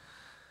ahead.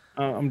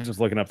 I'm just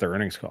looking up their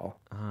earnings call.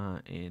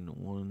 In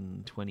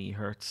 120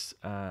 hertz,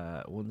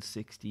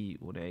 160,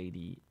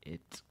 180.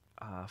 It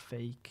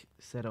fake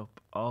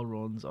setup. All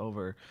runs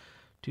over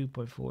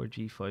 2.4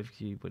 G,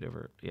 5G,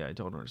 whatever. Yeah, I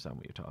don't understand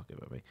what you're talking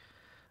about, mate.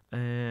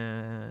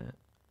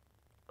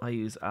 I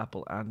use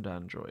Apple and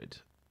Android.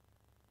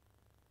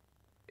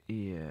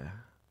 Yeah.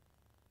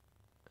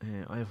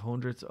 I have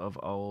hundreds of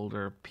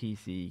older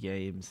PC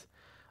games.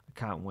 I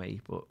can't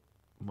wait, but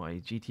my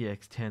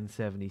GTX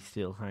 1070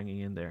 still hanging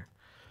in there.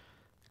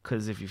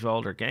 Because if you've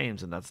older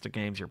games and that's the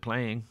games you're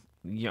playing,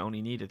 you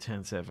only need a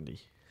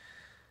 1070.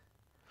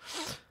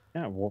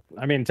 Yeah, well,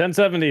 I mean,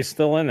 1070 is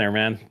still in there,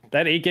 man.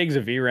 That 8 gigs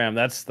of VRAM,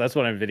 that's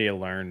what NVIDIA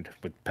learned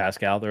with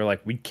Pascal. They're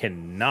like, we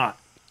cannot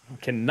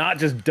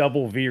just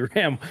double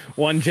VRAM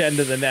one gen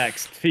to the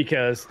next,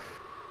 because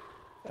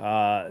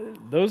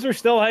those are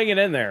still hanging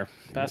in there.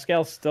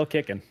 Pascal's still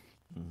kicking.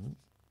 Mm-hmm.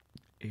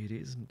 It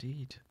is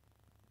indeed.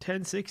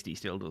 1060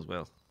 still does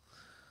well.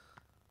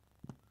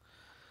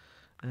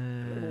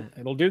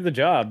 It'll do the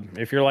job.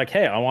 If you're like,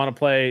 hey, I want to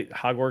play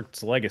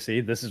Hogwarts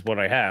Legacy, this is what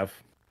I have.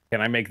 Can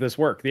I make this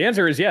work? The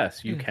answer is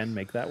yes. You can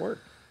make that work.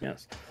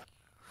 Yes.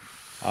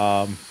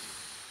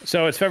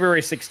 So it's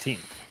February 16th.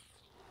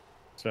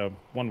 So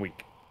 1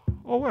 week.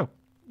 Oh, well.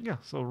 Yeah,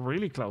 so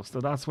really close.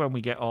 So that's when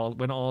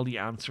when all the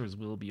answers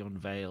will be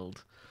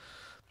unveiled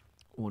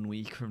 1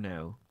 week from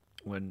now.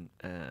 When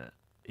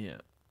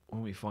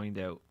we find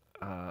out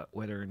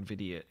whether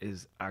NVIDIA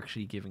is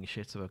actually giving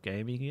shits about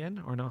gaming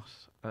again or not.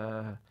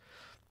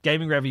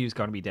 Gaming revenue is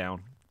going to be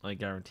down. I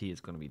guarantee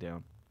it's going to be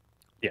down.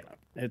 Yeah,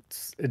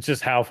 it's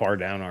just how far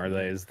down are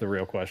they is the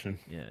real question.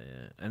 Yeah.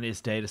 And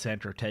is data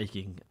center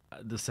taking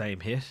the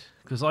same hit?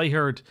 Because I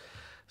heard...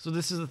 So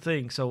this is the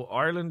thing. So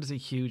Ireland is a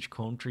huge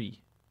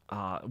country.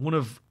 One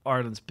of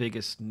Ireland's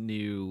biggest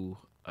new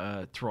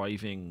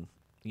thriving,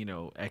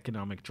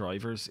 economic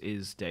drivers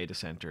is data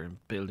center and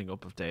building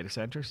up of data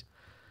centers.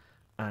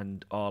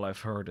 And all I've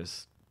heard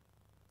is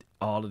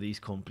all of these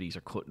companies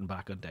are cutting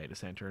back on data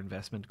center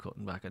investment,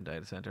 cutting back on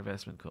data center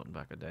investment, cutting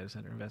back on data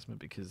center investment,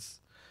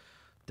 because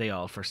they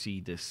all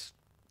foresee this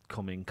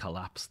coming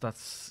collapse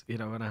that's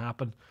going to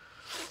happen.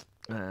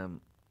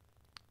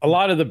 A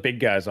lot of the big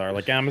guys are,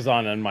 like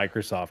Amazon and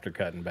Microsoft, are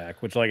cutting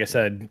back, which, like I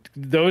said,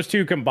 those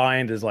two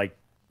combined is like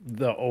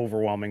the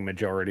overwhelming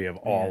majority of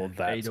all of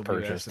that's AWS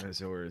purchased. And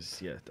Azure,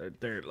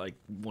 they're like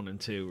 1 and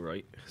 2,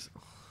 right? So.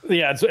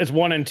 Yeah, it's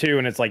 1 and 2,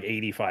 and it's like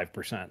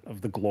 85%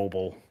 of the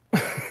global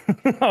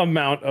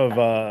amount of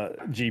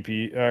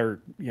GPU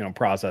or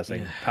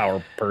processing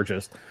power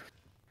purchased.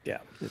 Yeah,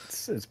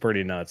 it's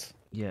pretty nuts.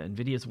 Yeah,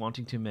 NVIDIA's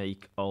wanting to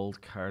make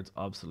old cards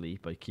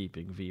obsolete by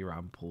keeping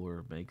VRAM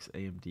poor. Makes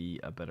AMD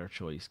a better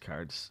choice.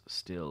 Cards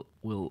still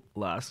will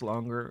last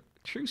longer.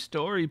 True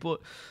story,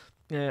 but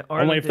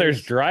only if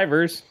there's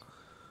drivers.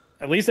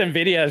 At least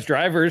NVIDIA has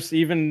drivers.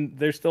 Even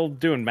they're still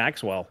doing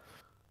Maxwell.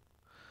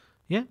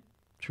 Yeah,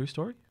 true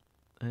story.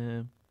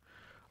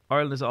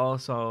 Ireland is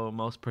also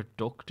most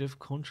productive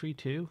country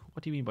too.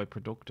 What do you mean by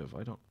productive?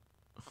 I don't...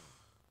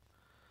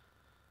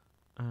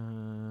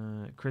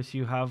 Chris,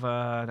 you have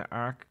an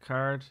ARC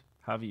card.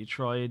 Have you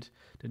tried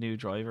the new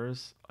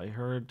drivers? I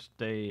heard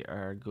they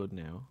are good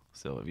now.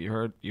 So have you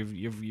heard?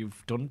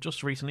 You've done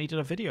just recently did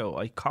a video.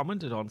 I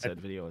commented on said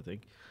video, I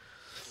think.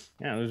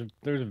 Yeah,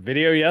 there's a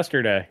video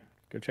yesterday.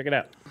 Go check it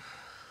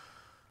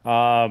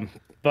out.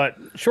 But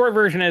short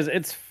version is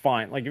it's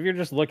fine. Like if you're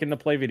just looking to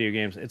play video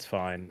games, it's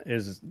fine.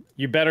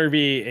 You better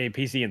be a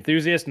PC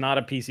enthusiast, not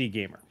a PC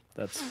gamer.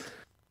 That's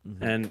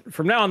And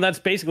from now on, that's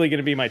basically going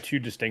to be my two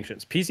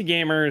distinctions. PC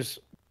gamers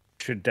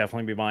should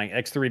definitely be buying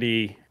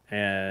X3D,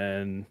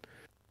 and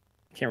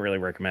can't really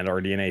recommend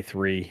RDNA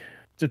 3.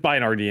 Just buy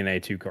an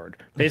RDNA 2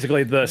 card.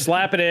 Basically,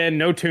 slap it in,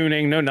 no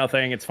tuning, no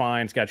nothing. It's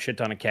fine. It's got a shit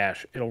ton of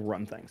cache. It'll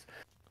run things.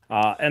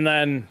 And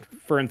then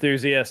for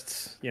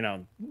enthusiasts,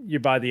 you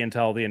buy the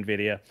Intel, the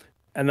NVIDIA,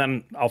 and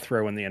then I'll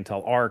throw in the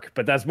Intel Arc.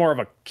 But that's more of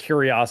a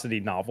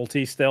curiosity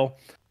novelty still.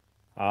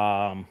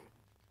 I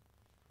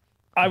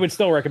would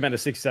still recommend a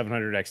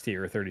 6700 XT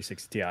or a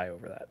 3060 Ti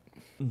over that.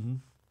 Mm-hmm.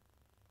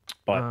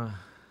 But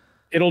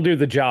it'll do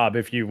the job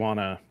if you want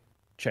to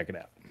check it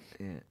out.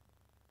 Yeah.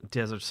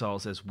 Desert Soul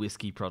says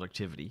whiskey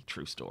productivity.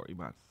 True story,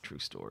 man. True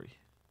story.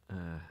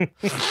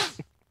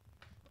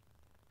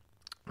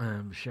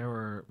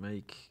 Shower,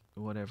 make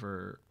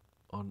whatever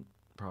on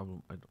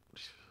problem. I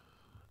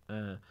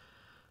don't.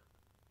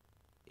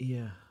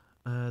 Yeah.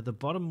 The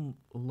bottom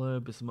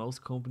line is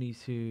most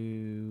companies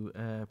who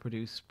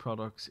produce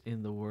products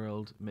in the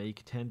world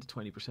make 10 to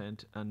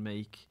 20% and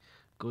make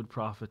good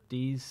profit.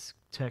 These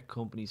tech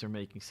companies are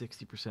making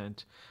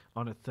 60%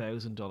 on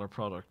 $1,000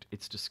 product.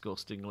 It's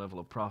disgusting level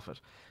of profit.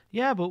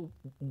 Yeah, but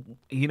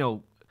you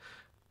know,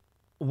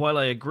 while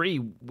I agree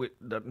with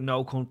that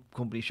no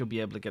company should be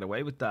able to get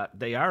away with that,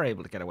 they are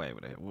able to get away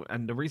with it.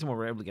 And the reason why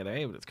we're able to get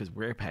away with it is because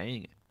we're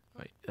paying it.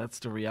 Right? That's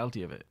the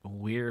reality of it.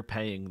 We're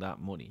paying that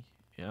money.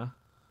 Yeah.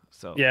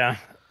 So yeah,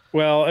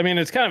 well, I mean,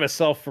 it's kind of a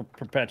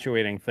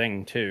self-perpetuating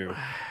thing too.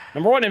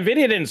 Number one,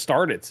 Nvidia didn't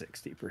start at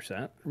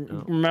 60%.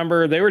 no.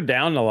 Remember, they were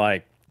down to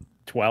like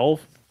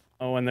 12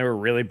 when they were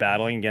really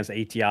battling against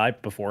ATI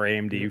before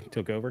AMD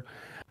took over.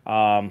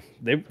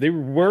 They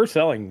were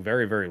selling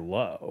very, very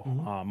low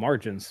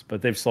margins,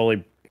 but they've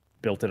slowly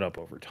built it up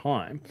over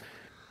time.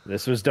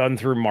 This was done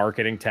through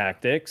marketing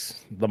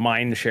tactics, the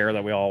mind share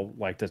that we all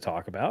like to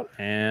talk about,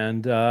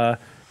 and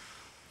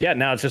yeah,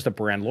 now it's just a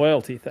brand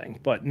loyalty thing.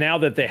 But now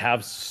that they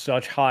have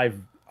such high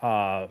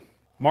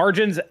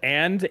margins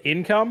and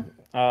income,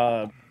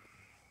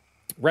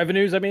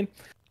 revenues, I mean,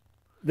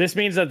 this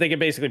means that they can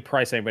basically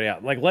price anybody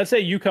out. Like, let's say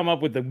you come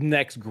up with the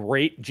next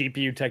great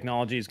GPU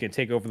technology is going to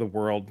take over the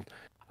world.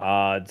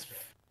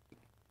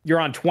 You're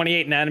on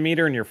 28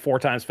 nanometer and you're 4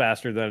 times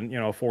faster than,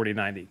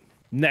 4090.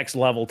 Next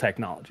level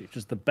technology,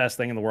 just the best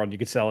thing in the world. You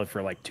could sell it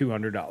for like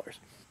 $200.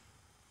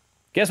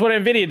 Guess what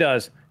NVIDIA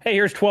does? Hey,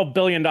 here's $12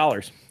 billion.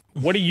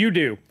 What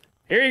do?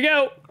 Here you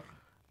go.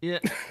 Yeah.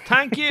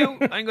 Thank you.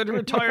 I'm going to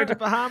retire to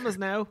Bahamas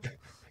now.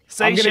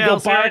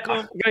 Seychelles, I'm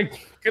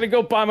gonna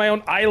go buy my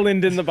own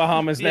island in the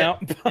Bahamas now.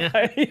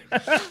 Bye.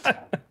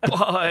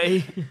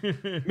 Bye.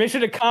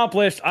 Mission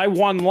accomplished. I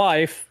won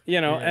life,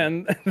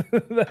 and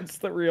that's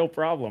the real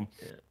problem.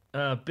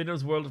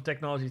 Binno's World of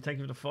Technology. Thank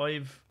you for the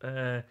 5.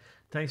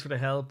 Thanks for the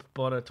help.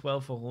 Bought a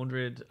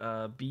 12400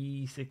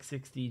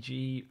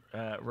 B660G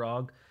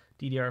ROG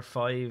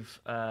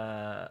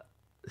DDR5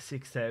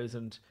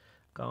 6000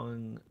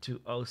 going to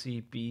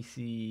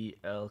OCBC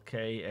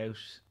LK out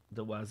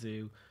the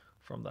wazoo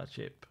from that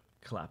chip.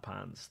 Clap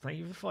hands. Thank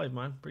you for the 5,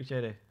 man.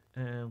 Appreciate it.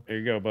 There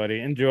you go,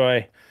 buddy.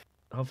 Enjoy.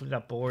 Hopefully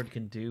that board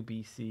can do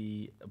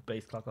BC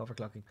base clock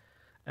overclocking.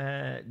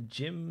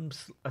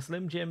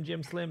 Slim Jim,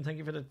 thank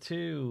you for the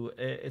 2.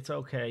 It's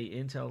okay.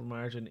 Intel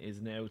margin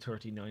is now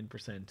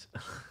 39%. I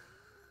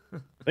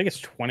think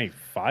it's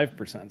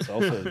 25%.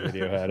 Also, the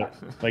video had it.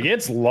 Like,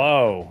 it's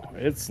low.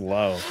 It's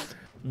low.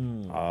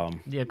 Yeah,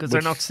 because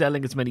they're not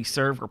selling as many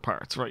server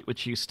parts, right?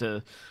 Which used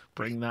to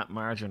bring that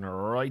margin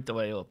right the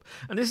way up.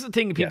 And this is the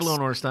thing people don't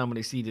understand when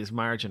they see this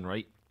margin,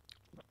 right?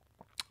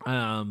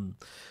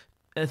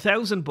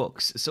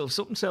 $1,000. So if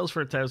something sells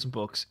for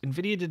 $1,000,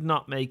 Nvidia did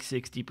not make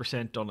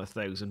 60% on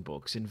 $1,000.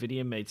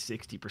 Nvidia made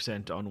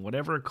 60% on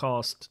whatever it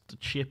cost the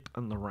chip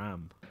and the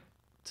RAM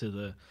to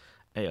the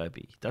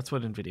AIB. That's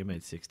what Nvidia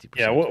made 60%.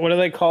 Yeah, what do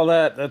they call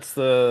that? That's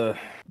the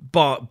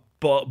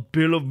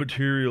bill of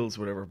materials,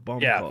 whatever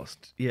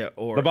cost. Yeah,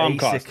 or the BOM ASIC,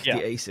 cost. Yeah.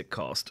 The ASIC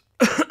cost.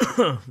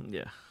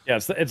 Yeah. Yeah,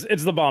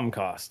 it's the BOM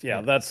cost.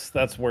 Yeah,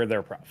 that's where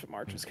their profit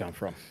margins come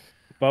from.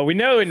 But we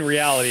know in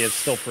reality it's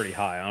still pretty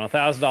high. On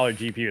 $1,000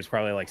 GPU, it's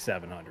probably like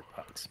 $700.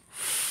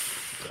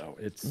 So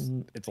it's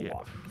a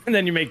lot. And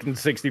then you're making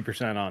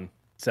 60% on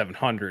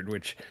 700,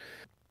 which is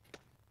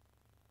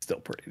still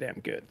pretty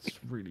damn good. It's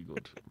really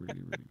good.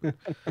 Really, really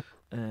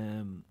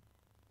good.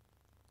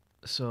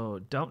 So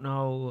don't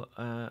know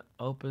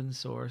open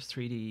source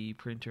 3D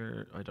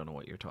printer. I don't know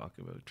what you're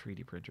talking about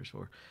 3D printers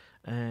for.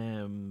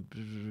 Yeah,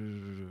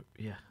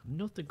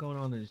 nothing going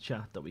on in the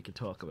chat that we could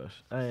talk about.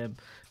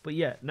 But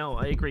yeah, no,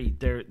 I agree.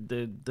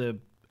 The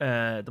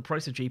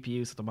price of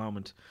GPUs at the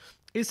moment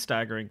is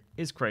staggering.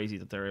 Is crazy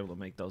that they're able to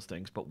make those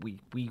things. But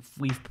we've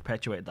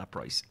perpetuated that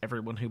price.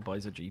 Everyone who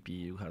buys a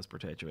GPU has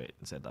perpetuated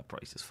and said that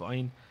price is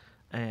fine.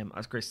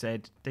 As Chris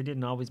said, they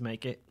didn't always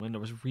make it when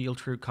there was real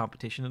true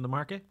competition in the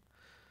market.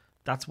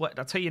 That's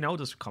how you know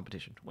there's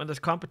competition. When there's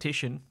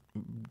competition,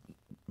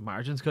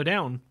 margins go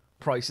down,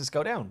 prices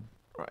go down.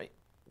 Right,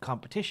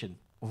 competition.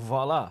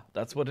 Voila,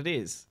 that's what it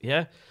is.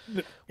 Yeah,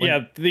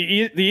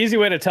 the easy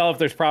way to tell if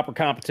there's proper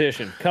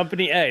competition.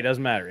 Company A,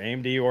 doesn't matter,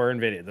 AMD or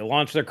Nvidia. They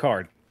launch their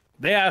card.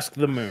 They ask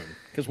the moon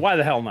because why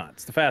the hell not?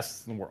 It's the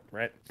fastest in the world,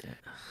 right? Yeah.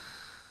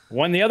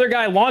 When the other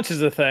guy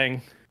launches a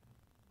thing,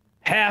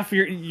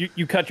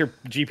 you cut your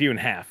GPU in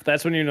half.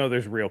 That's when you know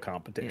there's real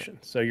competition.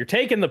 Yeah. So you're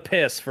taking the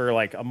piss for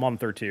like a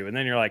month or two, and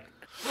then you're like,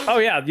 oh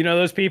yeah,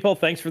 those people.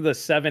 Thanks for the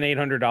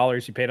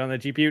 $700-800 you paid on the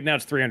GPU. Now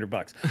it's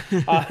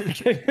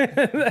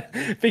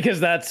 $300, because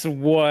that's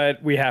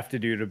what we have to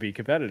do to be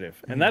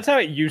competitive, and that's how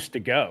it used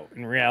to go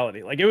in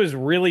reality. Like, it was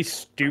really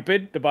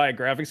stupid to buy a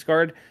graphics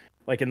card,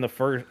 like in the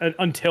first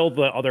until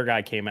the other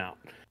guy came out,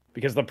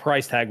 because the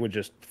price tag would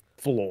just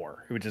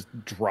floor. It would just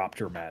drop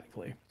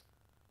dramatically.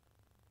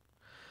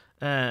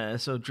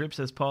 So Drip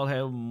says, Paul,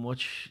 how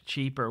much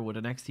cheaper would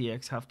an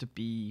XTX have to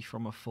be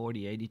from a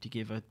 4080 to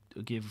give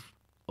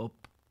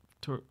up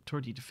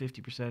 30 to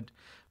 50%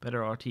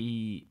 better RT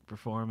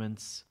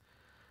performance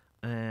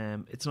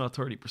It's not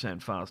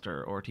 30%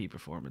 faster RT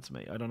performance,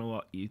 mate. I don't know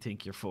what you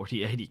think your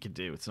 4080 can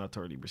do. It's not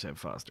 30%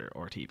 faster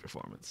RT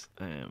performance.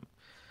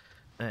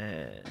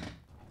 My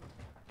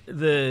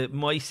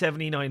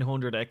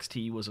 7900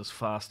 XT was as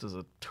fast as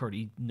a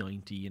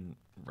 3090 in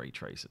ray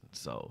tracing.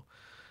 So,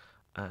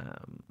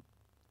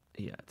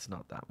 yeah, it's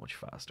not that much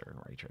faster in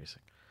ray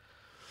tracing.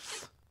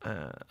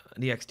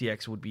 The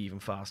XTX would be even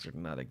faster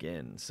than that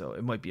again, so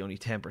it might be only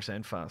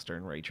 10% faster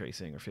in ray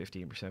tracing or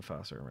 15%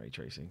 faster in ray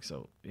tracing.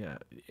 So yeah,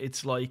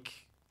 it's like,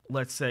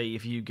 let's say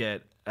if you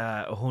get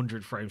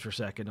 100 frames per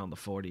second on the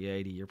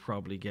 4080, you're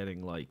probably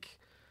getting like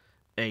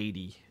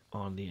 80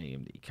 on the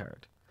AMD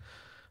card,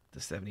 the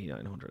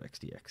 7900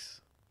 XTX.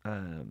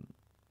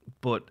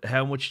 But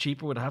how much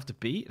cheaper would it have to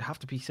be? It'd have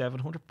to be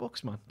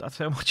 $700, man. That's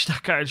how much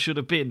that card should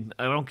have been.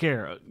 I don't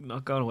care. I'm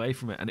not going away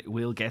from it, and it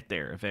will get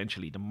there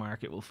eventually. The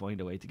market will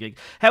find a way to gig.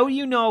 How do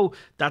you know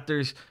that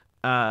there's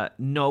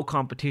no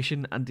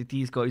competition and that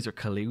these guys are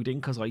colluding?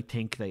 Because I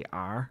think they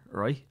are,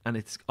 right? And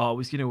it's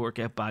always going to work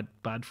out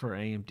bad for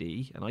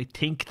AMD, and I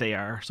think they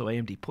are. So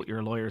AMD, put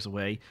your lawyers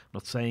away. I'm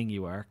not saying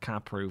you are,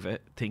 can't prove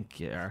it, think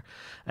you are.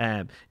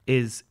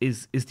 Is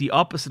the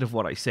opposite of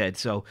what I said.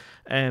 So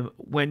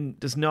when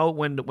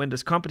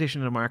there's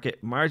competition in the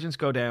market, margins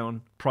go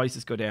down,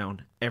 prices go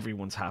down,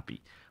 everyone's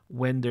happy.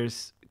 When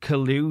there's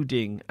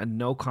colluding and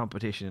no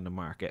competition in the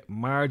market,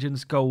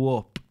 margins go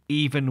up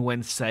even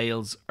when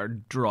sales are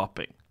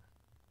dropping.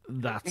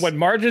 That's when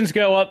margins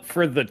go up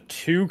for the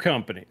two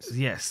companies.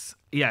 Yes.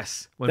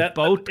 When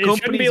both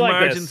companies' like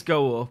margins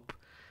go up,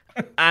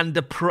 and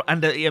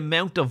the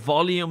amount of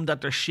volume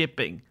that they're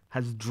shipping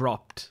has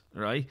dropped,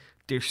 right?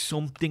 There's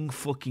something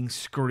fucking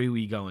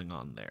screwy going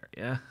on there.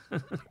 Yeah.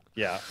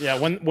 Yeah.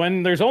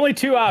 When there's only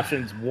two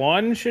options,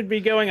 one should be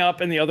going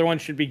up and the other one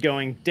should be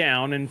going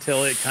down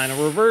until it kind of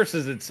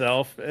reverses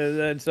itself,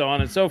 and so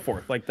on and so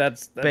forth. Like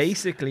that's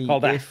basically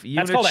called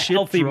that's called a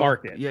healthy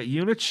market. Yeah,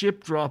 unit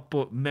ship drop,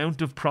 but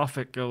amount of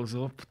profit goes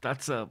up.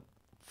 That's a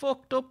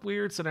fucked up,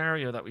 weird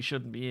scenario that we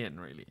shouldn't be in,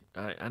 really.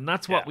 And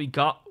that's what we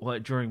got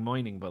during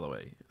mining, by the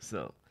way.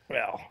 So,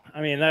 well,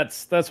 I mean,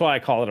 that's why I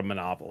call it a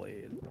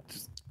monopoly.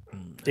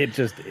 It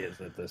just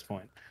is at this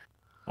point.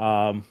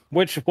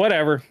 Which,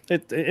 whatever,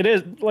 it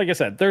is. Like I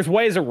said, there's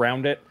ways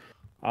around it.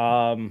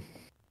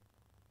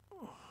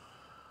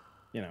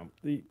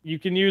 You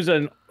can use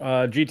a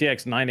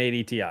GTX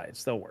 980 Ti. It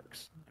still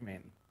works. I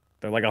mean,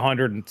 they're like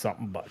 $100 and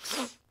something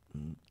bucks.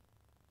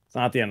 It's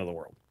not the end of the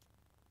world.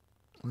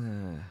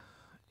 Yeah.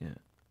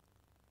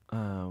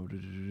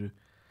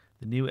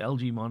 The new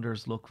LG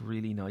monitors look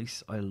really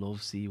nice. I love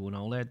C1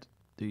 OLED.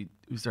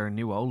 Is there a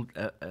new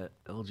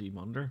LG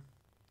monitor?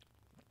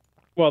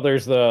 Well,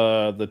 there's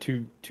the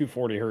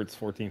 240 hertz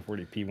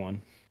 1440p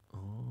one.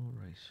 Oh,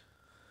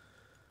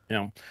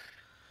 right.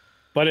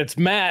 But it's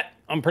Matt.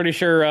 I'm pretty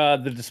sure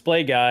the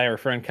display guy, our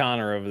friend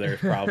Connor over there, is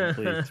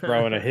probably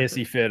throwing a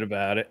hissy fit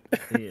about it.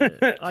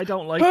 Yeah, I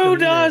don't like. Who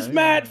does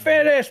Matt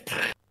finish?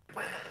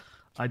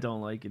 I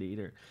don't like it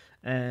either.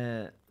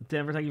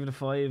 Denver, thank you for the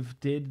 5.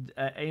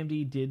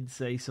 AMD did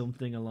say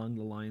something along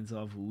the lines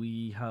of,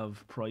 "We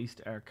have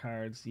priced our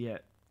cards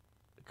yet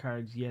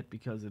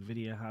because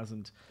Nvidia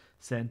hasn't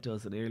sent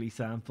us an early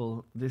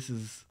sample." This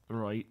is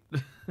right.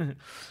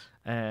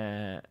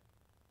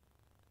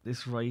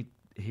 This right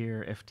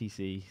here,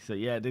 FTC. So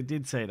yeah, they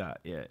did say that.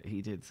 Yeah,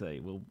 he did say,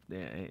 well,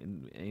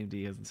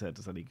 AMD hasn't sent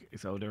us any.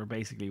 So they were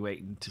basically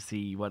waiting to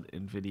see what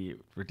Nvidia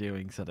were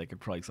doing so they could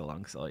price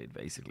alongside,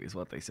 basically, is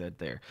what they said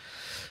there.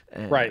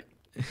 Right.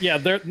 Yeah,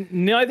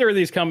 neither of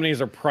these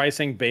companies are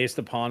pricing based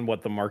upon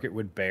what the market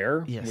would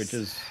bear, which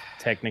is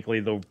technically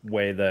the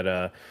way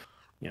that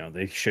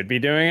they should be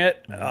doing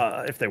it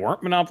if they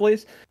weren't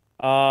monopolies.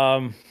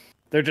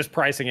 They're just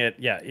pricing it,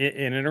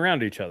 in and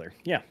around each other.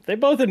 Yeah, they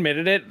both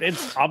admitted it.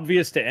 It's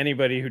obvious to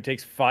anybody who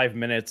takes 5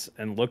 minutes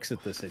and looks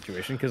at the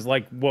situation, because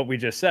like what we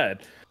just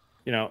said,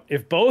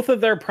 if both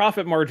of their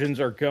profit margins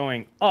are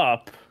going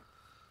up,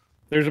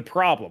 there's a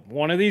problem.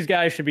 One of these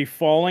guys should be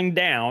falling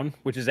down,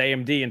 which is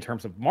AMD in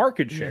terms of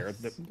market share.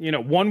 Yes.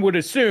 One would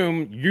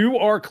assume you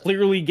are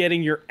clearly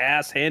getting your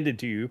ass handed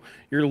to you.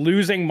 You're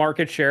losing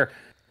market share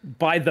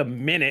by the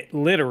minute,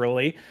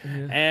 literally.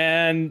 Yeah.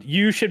 And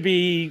you should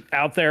be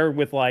out there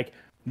with like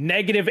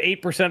negative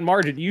 8%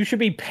 margin. You should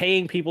be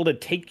paying people to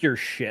take your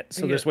shit.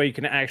 So this way you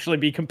can actually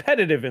be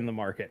competitive in the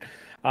market.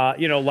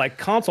 Like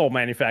console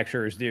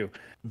manufacturers do.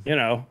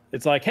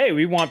 It's like, hey,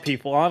 we want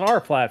people on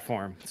our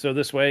platform. So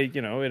this way,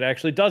 it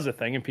actually does a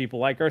thing and people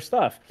like our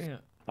stuff. Yeah.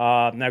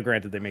 Now,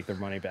 granted, they make their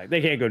money back.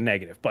 They can't go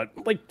negative, but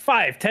like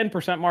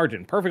 5-10%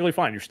 margin, perfectly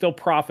fine. You're still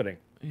profiting.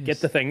 Yes.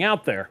 Get the thing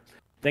out there.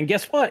 Then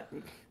guess what?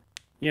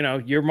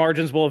 Your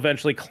margins will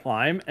eventually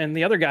climb and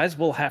the other guys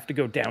will have to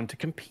go down to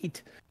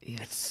compete.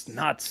 Yes, it's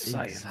not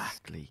science.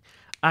 Exactly.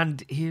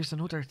 And here's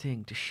another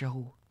thing to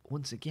show,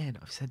 once again,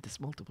 I've said this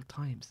multiple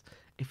times,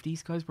 if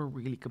these guys were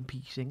really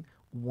competing,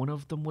 one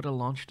of them would have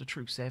launched a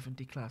true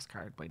 70 class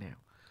card by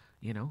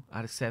now,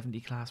 at a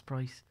 70 class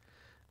price.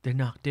 They're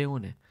not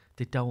doing it.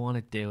 They don't want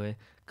to do it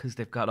because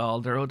they've got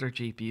all their other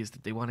GPUs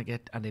that they want to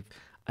get, and they've,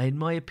 in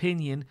my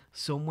opinion,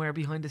 somewhere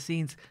behind the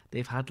scenes,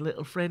 they've had a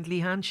little friendly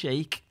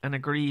handshake and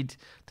agreed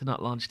to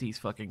not launch these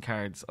fucking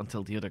cards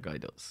until the other guy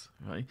does,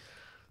 right?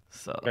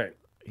 So, right.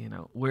 you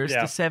know, where's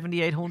the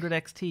 7800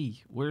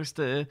 XT? Where's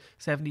the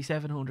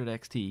 7700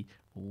 XT?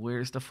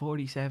 Where's the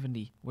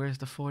 4070? Where's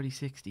the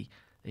 4060?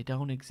 They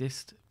don't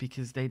exist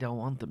because they don't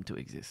want them to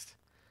exist.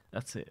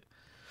 That's it.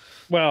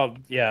 Well,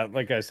 yeah,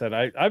 like I said,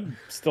 I'm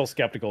still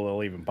skeptical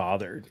they'll even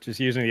bother. Just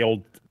using the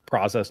old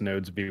process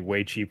nodes would be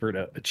way cheaper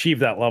to achieve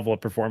that level of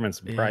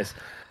performance and price.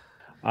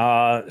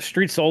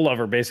 Street Soul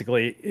Lover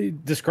basically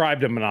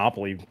described a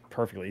monopoly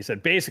perfectly. He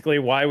said, basically,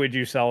 why would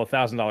you sell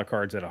 $1,000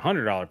 cards at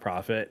 $100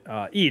 profit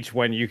each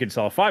when you could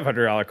sell a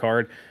 $500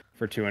 card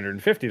for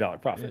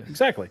 $250 profit? Yeah.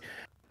 Exactly.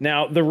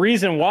 Now, the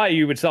reason why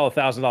you would sell a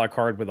 $1,000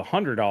 card with a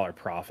 $100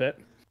 profit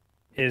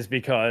is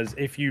because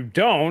if you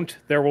don't,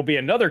 there will be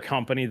another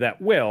company that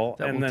will,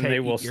 and then they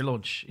will eat your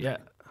lunch. Yeah.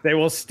 They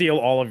will steal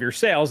all of your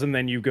sales, and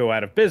then you go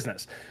out of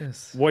business.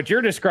 Yes. What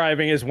you're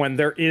describing is when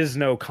there is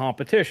no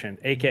competition,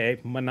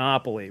 aka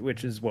monopoly,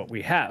 which is what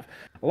we have.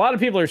 A lot of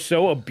people are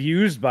so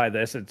abused by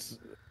this, it's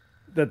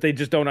that they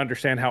just don't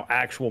understand how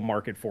actual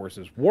market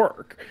forces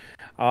work.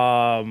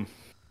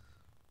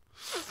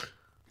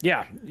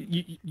 Yeah,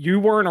 you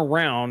weren't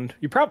around.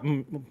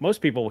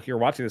 Most people here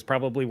watching this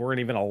probably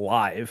weren't even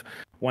alive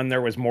when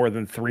there was more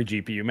than 3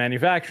 GPU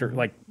manufacturers,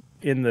 like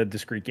in the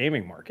discrete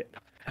gaming market.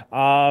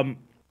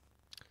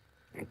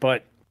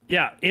 But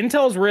yeah,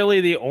 Intel's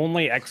really the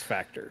only X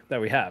factor that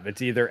we have.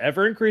 It's either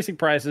ever increasing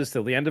prices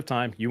till the end of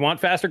time. You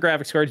want faster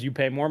graphics cards, you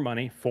pay more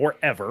money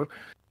forever.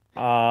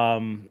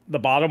 The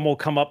bottom will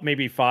come up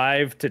maybe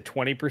 5 to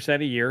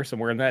 20% a year,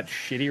 somewhere in that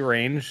shitty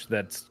range.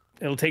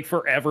 It'll take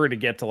forever to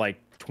get to like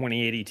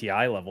 2080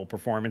 Ti level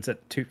performance at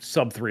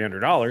sub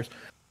 $300.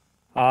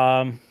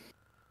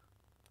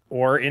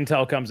 Or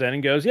Intel comes in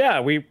and goes, yeah,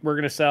 we're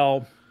going to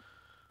sell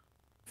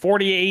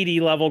 4080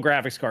 level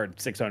graphics card,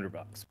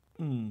 $600.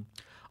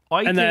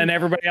 Then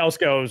everybody else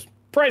goes,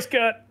 price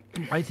cut.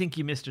 I think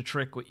you missed a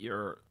trick with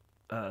your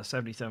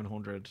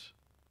 7700,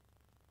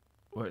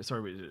 or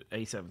sorry,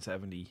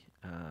 A770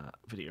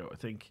 video. I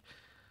think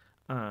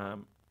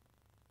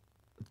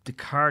the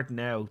card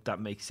now that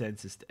makes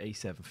sense is the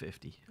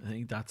A750. I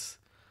think that's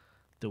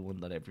the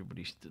one that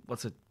everybody should.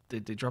 What's it? They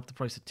dropped the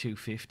price at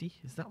 $250.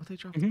 Is that what they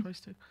dropped the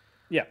price to?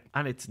 Yeah,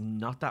 and it's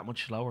not that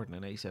much slower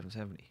than an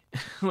A770.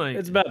 Like,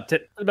 it's about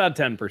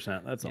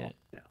 10%. That's all.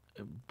 Yeah,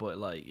 but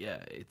like, yeah,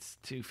 it's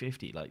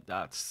 $250. Like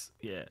that's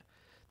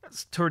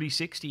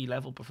 3060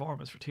 level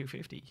performance for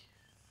 $250.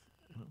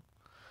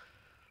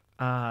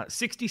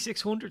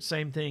 6600,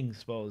 same thing, I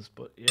suppose.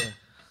 But yeah,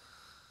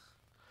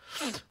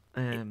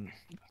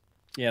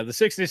 yeah, the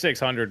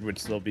 6600 would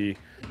still be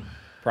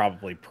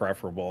probably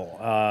preferable.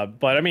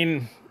 But I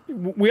mean,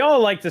 we all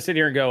like to sit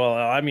here and go, well,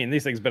 I mean,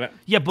 these things been...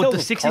 Yeah, but the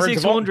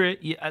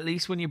 6600, at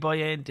least when you buy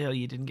Intel,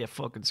 you didn't get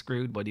fucking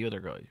screwed by the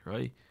other guy,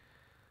 right?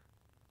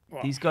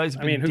 Well, these guys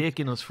have been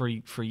dicking us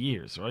for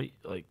years, right?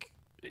 Like,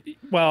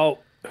 well,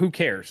 who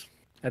cares?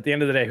 At the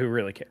end of the day, who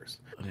really cares?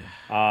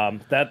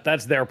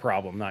 That's their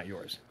problem, not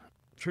yours.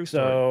 True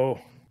story. So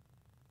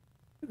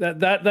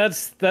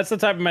that's the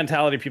type of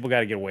mentality people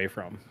got to get away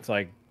from. It's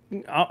like,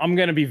 I'm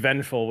going to be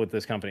vengeful with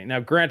this company. Now,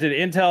 granted,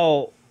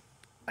 Intel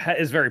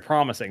is very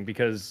promising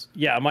because,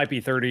 yeah, it might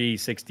be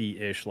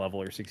 3060-ish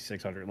level or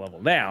 6600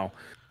 level now.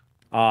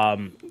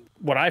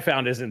 What I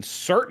found is in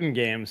certain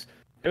games,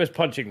 it was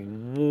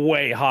punching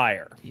way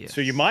higher. Yes.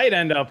 So you might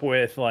end up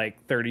with like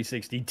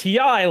 3060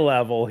 Ti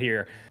level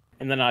here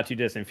in the not too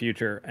distant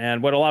future.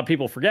 And what a lot of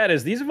people forget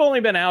is these have only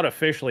been out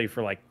officially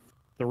for like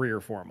 3 or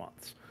 4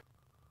 months.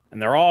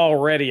 And they're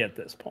already at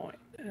this point.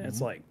 And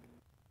it's like,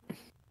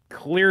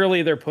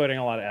 clearly they're putting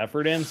a lot of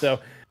effort in. So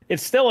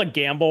it's still a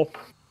gamble.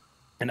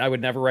 And I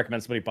would never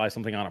recommend somebody buy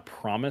something on a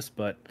promise,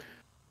 but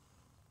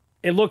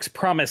it looks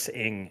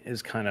promising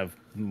is kind of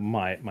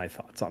my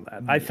thoughts on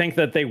that. I think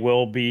that they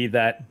will be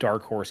that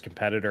dark horse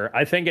competitor.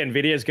 I think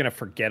NVIDIA is going to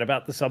forget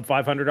about the sub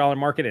 $500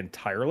 market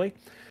entirely.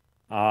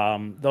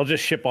 They'll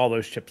just ship all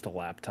those chips to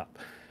laptop.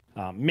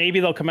 Maybe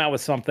they'll come out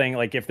with something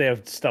like if they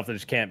have stuff that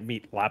just can't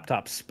meet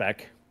laptop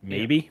spec,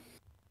 maybe.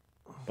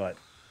 Yeah. But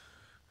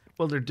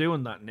well, they're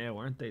doing that now,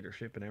 aren't they? They're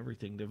shipping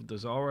everything.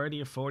 There's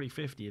already a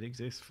 4050. It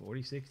exists.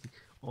 4060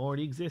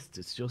 already exists.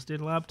 It's just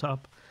in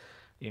laptop.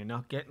 You're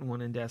not getting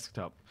one in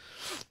desktop.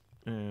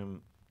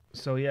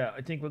 So yeah,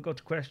 I think we'll go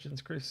to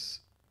questions, Chris.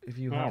 If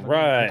you have any.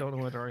 I don't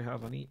know whether I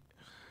have any.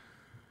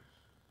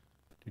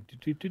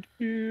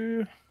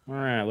 All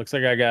right, looks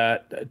like I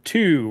got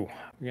 2.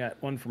 We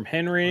got one from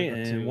Henry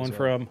and one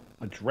from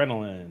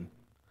Adrenaline.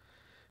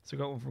 So I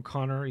got one from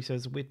Connor. He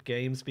says, with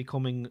games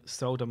becoming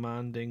so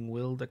demanding,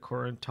 will the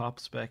current top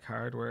spec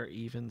hardware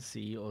even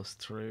see us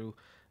through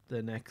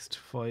the next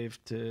 4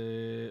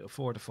 to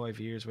 5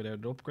 years without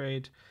an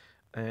upgrade?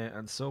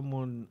 And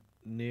someone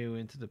new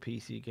into the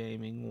PC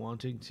gaming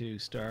wanting to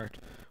start,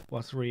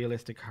 what's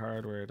realistic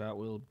hardware that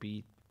will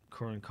beat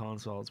current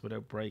consoles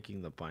without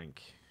breaking the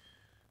bank?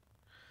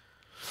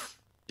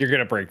 You're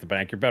gonna break the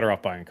bank. You're better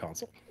off buying a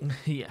console.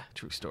 Yeah,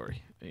 true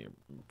story. You're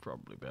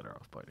probably better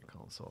off buying a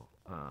console.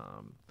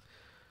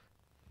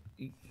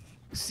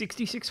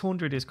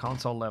 6600 is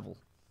console level.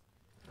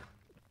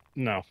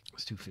 No,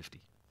 It's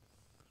 250.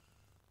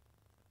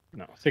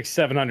 no,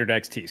 6700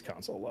 XT is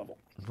console level.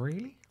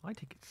 Really? I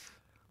think it's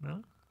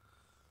no.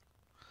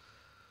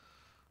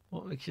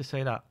 What makes you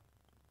say that?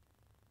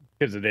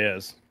 Because it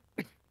is.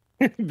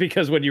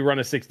 Because when you run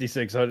a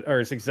 6600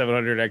 or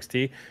 6700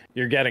 XT,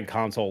 you're getting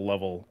console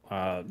level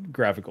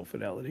graphical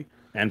fidelity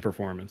and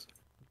performance.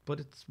 But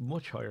it's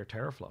much higher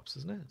teraflops,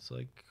 isn't it? It's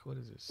like, what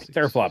is it?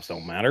 Teraflops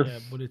don't matter. Yeah,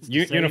 but it's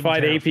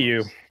unified APU.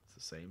 It's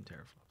the same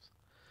teraflops.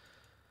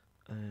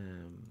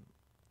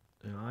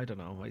 I don't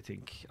know. I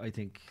think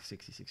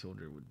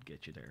 6600 would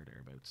get you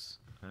thereabouts.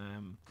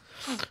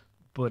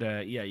 But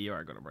yeah, you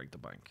are going to break the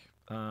bank.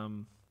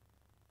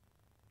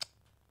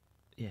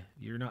 Yeah,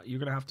 you're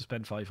gonna have to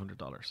spend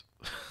 $500.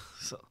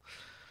 So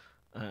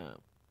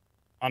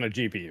on a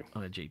GPU.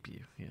 On a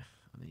GPU, yeah,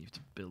 and then you have to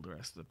build the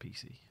rest of the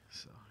PC.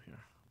 So yeah,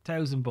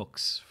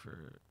 $1,000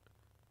 for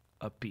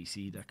a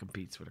PC that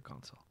competes with a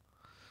console.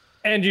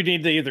 And you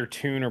need to either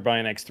tune or buy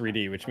an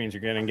X3D, which means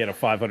you're going to get a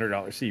 $500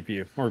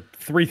 CPU, or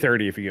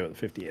 $330 if you go with the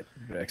 58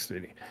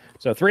 X3D.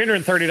 So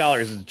 $330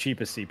 is the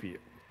cheapest CPU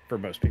for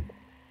most people.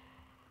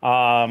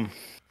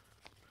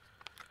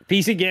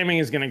 PC gaming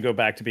is going to go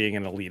back to being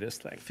an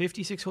elitist thing.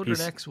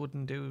 5600X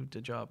wouldn't do the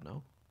job,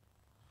 no?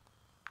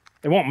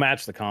 It won't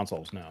match the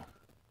consoles, no.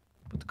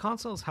 But the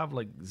consoles have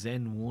like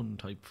Zen 1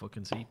 type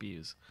fucking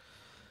CPUs.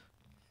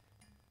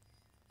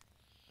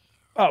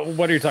 Oh,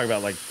 what are you talking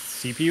about? Like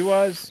CPU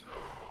wise?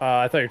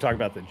 I thought you were talking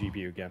about the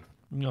GPU again.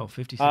 No,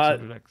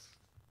 5600X.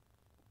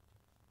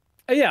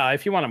 Yeah,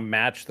 if you want to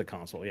match the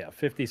console, yeah,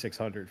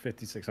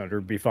 5600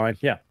 would be fine.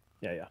 Yeah.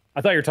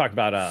 I thought you were talking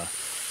about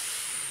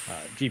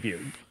GPU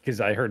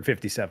because I heard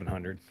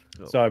 5700.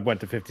 Oh. So I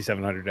went to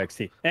 5700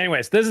 XT.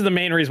 Anyways, this is the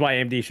main reason why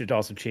AMD should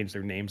also change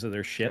their names of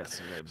their shit. Yes,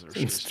 their names are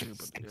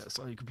stupid. Yes,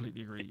 I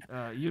completely agree.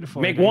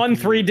 Uniform make one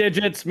 3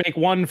 digits, make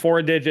one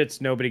 4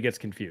 digits. Nobody gets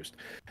confused.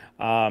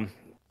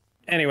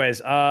 Anyways,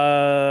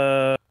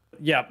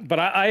 yeah, but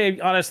I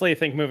honestly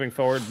think moving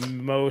forward,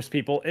 most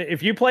people,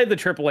 if you play the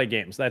AAA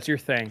games, that's your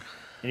thing,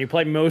 and you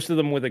play most of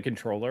them with a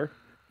controller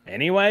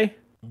anyway,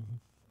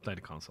 play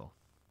the console.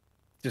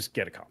 Just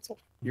get a console.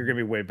 You're going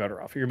to be way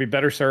better off. You're going to be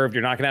better served.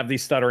 You're not going to have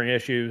these stuttering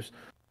issues.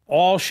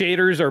 All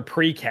shaders are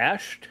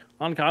pre-cached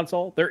on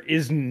console. There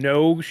is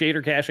no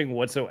shader caching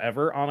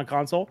whatsoever on a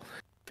console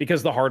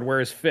because the hardware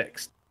is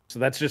fixed. So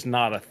that's just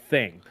not a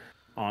thing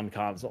on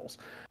consoles.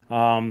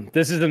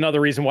 This is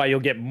another reason why you'll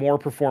get more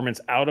performance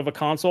out of a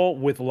console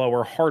with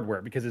lower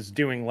hardware because it's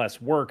doing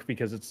less work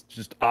because it's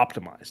just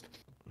optimized.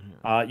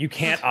 You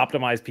can't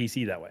optimize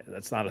PC that way.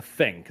 That's not a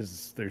thing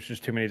because there's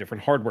just too many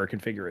different hardware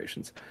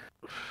configurations.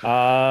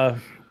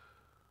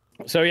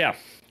 So yeah,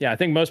 I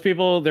think most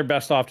people, they're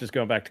best off just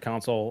going back to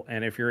console.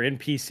 And if you're in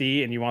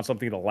PC and you want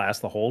something to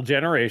last the whole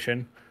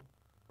generation,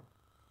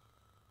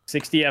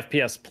 60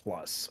 FPS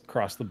plus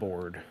across the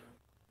board.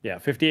 Yeah,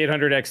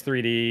 5800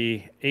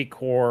 X3D,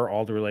 8-core,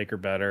 Alder Lake or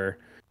better.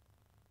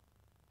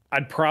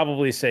 I'd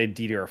probably say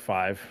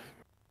DDR5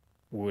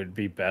 would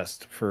be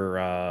best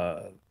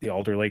for the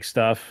Alder Lake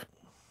stuff.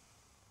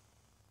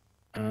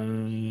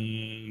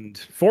 And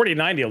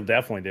 4090 will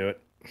definitely do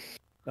it.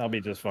 That'll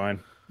be just fine.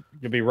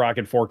 You'll be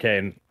rocking 4K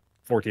and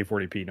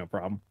 1440p, no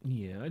problem.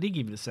 Yeah, I think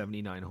even the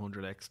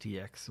 7900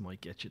 XTX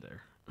might get you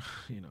there.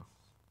 You know.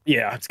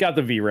 Yeah, it's got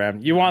the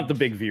VRAM. You want the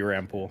big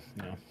VRAM pool.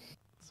 You know.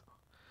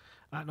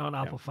 At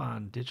Non-Apple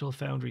Fan, Digital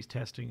Foundry's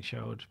testing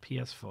showed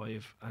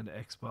PS5 and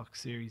Xbox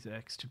Series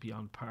X to be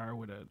on par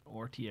with an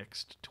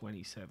RTX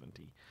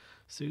 2070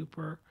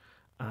 Super,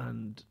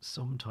 and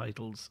some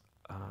titles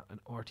an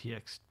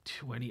RTX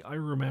 20. I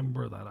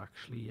remember that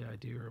actually. Yeah, I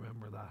do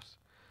remember that.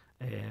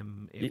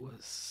 It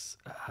was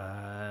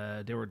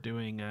they were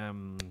doing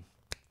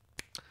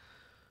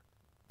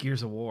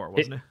Gears of War,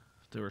 wasn't it?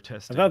 They were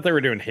testing. I thought they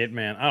were doing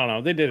Hitman. I don't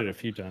know. They did it a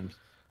few times.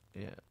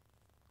 Yeah.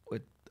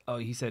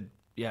 He said.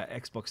 Yeah,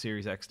 Xbox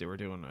Series X, they were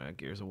doing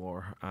Gears of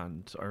War,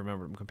 and I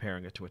remember them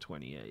comparing it to an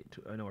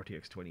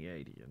RTX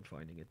 2080, and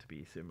finding it to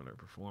be similar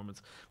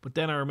performance. But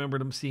then I remember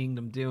seeing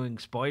them doing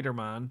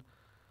Spider-Man,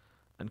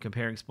 and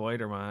comparing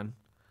Spider-Man,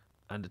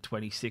 and the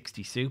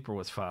 2060 Super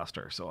was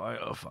faster. So I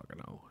don't fucking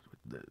know.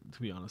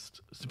 To be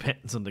honest, it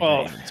depends on the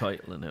game and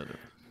title and other.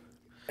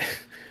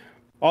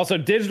 Also,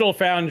 Digital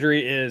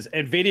Foundry is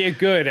NVIDIA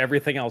good,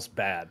 everything else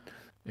bad.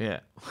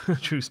 Yeah,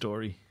 true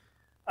story.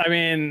 I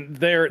mean,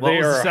 they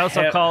are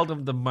also called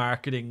them the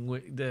marketing arm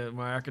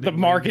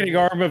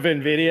of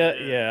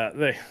NVIDIA.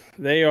 Yeah,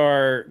 they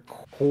are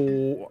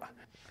cool.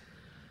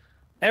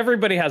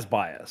 Everybody has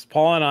bias.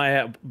 Paul and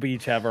I we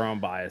each have our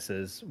own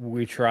biases.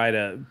 We try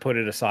to put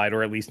it aside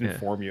or at least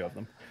inform you of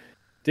them.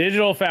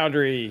 Digital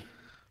Foundry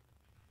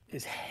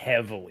is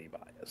heavily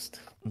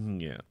biased.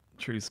 Yeah,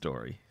 true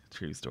story.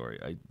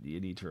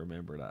 You need to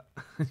remember that.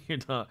 You're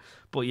not,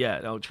 but yeah,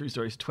 no, true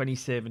story. It's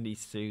 2070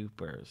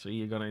 Super, so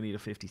you're gonna need a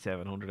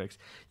 5700X.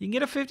 You can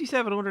get a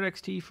 5700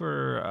 XT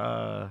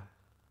for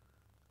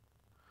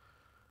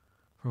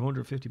for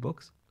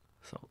 $150.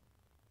 So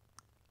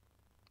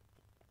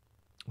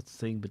that's the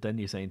thing. But then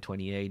you're saying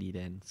 2080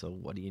 then. So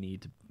what do you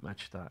need to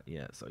match that?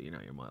 Yeah, so you're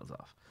miles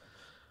off.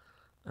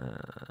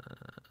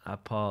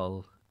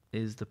 Paul,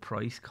 is the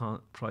price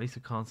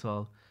of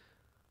console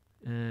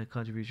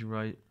contribution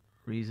right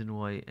reason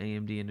why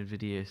AMD and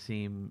Nvidia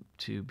seem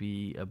to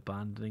be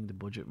abandoning the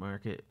budget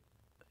market?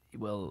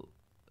 Well,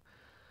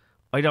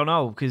 I don't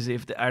know, because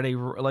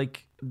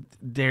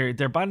they're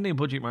abandoning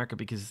budget market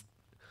because,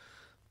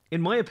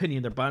 in my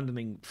opinion, they're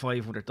abandoning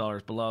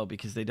 $500 below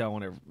because they don't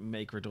want to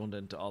make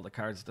redundant all the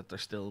cards that they're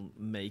still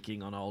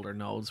making on older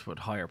nodes with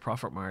higher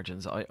profit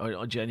margins. I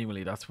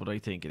genuinely, that's what I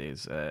think it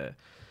is. I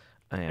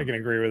can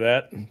agree with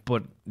that,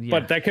 but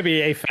that could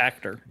be a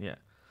factor. Yeah,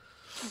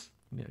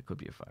 it could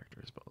be a factor,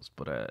 I suppose.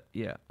 But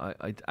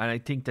I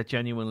think that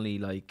genuinely,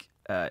 like,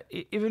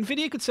 if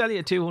Nvidia could sell you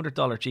a $200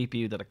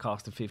 GPU that it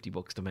cost them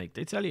 $50 to make,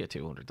 they'd sell you a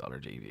 $200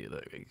 GPU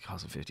that it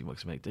cost them $50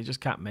 to make. They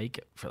just can't make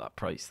it for that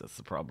price. That's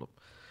the problem.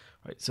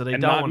 Right, so they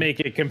don't make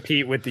it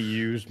compete with the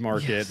used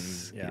market.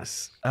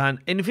 Yes.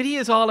 And Nvidia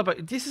is all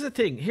about. This is a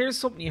thing. Here's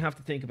something you have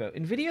to think about.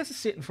 Nvidia has to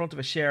sit in front of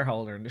a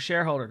shareholder, and the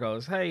shareholder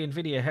goes, "Hey,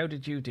 Nvidia, how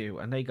did you do?"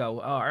 And they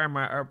go,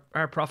 "Oh,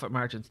 our profit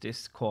margins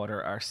this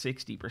quarter are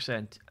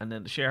 60%." And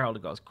then the shareholder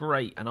goes,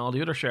 "Great," and all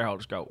the other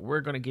shareholders go,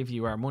 "We're going to give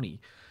you our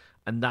money,"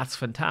 and that's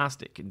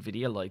fantastic.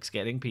 Nvidia likes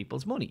getting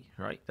people's money,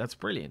 right? That's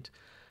brilliant.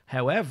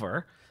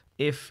 However,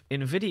 if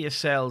Nvidia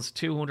sells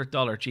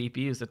 $200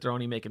 GPUs that they're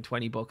only making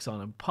 $20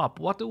 on and pop,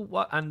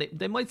 and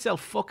they might sell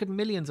fucking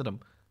millions of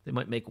them. They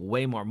might make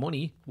way more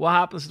money. What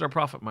happens to their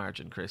profit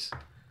margin, Chris?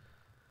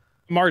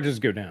 Margins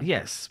go down.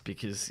 Yes,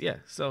 because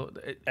so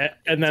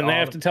and then they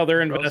have to tell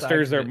their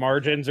investors their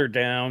margins are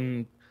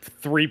down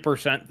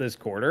 3% this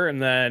quarter,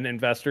 and then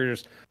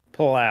investors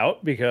pull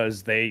out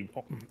because they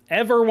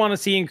ever want to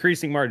see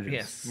increasing margins.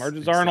 Yes,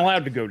 margins aren't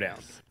allowed to go down.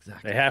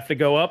 Exactly. They have to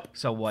go up.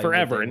 So why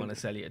forever. would they want to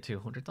sell you a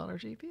 $200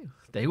 GPU?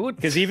 They would,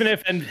 because even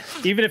if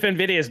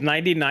Nvidia is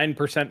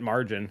 99%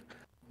 margin,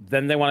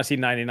 then they want to see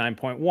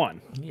 99.1,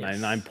 yes.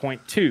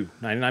 99.2,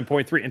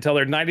 99.3 until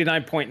they're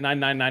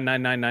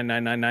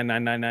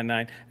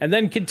 99.99999999999, and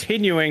then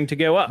continuing to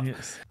go up.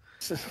 Yes.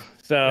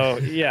 So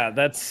yeah,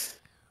 that's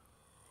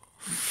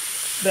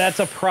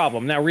a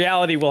problem. Now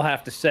reality will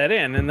have to set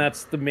in, and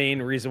that's the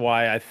main reason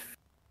why I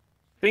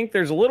think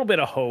there's a little bit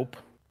of hope.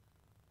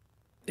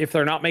 If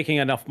they're not making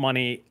enough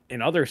money in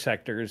other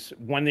sectors,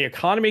 when the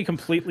economy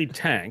completely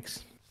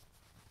tanks,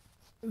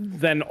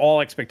 then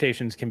all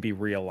expectations can be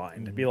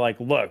realigned. Be like,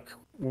 look,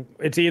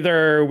 it's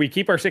either we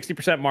keep our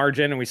 60%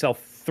 margin and we sell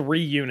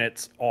 3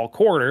 units all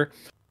quarter,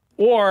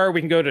 or we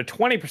can go to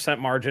 20%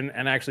 margin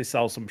and actually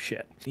sell some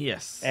shit.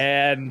 Yes.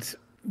 And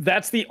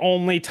that's the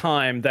only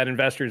time that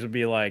investors would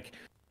be like,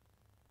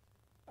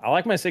 I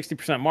like my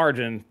 60%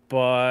 margin,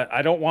 but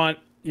I don't want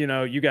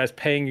you guys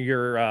paying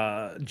your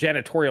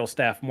janitorial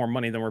staff more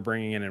money than we're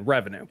bringing in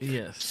revenue.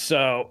 Yes.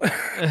 So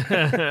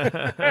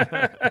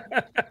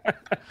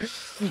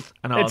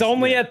it's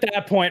only at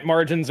that point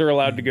margins are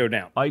allowed to go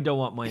down. I don't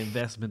want my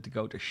investment to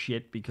go to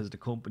shit because the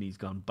company's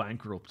gone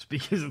bankrupt,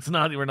 because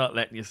we're not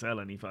letting you sell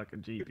any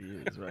fucking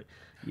GPUs, right?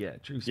 Yeah,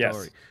 true story.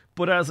 Yes.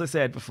 But as I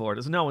said before,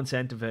 there's no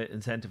incentive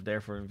there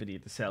for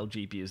Nvidia to sell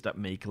GPUs that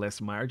make less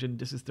margin.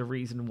 This is the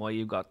reason why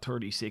you got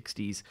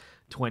 3060s,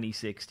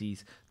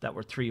 2060s that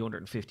were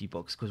 $350,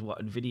 because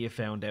what Nvidia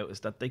found out is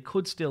that they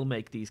could still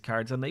make these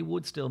cards, and they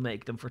would still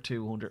make them for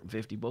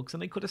 $250,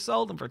 and they could have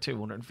sold them for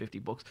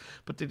 $250,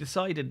 but they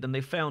decided, and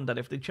they found that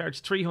if they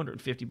charged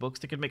 $350,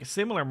 they could make a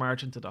similar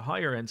margin to the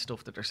higher end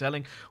stuff that they're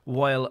selling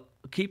while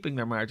keeping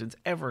their margins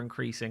ever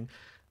increasing.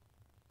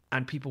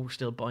 And people were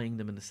still buying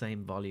them in the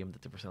same volume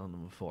that they were selling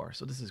them before.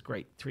 So this is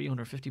great.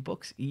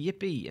 $350,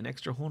 yippee! An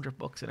extra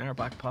 $100 in our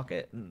back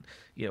pocket, and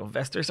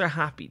investors are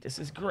happy. This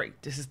is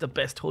great. This is the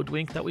best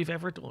hoodwink that we've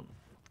ever done.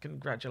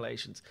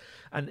 Congratulations!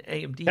 And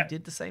AMD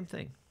did the same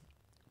thing.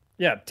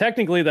 Yeah,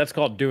 technically that's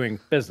called doing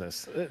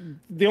business.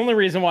 The only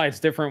reason why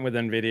it's different with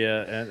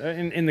NVIDIA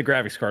and in the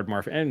graphics card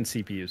market and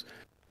CPUs,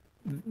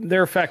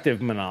 they're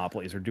effective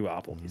monopolies or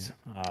duopolies.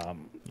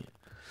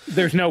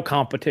 There's no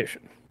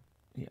competition.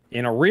 Yeah.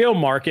 In a real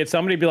market,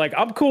 somebody be like,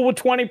 I'm cool with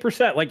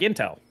 20%, like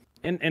Intel.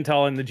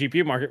 Intel in the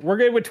GPU market, we're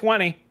good with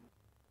 20.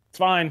 It's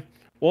fine.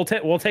 We'll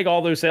take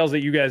all those sales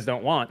that you guys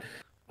don't want.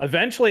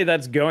 Eventually,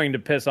 that's going to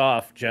piss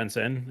off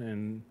Jensen,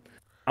 and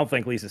I don't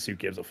think Lisa Su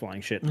gives a flying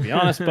shit, to be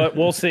honest, but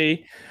we'll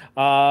see.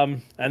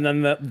 And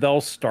then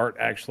they'll start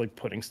actually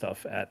putting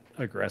stuff at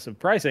aggressive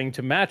pricing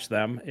to match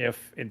them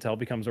if Intel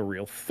becomes a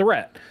real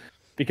threat.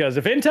 Because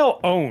if Intel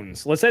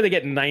owns, let's say they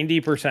get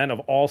 90% of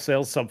all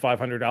sales sub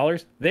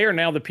 $500, they are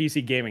now the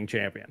PC gaming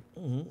champion.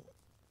 Mm-hmm.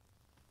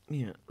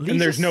 Yeah,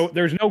 and there's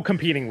no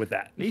competing with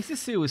that. Lisa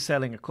Su is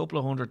selling a couple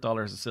of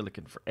 $100 of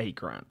silicon for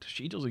 $8,000.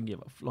 She doesn't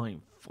give a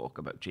flying fuck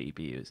about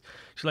GPUs.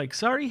 She's like,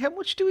 sorry, how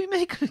much do we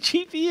make on a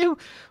GPU?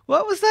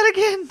 What was that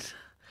again?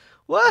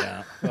 What?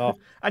 Yeah, well,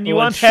 and you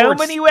want how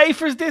many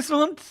wafers this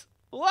month?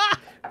 What?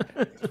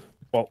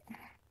 Well,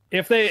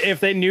 if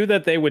they knew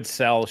that they would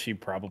sell, she'd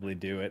probably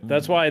do it.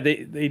 That's why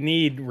they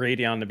need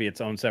Radeon to be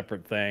its own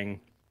separate thing.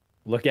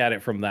 Look at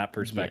it from that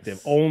perspective,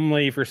 Yes.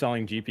 only for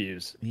selling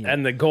GPUs. Yeah.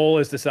 And the goal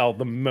is to sell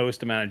the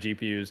most amount of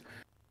GPUs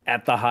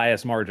at the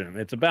highest margin.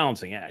 It's a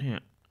balancing act, Yeah.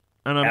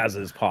 And as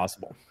is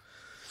possible.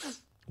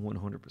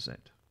 100%.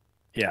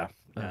 Yeah.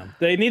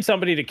 They need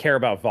somebody to care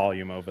about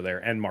volume over there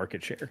and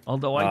market share.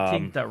 Although I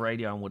think that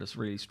Radeon would have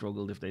really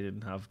struggled if they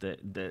didn't have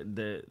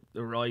the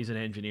Ryzen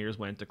engineers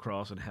went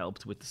across and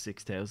helped with the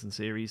 6000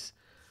 series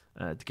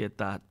to get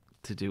that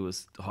to do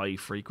as high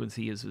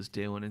frequency as was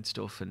doing and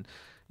stuff. And,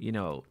 you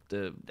know,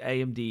 the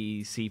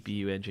AMD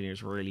CPU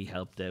engineers really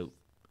helped out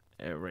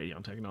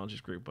Radeon Technologies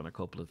Group on a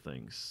couple of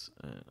things.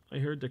 I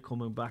heard they're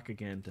coming back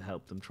again to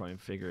help them try and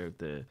figure out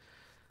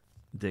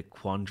the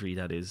quandary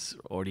that is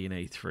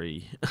RDNA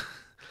 3.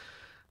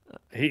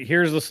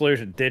 Here's the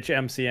solution: ditch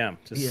MCM.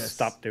 Just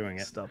stop doing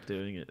it. Stop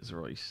doing it is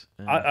right.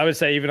 I would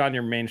say even on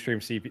your mainstream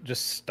CPU,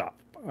 just stop.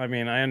 I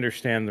mean, I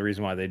understand the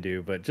reason why they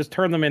do, but just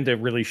turn them into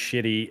really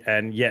shitty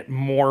and yet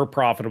more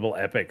profitable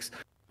epics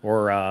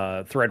or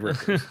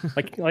Threadrippers.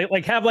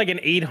 like have like an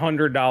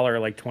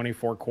 $800 like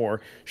 24 core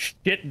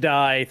shit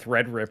die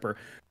Threadripper.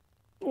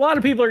 A lot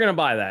of people are gonna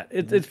buy that.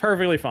 It's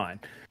perfectly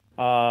fine.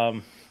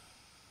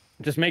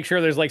 Just make sure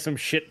there's like some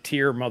shit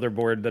tier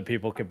motherboard that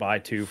people could buy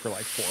too for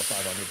like $400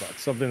 or $500,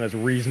 something that's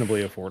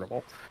reasonably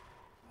affordable.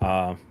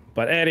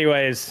 But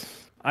anyways,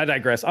 I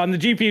digress. On the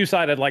GPU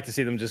side, I'd like to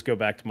see them just go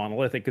back to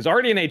monolithic because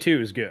RDNA 2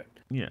 is good.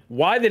 Yeah.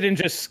 Why they didn't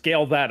just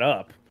scale that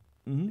up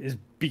is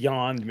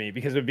beyond me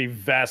because it'd be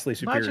vastly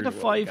superior. Imagine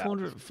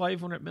a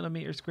 500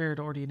 millimeter squared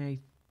RDNA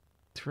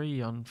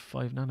 3 on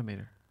 5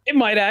 nanometer. It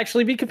might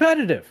actually be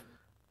competitive.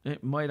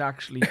 It might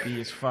actually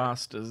be as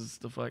fast as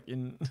the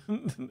fucking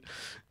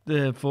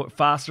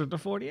faster than the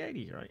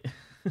 4080, right?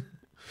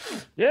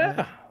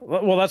 Yeah.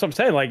 Well, that's what I'm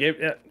saying. Like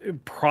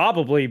it'd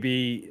probably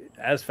be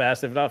as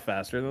fast, if not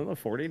faster, than the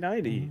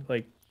 4090.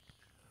 Like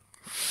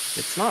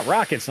it's not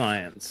rocket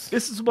science.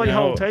 This is my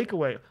whole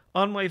takeaway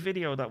on my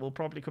video that will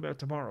probably come out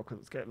tomorrow because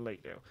it's getting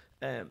late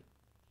now.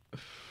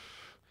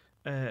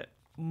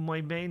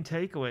 My main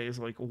takeaway is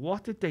like,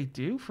 what did they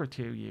do for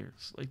 2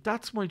 years? Like,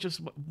 that's my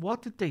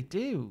what did they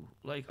do?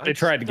 Like, they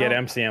tried to get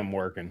MCM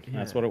working. Yeah.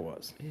 That's what it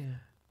was. Yeah,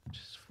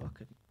 just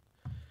fucking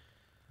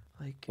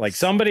like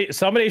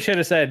somebody should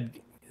have said,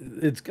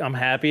 I'm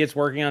happy it's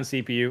working on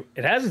CPU.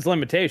 It has its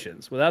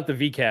limitations. Without the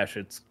Vcache,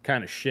 it's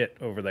kind of shit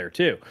over there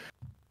too.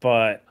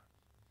 But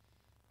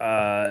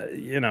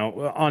you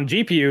know, on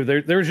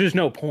GPU, there's just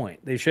no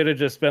point. They should have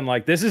just been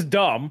like, this is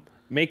dumb.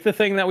 Make the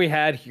thing that we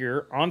had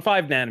here on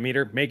 5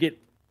 nanometer, make it,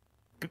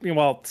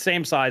 well,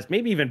 same size,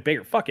 maybe even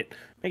bigger. Fuck it.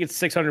 Make it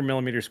 600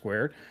 millimeters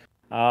squared.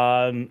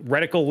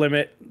 Reticle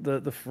limit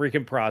the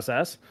freaking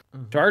process.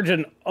 Charge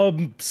an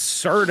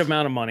absurd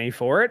amount of money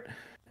for it.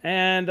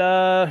 And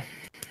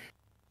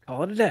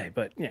call it a day.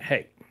 But yeah,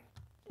 hey.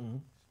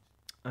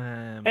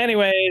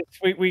 Anyways,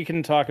 we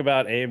can talk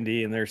about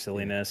AMD and their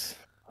silliness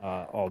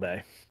all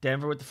day.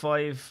 Denver with the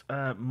 5.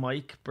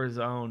 Mike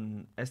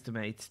Berzon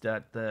estimates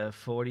that the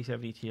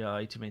 4070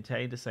 Ti to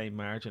maintain the same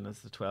margin as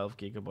the 12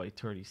 gigabyte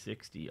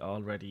 3060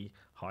 already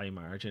high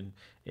margin,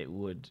 it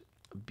would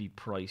be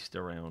priced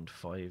around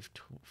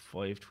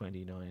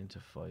 529 to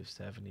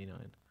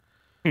 579.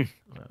 Wow.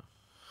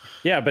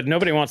 Yeah, but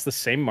nobody wants the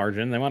same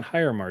margin. They want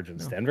higher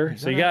margins, Denver.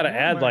 So you got to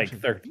add like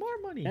more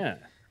money.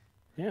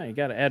 Yeah, you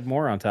got to add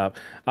more on top.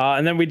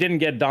 And then we didn't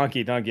get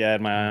Donkey. Donkey, I had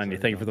my eye on you.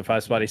 Thank you for the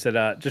 5 spot. He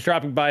said, just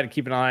dropping by to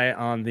keep an eye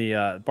on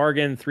the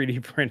bargain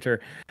 3D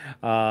printer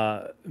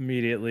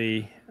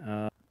immediately.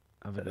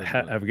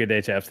 Have a good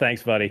day, chaps.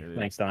 Thanks, buddy.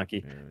 Thanks,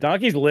 Donkey.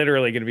 Donkey's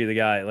literally going to be the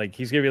guy. Like,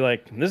 he's going to be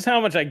like, this is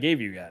how much I gave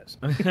you guys.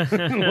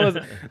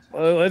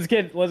 let's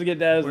get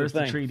down to Where's the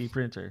the thing. 3D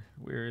printer?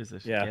 Where is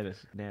it? Yeah. Get it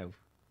now.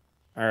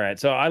 All right.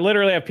 So I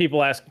literally have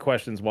people asking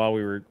questions while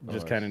we were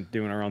just kind of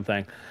doing our own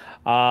thing.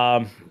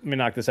 Let me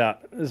knock this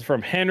out. This is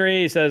from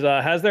Henry. He says,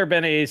 has there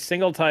been a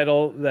single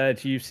title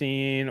that you've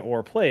seen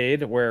or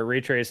played where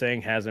ray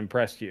tracing has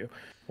impressed you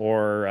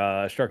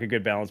or struck a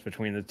good balance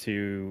between the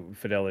two,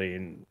 fidelity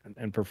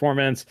and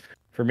performance?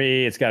 For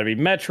me, it's got to be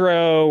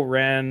Metro,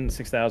 Ren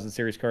 6000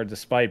 series card,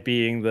 despite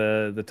being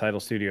the title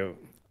studio,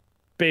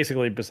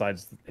 basically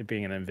besides it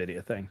being an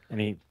NVIDIA thing.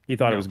 And he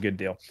thought it was a good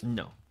deal.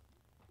 No,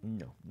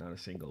 not a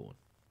single one.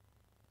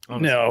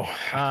 Honestly. No.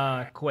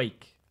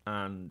 Quake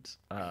and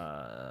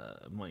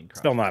Minecraft.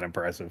 Still not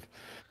impressive.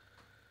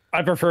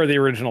 I prefer the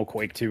original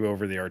Quake 2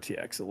 over the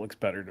RTX. It looks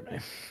better to me.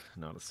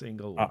 Not a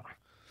single one.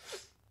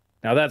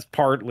 Now that's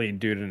partly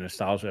due to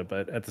nostalgia,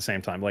 but at the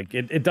same time, like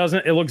it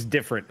looks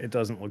different. It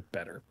doesn't look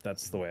better.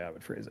 That's the way I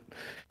would phrase it.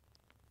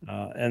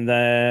 And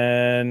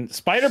then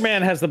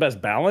Spider-Man has the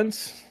best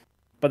balance,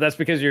 but that's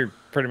because you're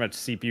pretty much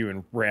CPU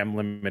and RAM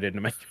limited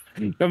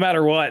no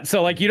matter what.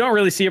 So like you don't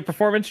really see a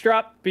performance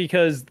drop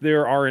because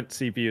there aren't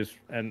CPUs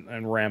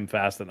and RAM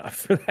fast enough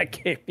for that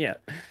game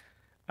yet.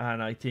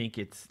 And I think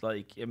it's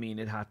like, I mean,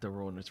 it had to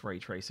run its ray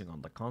tracing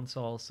on the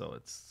console, so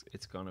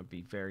it's going to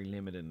be very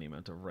limited in the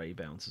amount of ray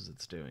bounces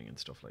it's doing and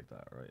stuff like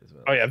that, right? As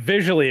well. Oh yeah,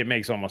 visually it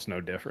makes almost no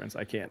difference.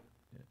 I can't.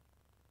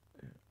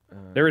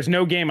 There is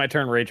no game I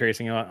turn ray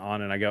tracing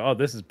on and I go, oh,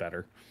 this is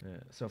better.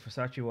 So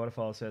Versace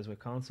Waterfall says, with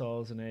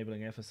consoles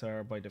enabling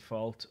FSR by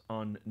default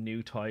on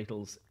new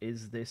titles,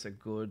 is this a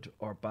good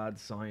or bad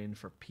sign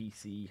for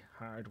PC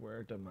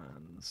hardware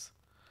demands?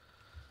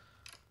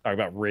 Talk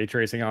about ray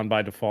tracing on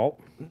by default?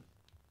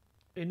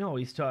 No,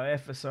 he's talking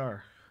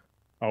FSR.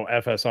 Oh,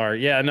 FSR.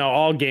 Yeah, no,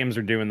 all games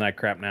are doing that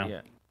crap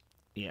now.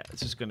 Yeah,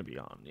 it's just going to be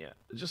on. Yeah,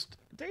 just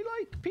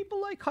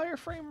people like higher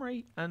frame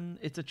rate, and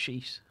it's a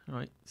cheat,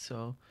 right?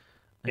 So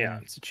yeah,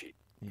 it's a cheat.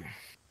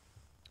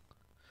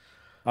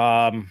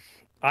 Yeah.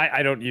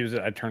 I don't use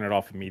it. I turn it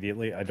off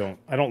immediately. I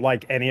don't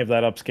like any of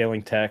that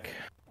upscaling tech,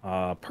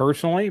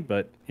 personally.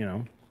 But you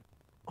know,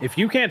 if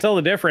you can't tell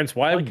the difference,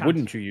 why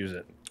wouldn't you use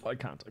it? I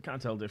can't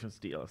tell the difference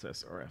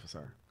DLSS or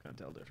FSR. Can't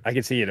tell the difference. I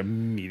can see it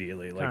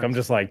immediately. Like I'm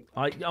just like,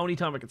 the only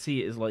time I can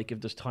see it is like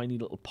if there's tiny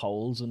little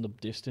poles in the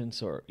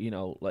distance, or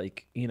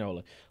like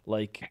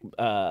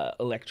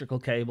electrical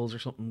cables or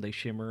something. They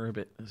shimmer a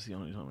bit. That's the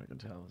only time I can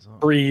tell.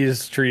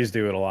 Trees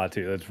do it a lot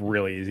too. That's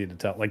really easy to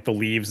tell. Like the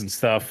leaves and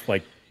stuff.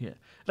 Like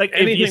like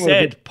if you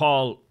said,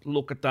 Paul,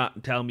 look at that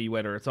and tell me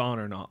whether it's on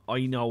or not,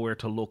 I know where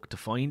to look to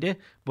find it.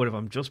 But if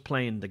I'm just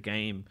playing the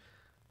game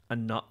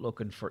and not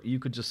looking for, you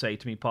could just say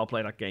to me, Paul,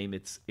 play that game.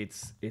 It's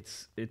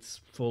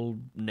full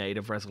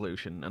native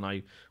resolution, and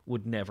I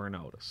would never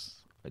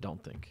notice. I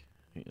don't think,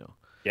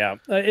 Yeah,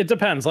 it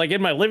depends. Like in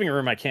my living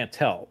room, I can't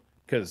tell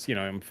because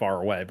I'm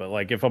far away. But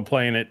like if I'm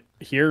playing it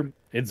here,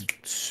 it's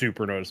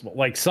super noticeable.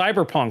 Like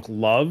Cyberpunk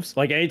loves,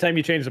 like anytime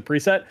you change the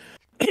preset,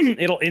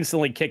 it'll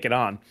instantly kick it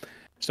on.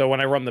 So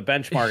when I run the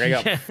benchmark, I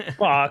go,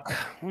 fuck,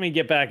 let me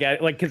get back at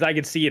it. Like, because I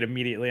could see it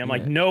immediately. I'm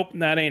like, nope,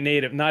 that ain't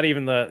native. Not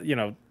even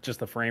the, just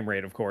the frame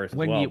rate, of course.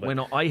 When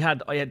I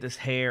had this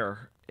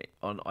hair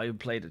I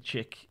played a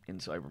chick in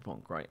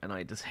Cyberpunk, right? And I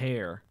had this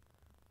hair,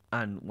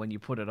 and when you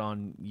put it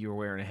on, you were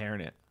wearing a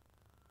hairnet.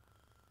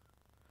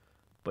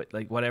 But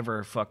like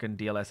whatever fucking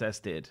DLSS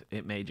did,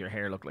 it made your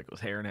hair look like it was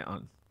hairnet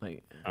on.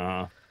 Like,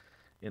 I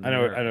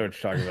know what you're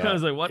talking about. I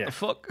was like, what the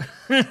fuck?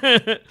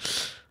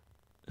 It's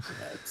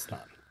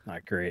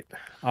not great.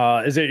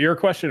 Is it your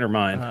question or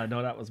mine?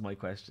 No, that was my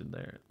question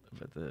there.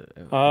 But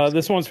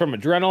this one's from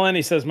Adrenaline.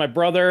 He says, my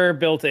brother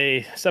built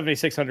a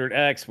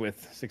 7600X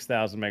with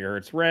 6000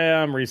 megahertz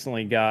RAM.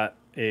 Recently got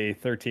a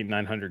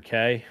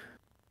 13900K.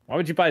 Why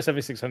would you buy a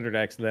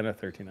 7600X then a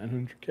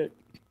 13900K?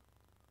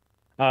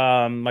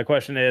 My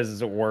question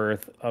is it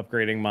worth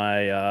upgrading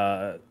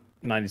my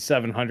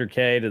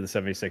 9700K to the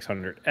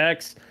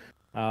 7600X?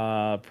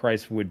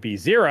 Price would be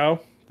 $0.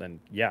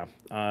 Then yeah,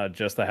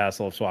 just the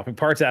hassle of swapping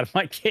parts out of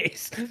my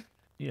case.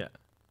 Yeah,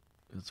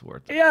 it's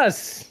worth it.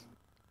 Yes,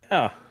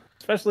 yeah,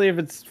 especially if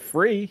it's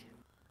free.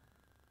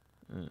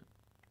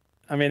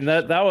 I mean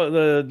that was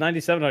the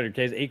 9700K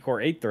is 8-core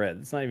 8-thread.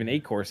 It's not even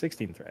 8-core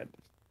 16-thread.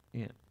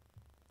 Yeah.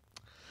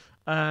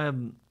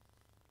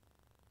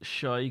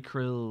 Shy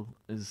Krill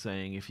is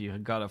saying, if you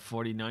had got a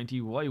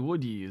 4090, why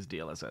would you use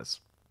DLSS?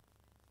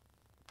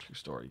 True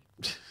story.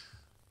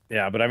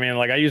 Yeah, but I mean,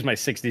 like I use my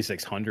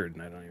 6600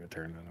 and I don't even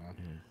turn it on.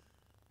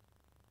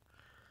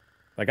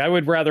 Like I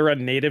would rather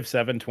run native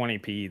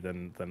 720p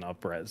than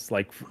upres.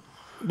 Like,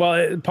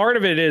 well, part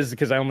of it is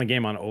because I only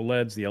game on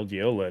OLEDs, the LG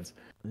OLEDs.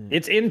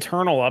 Its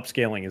internal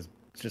upscaling is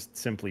just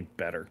simply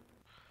better.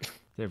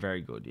 They're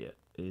very good. Yeah,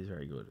 it is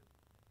very good.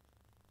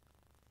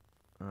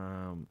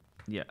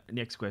 Yeah.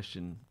 Next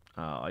question.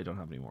 I don't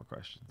have any more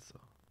questions. So.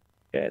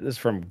 Okay, this is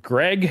from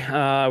Greg.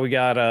 We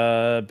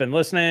got been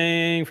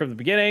listening from the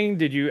beginning.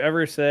 Did you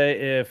ever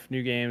say if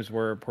new games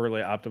were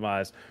poorly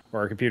optimized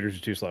or our computers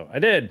are too slow? I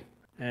did,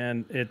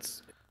 and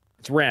it's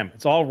RAM.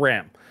 It's all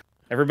RAM.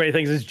 Everybody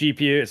thinks it's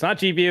GPU. It's not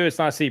GPU. It's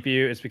not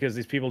CPU. It's because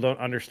these people don't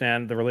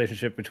understand the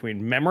relationship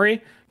between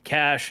memory,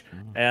 cache,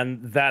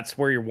 and that's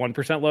where your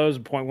 1% lows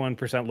and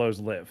 0.1% lows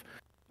live.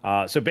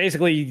 So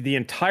basically, the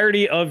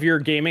entirety of your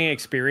gaming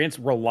experience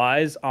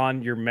relies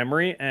on your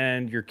memory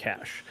and your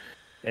cache.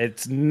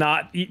 It's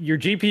not, your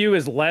GPU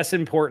is less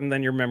important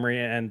than your memory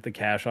and the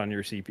cache on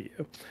your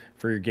CPU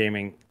for your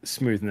gaming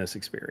smoothness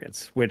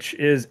experience, which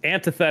is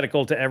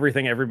antithetical to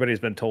everything everybody's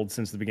been told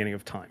since the beginning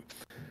of time.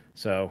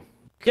 So,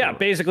 yeah,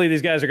 basically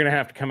these guys are going to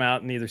have to come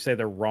out and either say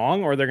they're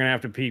wrong or they're going to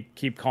have to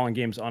keep calling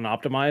games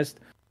unoptimized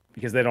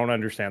because they don't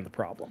understand the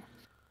problem.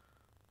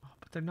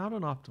 But they're not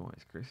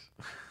unoptimized, Chris.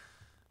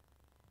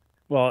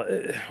 Well,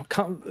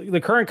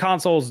 the current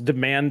consoles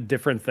demand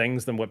different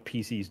things than what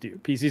PCs do.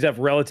 PCs have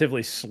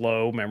relatively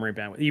slow memory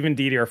bandwidth. Even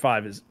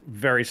DDR5 is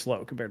very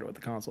slow compared to what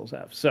the consoles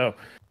have. So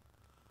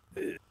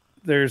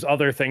there's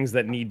other things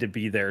that need to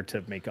be there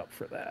to make up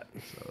for that.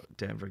 So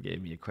Denver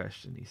gave me a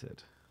question. He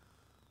said,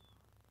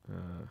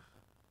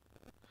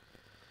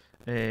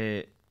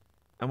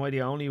 am I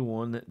the only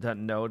one that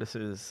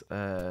notices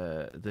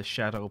the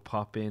shadow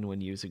pop in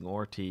when using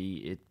RT?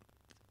 It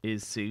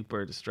is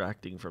super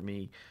distracting for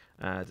me.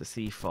 To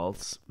see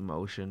false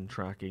motion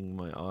tracking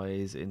my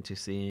eyes into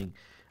seeing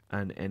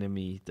an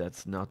enemy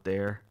that's not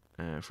there.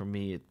 For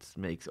me, it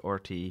makes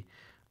RT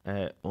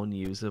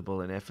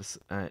unusable in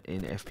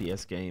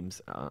FPS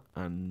games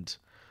and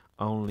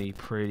only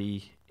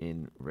pretty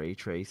in ray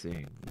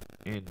tracing.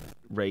 in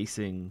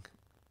racing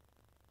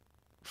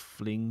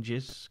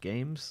Flingjit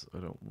games. I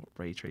don't know what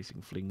ray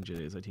tracing Flingjit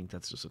is. I think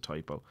that's just a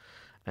typo.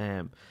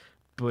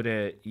 But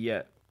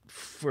yeah,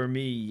 for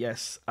me,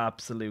 yes,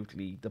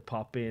 absolutely. The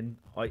pop in.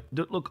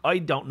 Look, I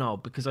don't know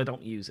because I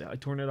don't use it. I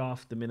turn it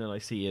off the minute I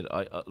see it.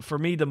 For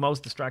me, the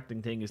most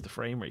distracting thing is the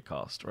frame rate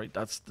cost. Right,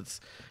 that's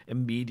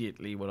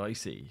immediately what I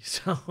see.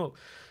 So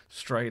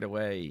straight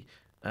away,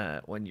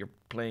 when you're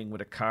playing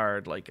with a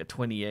card like a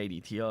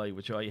 2080 Ti,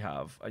 which I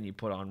have, and you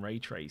put on ray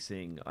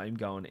tracing, I'm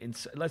going in.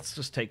 Let's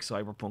just take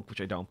Cyberpunk, which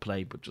I don't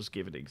play, but just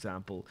give an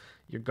example.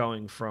 You're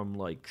going from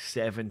like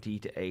 70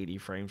 to 80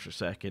 frames per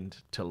second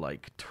to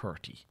like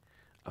 30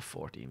 at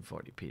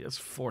 1440p. That's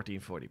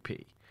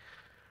 1440p,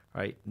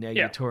 right? Now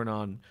you turn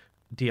on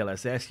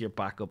DLSS, you're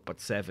back up at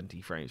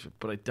 70 frames,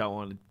 but I don't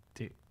want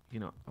to,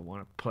 I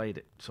want to play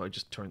it, so I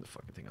just turn the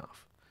fucking thing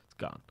off. It's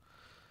gone.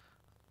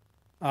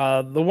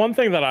 The one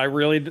thing that I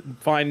really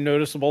find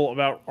noticeable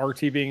about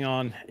RT being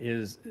on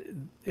is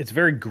it's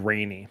very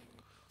grainy.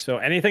 So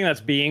anything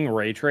that's being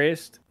ray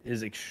traced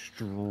is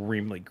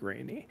extremely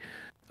grainy.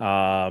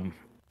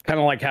 Kind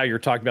of like how you're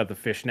talking about the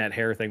fishnet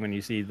hair thing when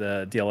you see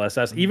the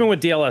DLSS. Even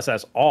with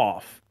DLSS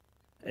off,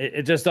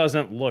 it just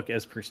doesn't look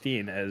as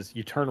pristine as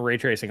you turn ray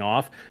tracing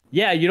off.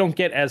 Yeah, you don't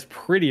get as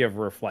pretty of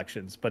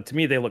reflections, but to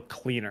me they look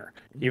cleaner,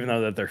 even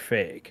though that they're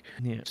fake.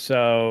 Yeah.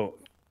 So...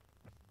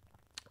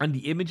 And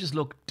the images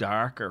look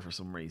darker for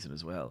some reason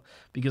as well,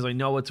 because I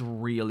know it's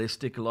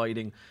realistic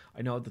lighting.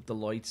 I know that the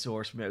light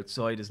source from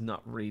outside is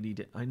not really...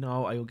 I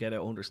know, I'll get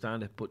it,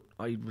 understand it, but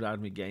I'd rather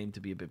my game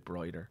to be a bit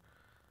brighter.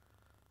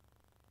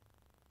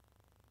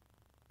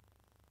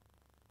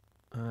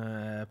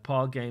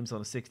 Paul games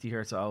on a 60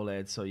 Hz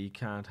OLED, so you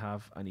can't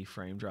have any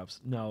frame drops.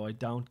 No, I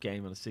don't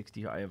game on a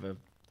 60. I have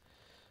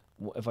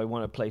if I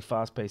want to play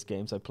fast-paced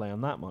games, I play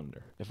on that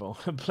monitor. If I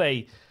want to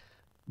play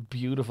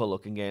beautiful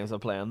looking games, I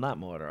play on that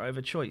monitor. I have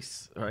a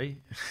choice, right?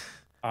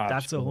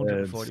 That's a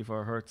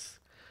 144 hertz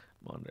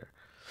monitor.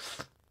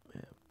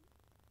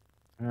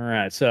 All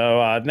right,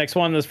 so next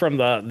one is from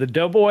the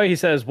Doughboy. He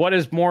says, what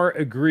is more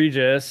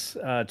egregious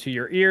to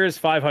your ears,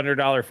 $500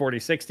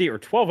 4060 or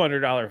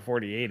 $1,200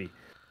 4080?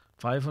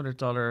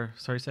 $500,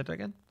 sorry, say that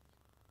again?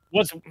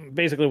 What's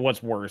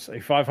worse, a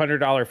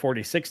 $500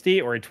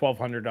 4060 or a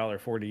 $1,200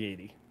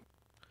 4080?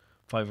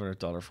 $500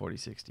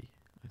 4060,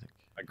 I think.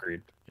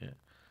 Agreed. Yeah.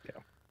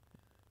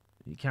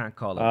 You can't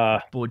call it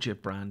a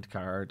budget brand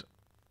card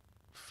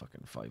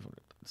fucking 500.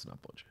 It's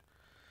not budget.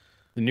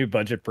 The new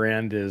budget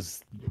brand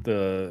is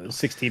the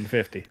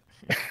 1650.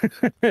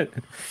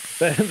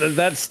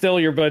 That's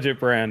still your budget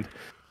brand.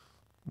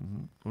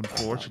 Mm-hmm.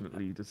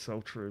 Unfortunately, that's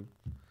so true.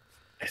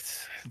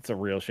 It's a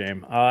real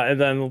shame.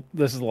 And then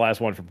this is the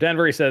last one from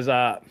Denver. He says,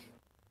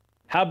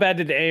 how bad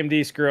did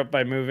AMD screw up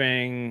by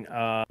moving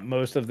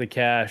most of the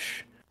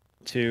cache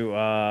to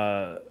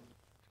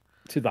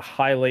the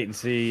high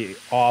latency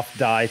off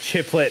die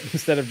chiplet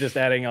instead of just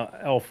adding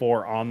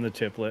L4 on the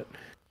chiplet?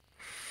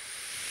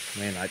 I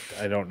mean,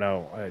 I don't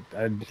know.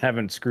 I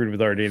haven't screwed with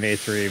RDNA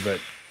 3, but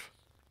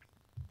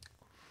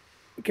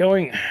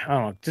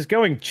just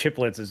going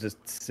chiplets is just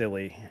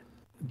silly.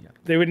 Yeah.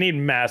 They would need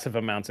massive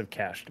amounts of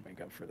cache to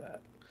make up for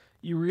that.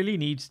 You really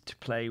need to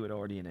play with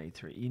RDNA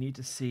 3. You need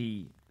to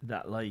see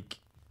that, like,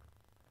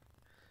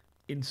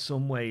 in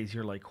some ways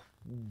you're like,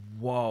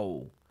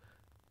 whoa.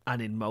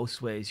 And in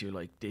most ways you're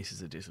like, this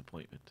is a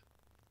disappointment.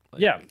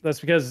 Like, yeah, that's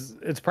because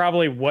it's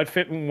probably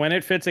when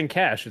it fits in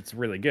cache, it's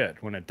really good.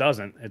 When it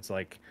doesn't, it's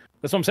like,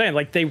 that's what I'm saying.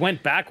 Like, they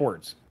went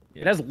backwards.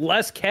 Yeah. It has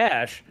less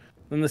cache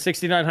than the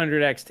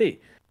 6900 XT.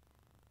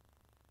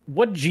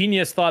 What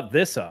genius thought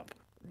this up?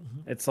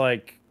 Mm-hmm. It's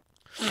like,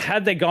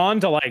 had they gone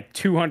to like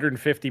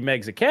 250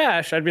 megs of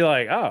cache, I'd be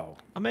like, oh.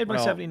 I made my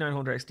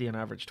 7900 XT on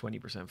average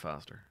 20%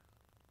 faster.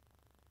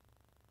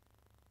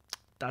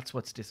 That's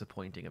what's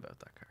disappointing about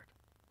that card.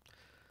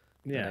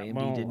 Yeah, and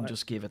AMD didn't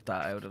just give it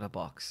that out of the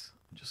box.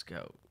 Just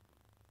go,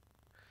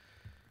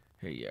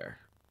 here you are.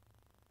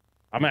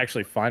 I'm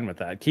actually fine with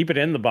that. Keep it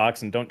in the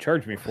box and don't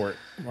charge me for it.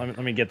 Let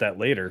me get that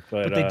later.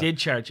 But they did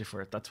charge you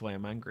for it. That's why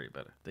I'm angry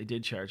about it. They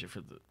did charge you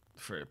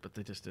for it, but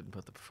they just didn't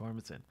put the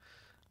performance in.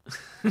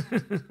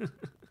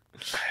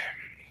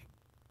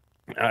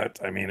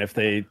 I mean, if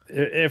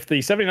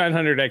the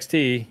 7900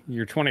 XT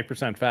you're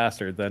 20%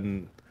 faster,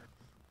 then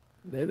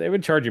they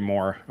would charge you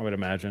more, I would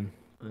imagine.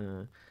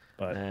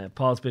 But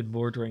Paul's been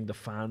murdering the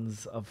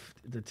fans of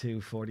the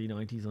two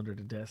 4090s under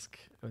the desk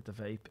with the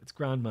vape. It's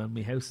grand, man.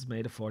 My house is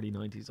made of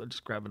 4090s. I'll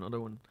just grab another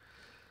one.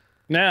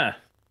 Yeah.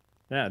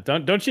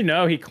 Don't you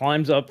know he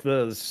climbs up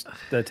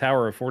the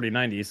tower of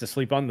 4090s to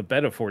sleep on the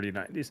bed of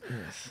 4090s?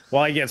 Yes.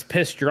 While he gets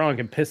pissed drunk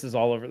and pisses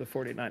all over the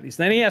 4090s.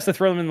 Then he has to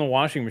throw them in the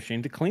washing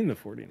machine to clean the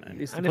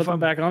 4090s and put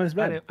them back on his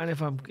bed. And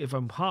if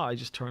I'm hot, I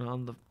just turn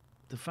on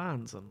the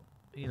fans and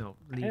leave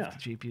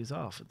the GPUs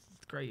off.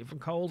 It's great. If I'm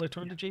cold, I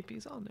turn the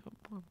GPUs on.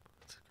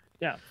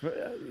 Yeah,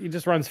 he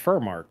just runs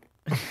Furmark.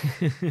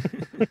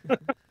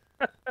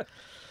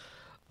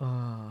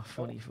 Oh,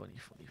 funny.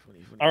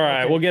 All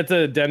right, okay. We'll get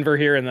to Denver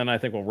here, and then I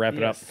think we'll wrap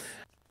it up.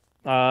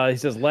 He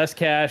says less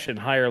cache and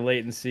higher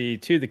latency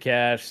to the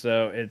cache,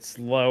 so it's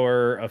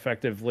lower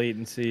effective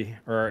latency,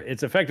 or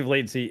its effective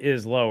latency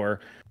is lower.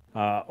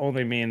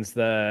 Only means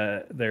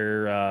that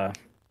they're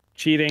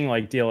cheating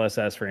like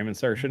DLSS frame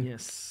insertion.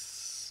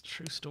 Yes,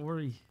 true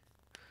story.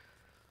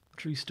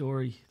 True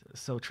story.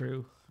 So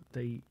true.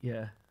 They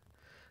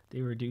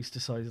reduced the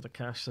size of the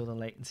cache so the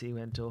latency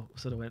went up.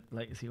 So the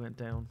latency went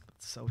down.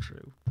 It's so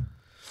true.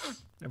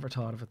 Never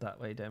thought of it that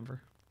way,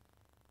 Denver.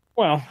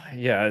 Well,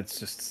 yeah, it's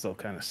just still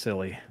kind of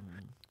silly.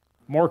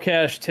 More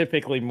cache,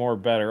 typically more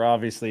better.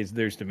 Obviously,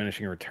 there's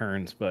diminishing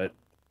returns, but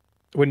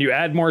when you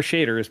add more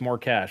shaders, more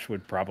cache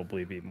would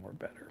probably be more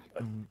better.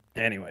 But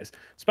anyways,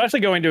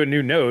 especially going to a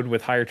new node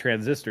with higher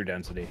transistor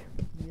density.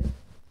 Yeah.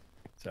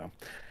 So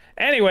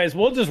anyways,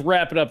 we'll just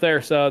wrap it up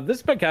there. So this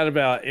has been kind of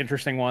an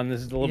interesting one.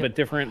 This is a little bit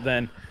different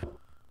than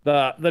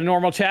the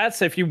normal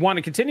chats. If you want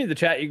to continue the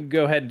chat, you can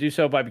go ahead and do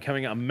so by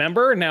becoming a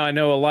member. Now, I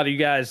know a lot of you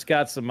guys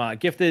got some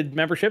gifted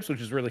memberships,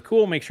 which is really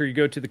cool. Make sure you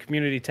go to the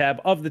community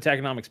tab of the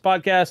Techonomics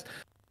podcast.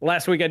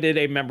 Last week, I did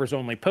a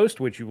members-only post,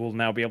 which you will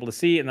now be able to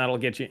see, and that'll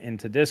get you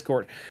into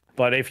Discord.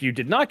 But if you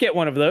did not get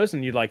one of those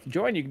and you'd like to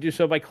join, you can do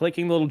so by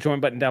clicking the little join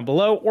button down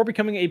below or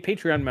becoming a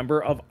Patreon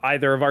member of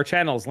either of our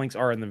channels. Links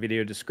are in the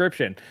video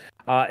description.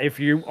 If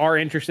you are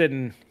interested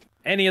in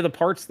any of the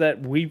parts that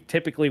we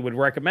typically would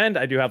recommend,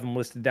 I do have them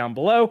listed down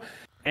below.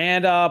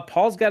 And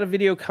Paul's got a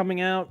video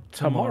coming out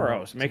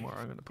tomorrow. So I'm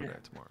going to put it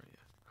out tomorrow.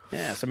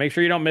 Yeah, so make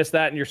sure you don't miss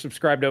that and you're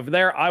subscribed over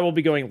there. I will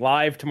be going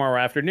live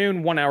tomorrow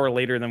afternoon, 1 hour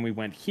later than we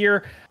went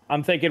here.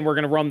 I'm thinking we're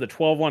going to run the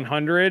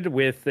 12100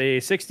 with a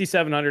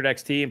 6700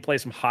 XT and play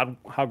some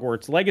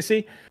Hogwarts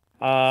Legacy.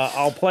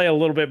 I'll play a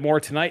little bit more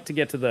tonight to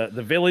get to the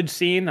village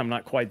scene. I'm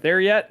not quite there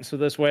yet. So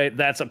this way,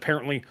 that's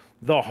apparently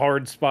the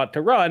hard spot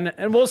to run,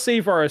 and we'll see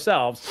for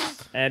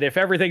ourselves. And if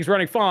everything's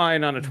running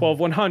fine on a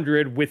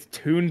 12100 with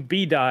tuned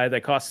B die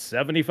that costs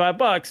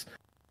 $75,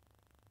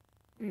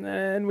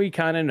 then we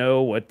kind of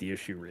know what the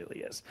issue really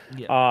is.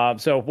 Yeah.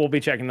 So we'll be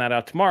checking that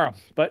out tomorrow.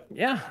 But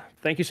yeah,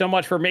 thank you so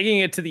much for making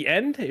it to the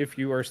end if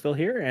you are still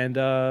here, and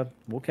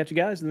we'll catch you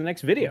guys in the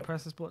next video.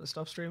 Press this button to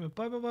stop streaming.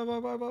 Bye bye bye bye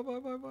bye bye bye bye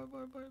bye bye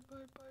bye bye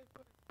bye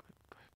bye.